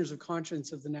prisoners of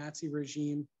conscience of the Nazi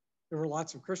regime. There were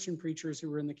lots of Christian preachers who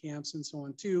were in the camps and so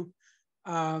on too.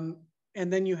 And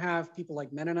then you have people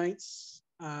like Mennonites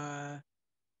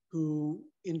who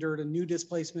endured a new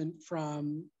displacement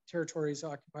from territories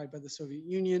occupied by the Soviet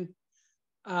Union.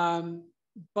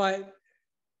 But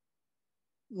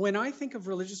when I think of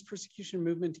religious persecution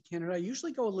movement to Canada, I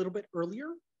usually go a little bit earlier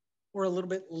or a little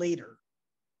bit later.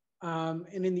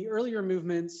 And in the earlier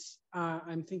movements,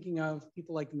 I'm thinking of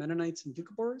people like the Mennonites and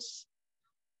Doukhobors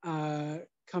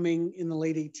coming in the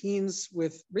late 18s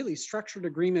with really structured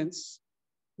agreements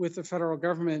with the federal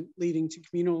government leading to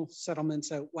communal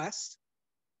settlements out west.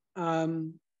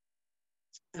 And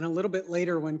a little bit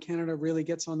later when Canada really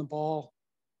gets on the ball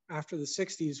after the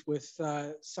 60s with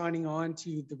signing on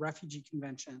to the Refugee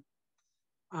Convention.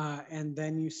 And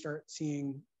then you start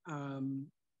seeing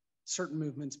certain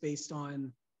movements based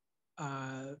on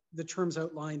the terms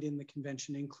outlined in the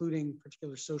convention, including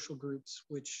particular social groups,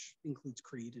 which includes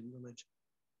creed and religion.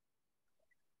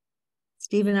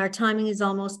 Stephen, our timing is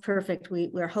almost perfect.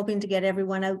 We're hoping to get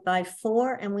everyone out by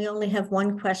 4, and we only have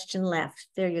one question left.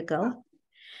 There you go.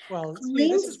 Well, see,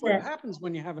 this is what happens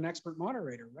when you have an expert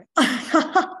moderator, right?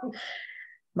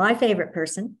 My favorite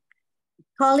person.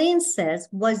 Colleen says,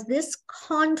 was this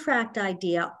contract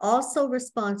idea also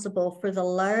responsible for the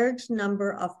large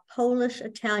number of Polish,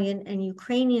 Italian, and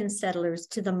Ukrainian settlers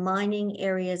to the mining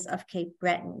areas of Cape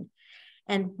Breton?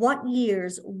 And what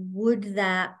years would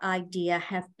that idea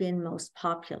have been most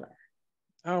popular?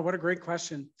 Oh, what a great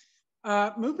question.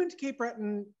 Movement to Cape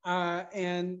Breton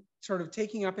and sort of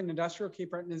taking up an industrial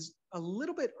Cape Breton is a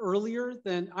little bit earlier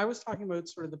than I was talking about,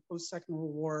 sort of the post-Second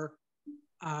World War,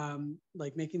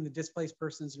 like making the displaced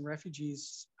persons and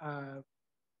refugees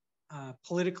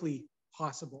politically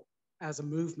possible as a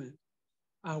movement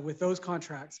with those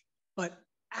contracts. But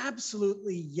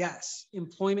absolutely, yes,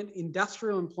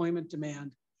 industrial employment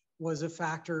demand was a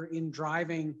factor in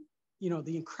driving,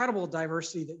 the incredible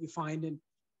diversity that you find in,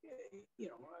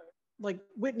 like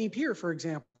Whitney Pier, for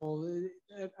example.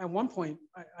 At one point,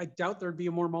 I doubt there'd be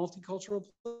a more multicultural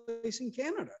place in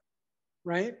Canada,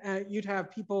 right? You'd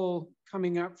have people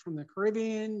coming up from the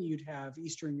Caribbean, you'd have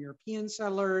Eastern European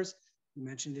settlers, you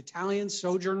mentioned Italian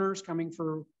sojourners coming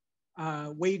for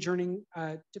wage earning,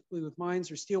 typically with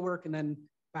mines or steelwork, and then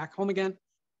back home again.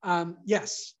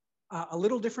 Yes, a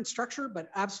little different structure, but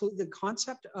absolutely the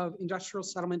concept of industrial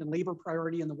settlement and labor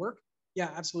priority in the work. Yeah,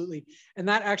 absolutely. And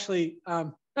that actually,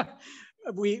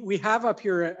 we have up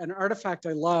here an artifact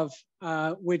I love,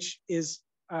 which is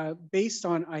based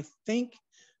on, I think,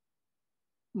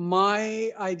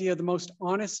 my idea, the most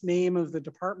honest name of the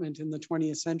department in the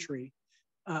 20th century,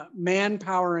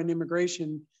 manpower and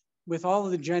immigration, with all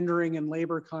of the gendering and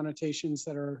labor connotations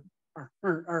that are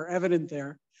evident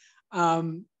there.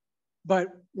 But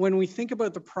when we think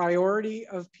about the priority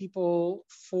of people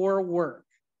for work,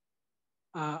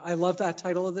 I love that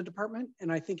title of the department,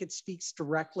 and I think it speaks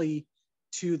directly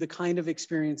to the kind of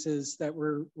experiences that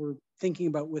we're thinking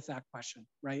about with that question,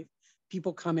 right?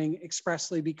 People coming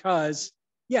expressly because,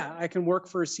 yeah, I can work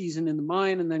for a season in the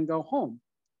mine and then go home.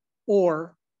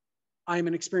 Or I'm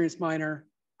an experienced miner,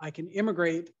 I can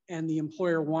immigrate, and the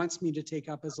employer wants me to take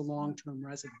up as a long-term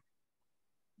resident.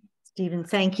 Stephen,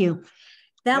 thank you.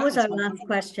 That was our last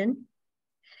question.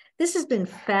 This has been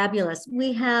fabulous.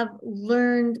 We have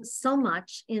learned so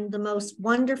much in the most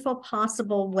wonderful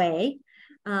possible way.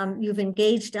 You've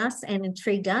engaged us and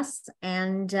intrigued us,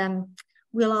 and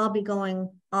we'll all be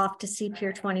going off to see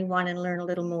Pier 21 and learn a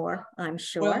little more, I'm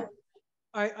sure. Well,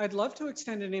 I'd love to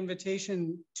extend an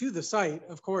invitation to the site,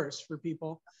 of course, for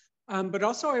people. But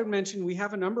also I would mention we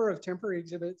have a number of temporary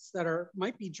exhibits that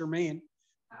might be germane.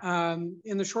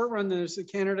 In the short run, there's the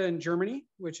Canada and Germany,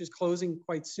 which is closing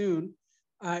quite soon,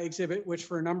 exhibit, which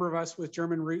for a number of us with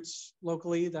German roots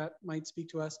locally, that might speak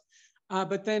to us.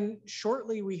 But then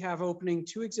shortly, we have opening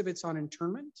 2 exhibits on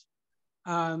internment.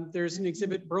 There's an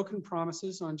exhibit, Broken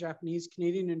Promises, on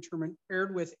Japanese-Canadian internment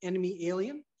paired with Enemy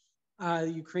Alien,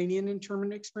 the Ukrainian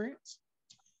internment experience.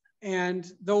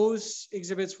 And those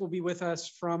exhibits will be with us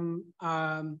from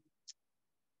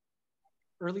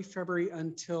early February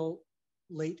until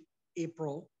late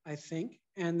April, I think.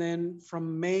 And then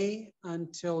from May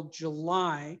until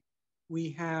July,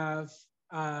 we have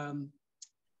an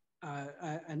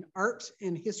art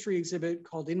and history exhibit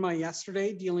called In My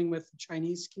Yesterday, dealing with the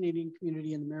Chinese Canadian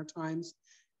community in the Maritimes,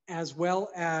 as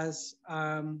well as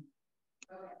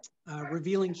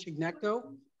Revealing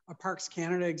Chignecto, a Parks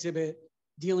Canada exhibit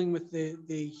dealing with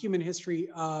the human history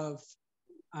of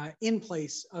in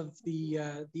place of the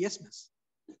isthmus.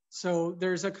 So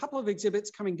there's a couple of exhibits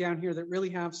coming down here that really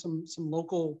have some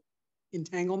local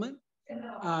entanglement,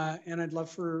 and I'd love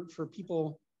for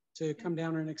people to come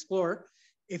down and explore.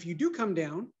 If you do come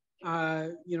down,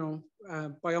 by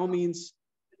all means,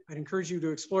 I'd encourage you to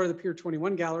explore the Pier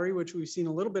 21 gallery, which we've seen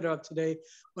a little bit of today,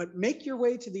 but make your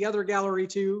way to the other gallery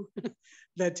too,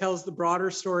 that tells the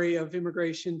broader story of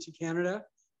immigration to Canada,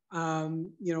 and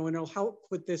it'll help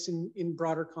put this in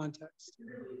broader context.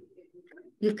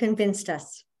 You've convinced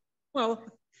us. Well,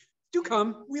 do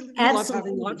come. We love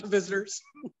having lots of visitors.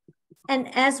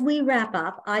 And as we wrap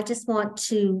up, I just want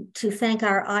to thank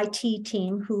our IT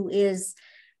team who is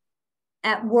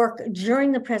at work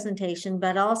during the presentation,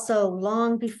 but also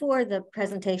long before the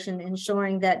presentation,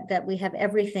 ensuring that we have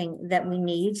everything that we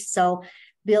need. So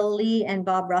Bill Lee and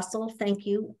Bob Russell, thank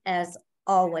you as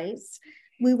always.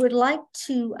 We would like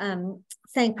to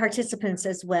thank participants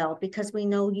as well, because we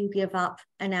know you give up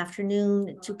an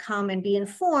afternoon to come and be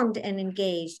informed and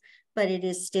engaged, but it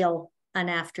is still an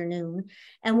afternoon.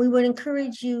 And we would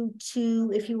encourage you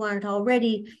to, if you aren't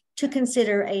already, to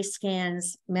consider a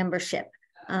SCANS membership.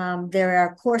 There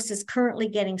are courses currently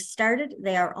getting started.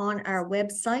 They are on our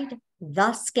website,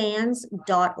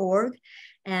 thescans.org,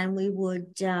 and we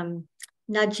would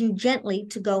nudge you gently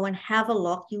to go and have a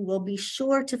look. You will be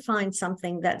sure to find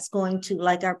something that's going to,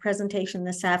 like our presentation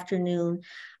this afternoon,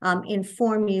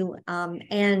 inform you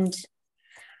and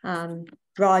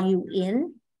draw you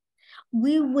in.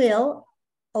 We will,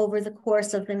 over the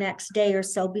course of the next day or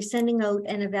so, be sending out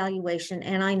an evaluation.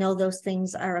 And I know those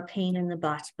things are a pain in the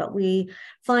butt, but we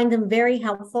find them very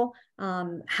helpful.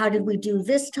 How did we do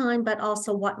this time? But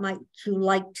also, what might you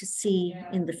like to see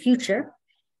in the future?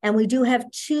 And we do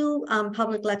have 2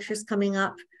 public lectures coming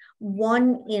up.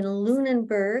 One in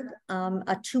Lunenburg,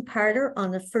 a 2-parter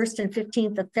on the 1st and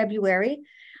 15th of February,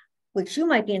 which you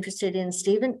might be interested in,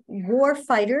 Stephen,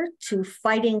 Warfighter to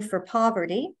Fighting for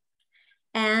Poverty.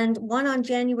 And one on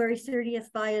January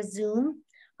 30th via Zoom,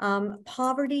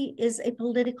 Poverty is a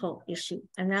Political Issue.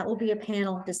 And that will be a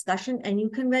panel discussion. And you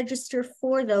can register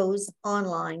for those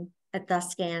online at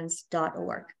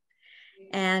thescans.org.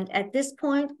 And at this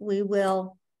point, we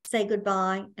will say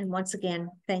goodbye. And once again,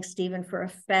 thanks, Stephen, for a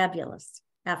fabulous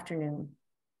afternoon.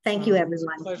 Thank you,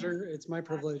 everyone. It's a pleasure. It's my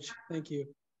privilege. Thank you.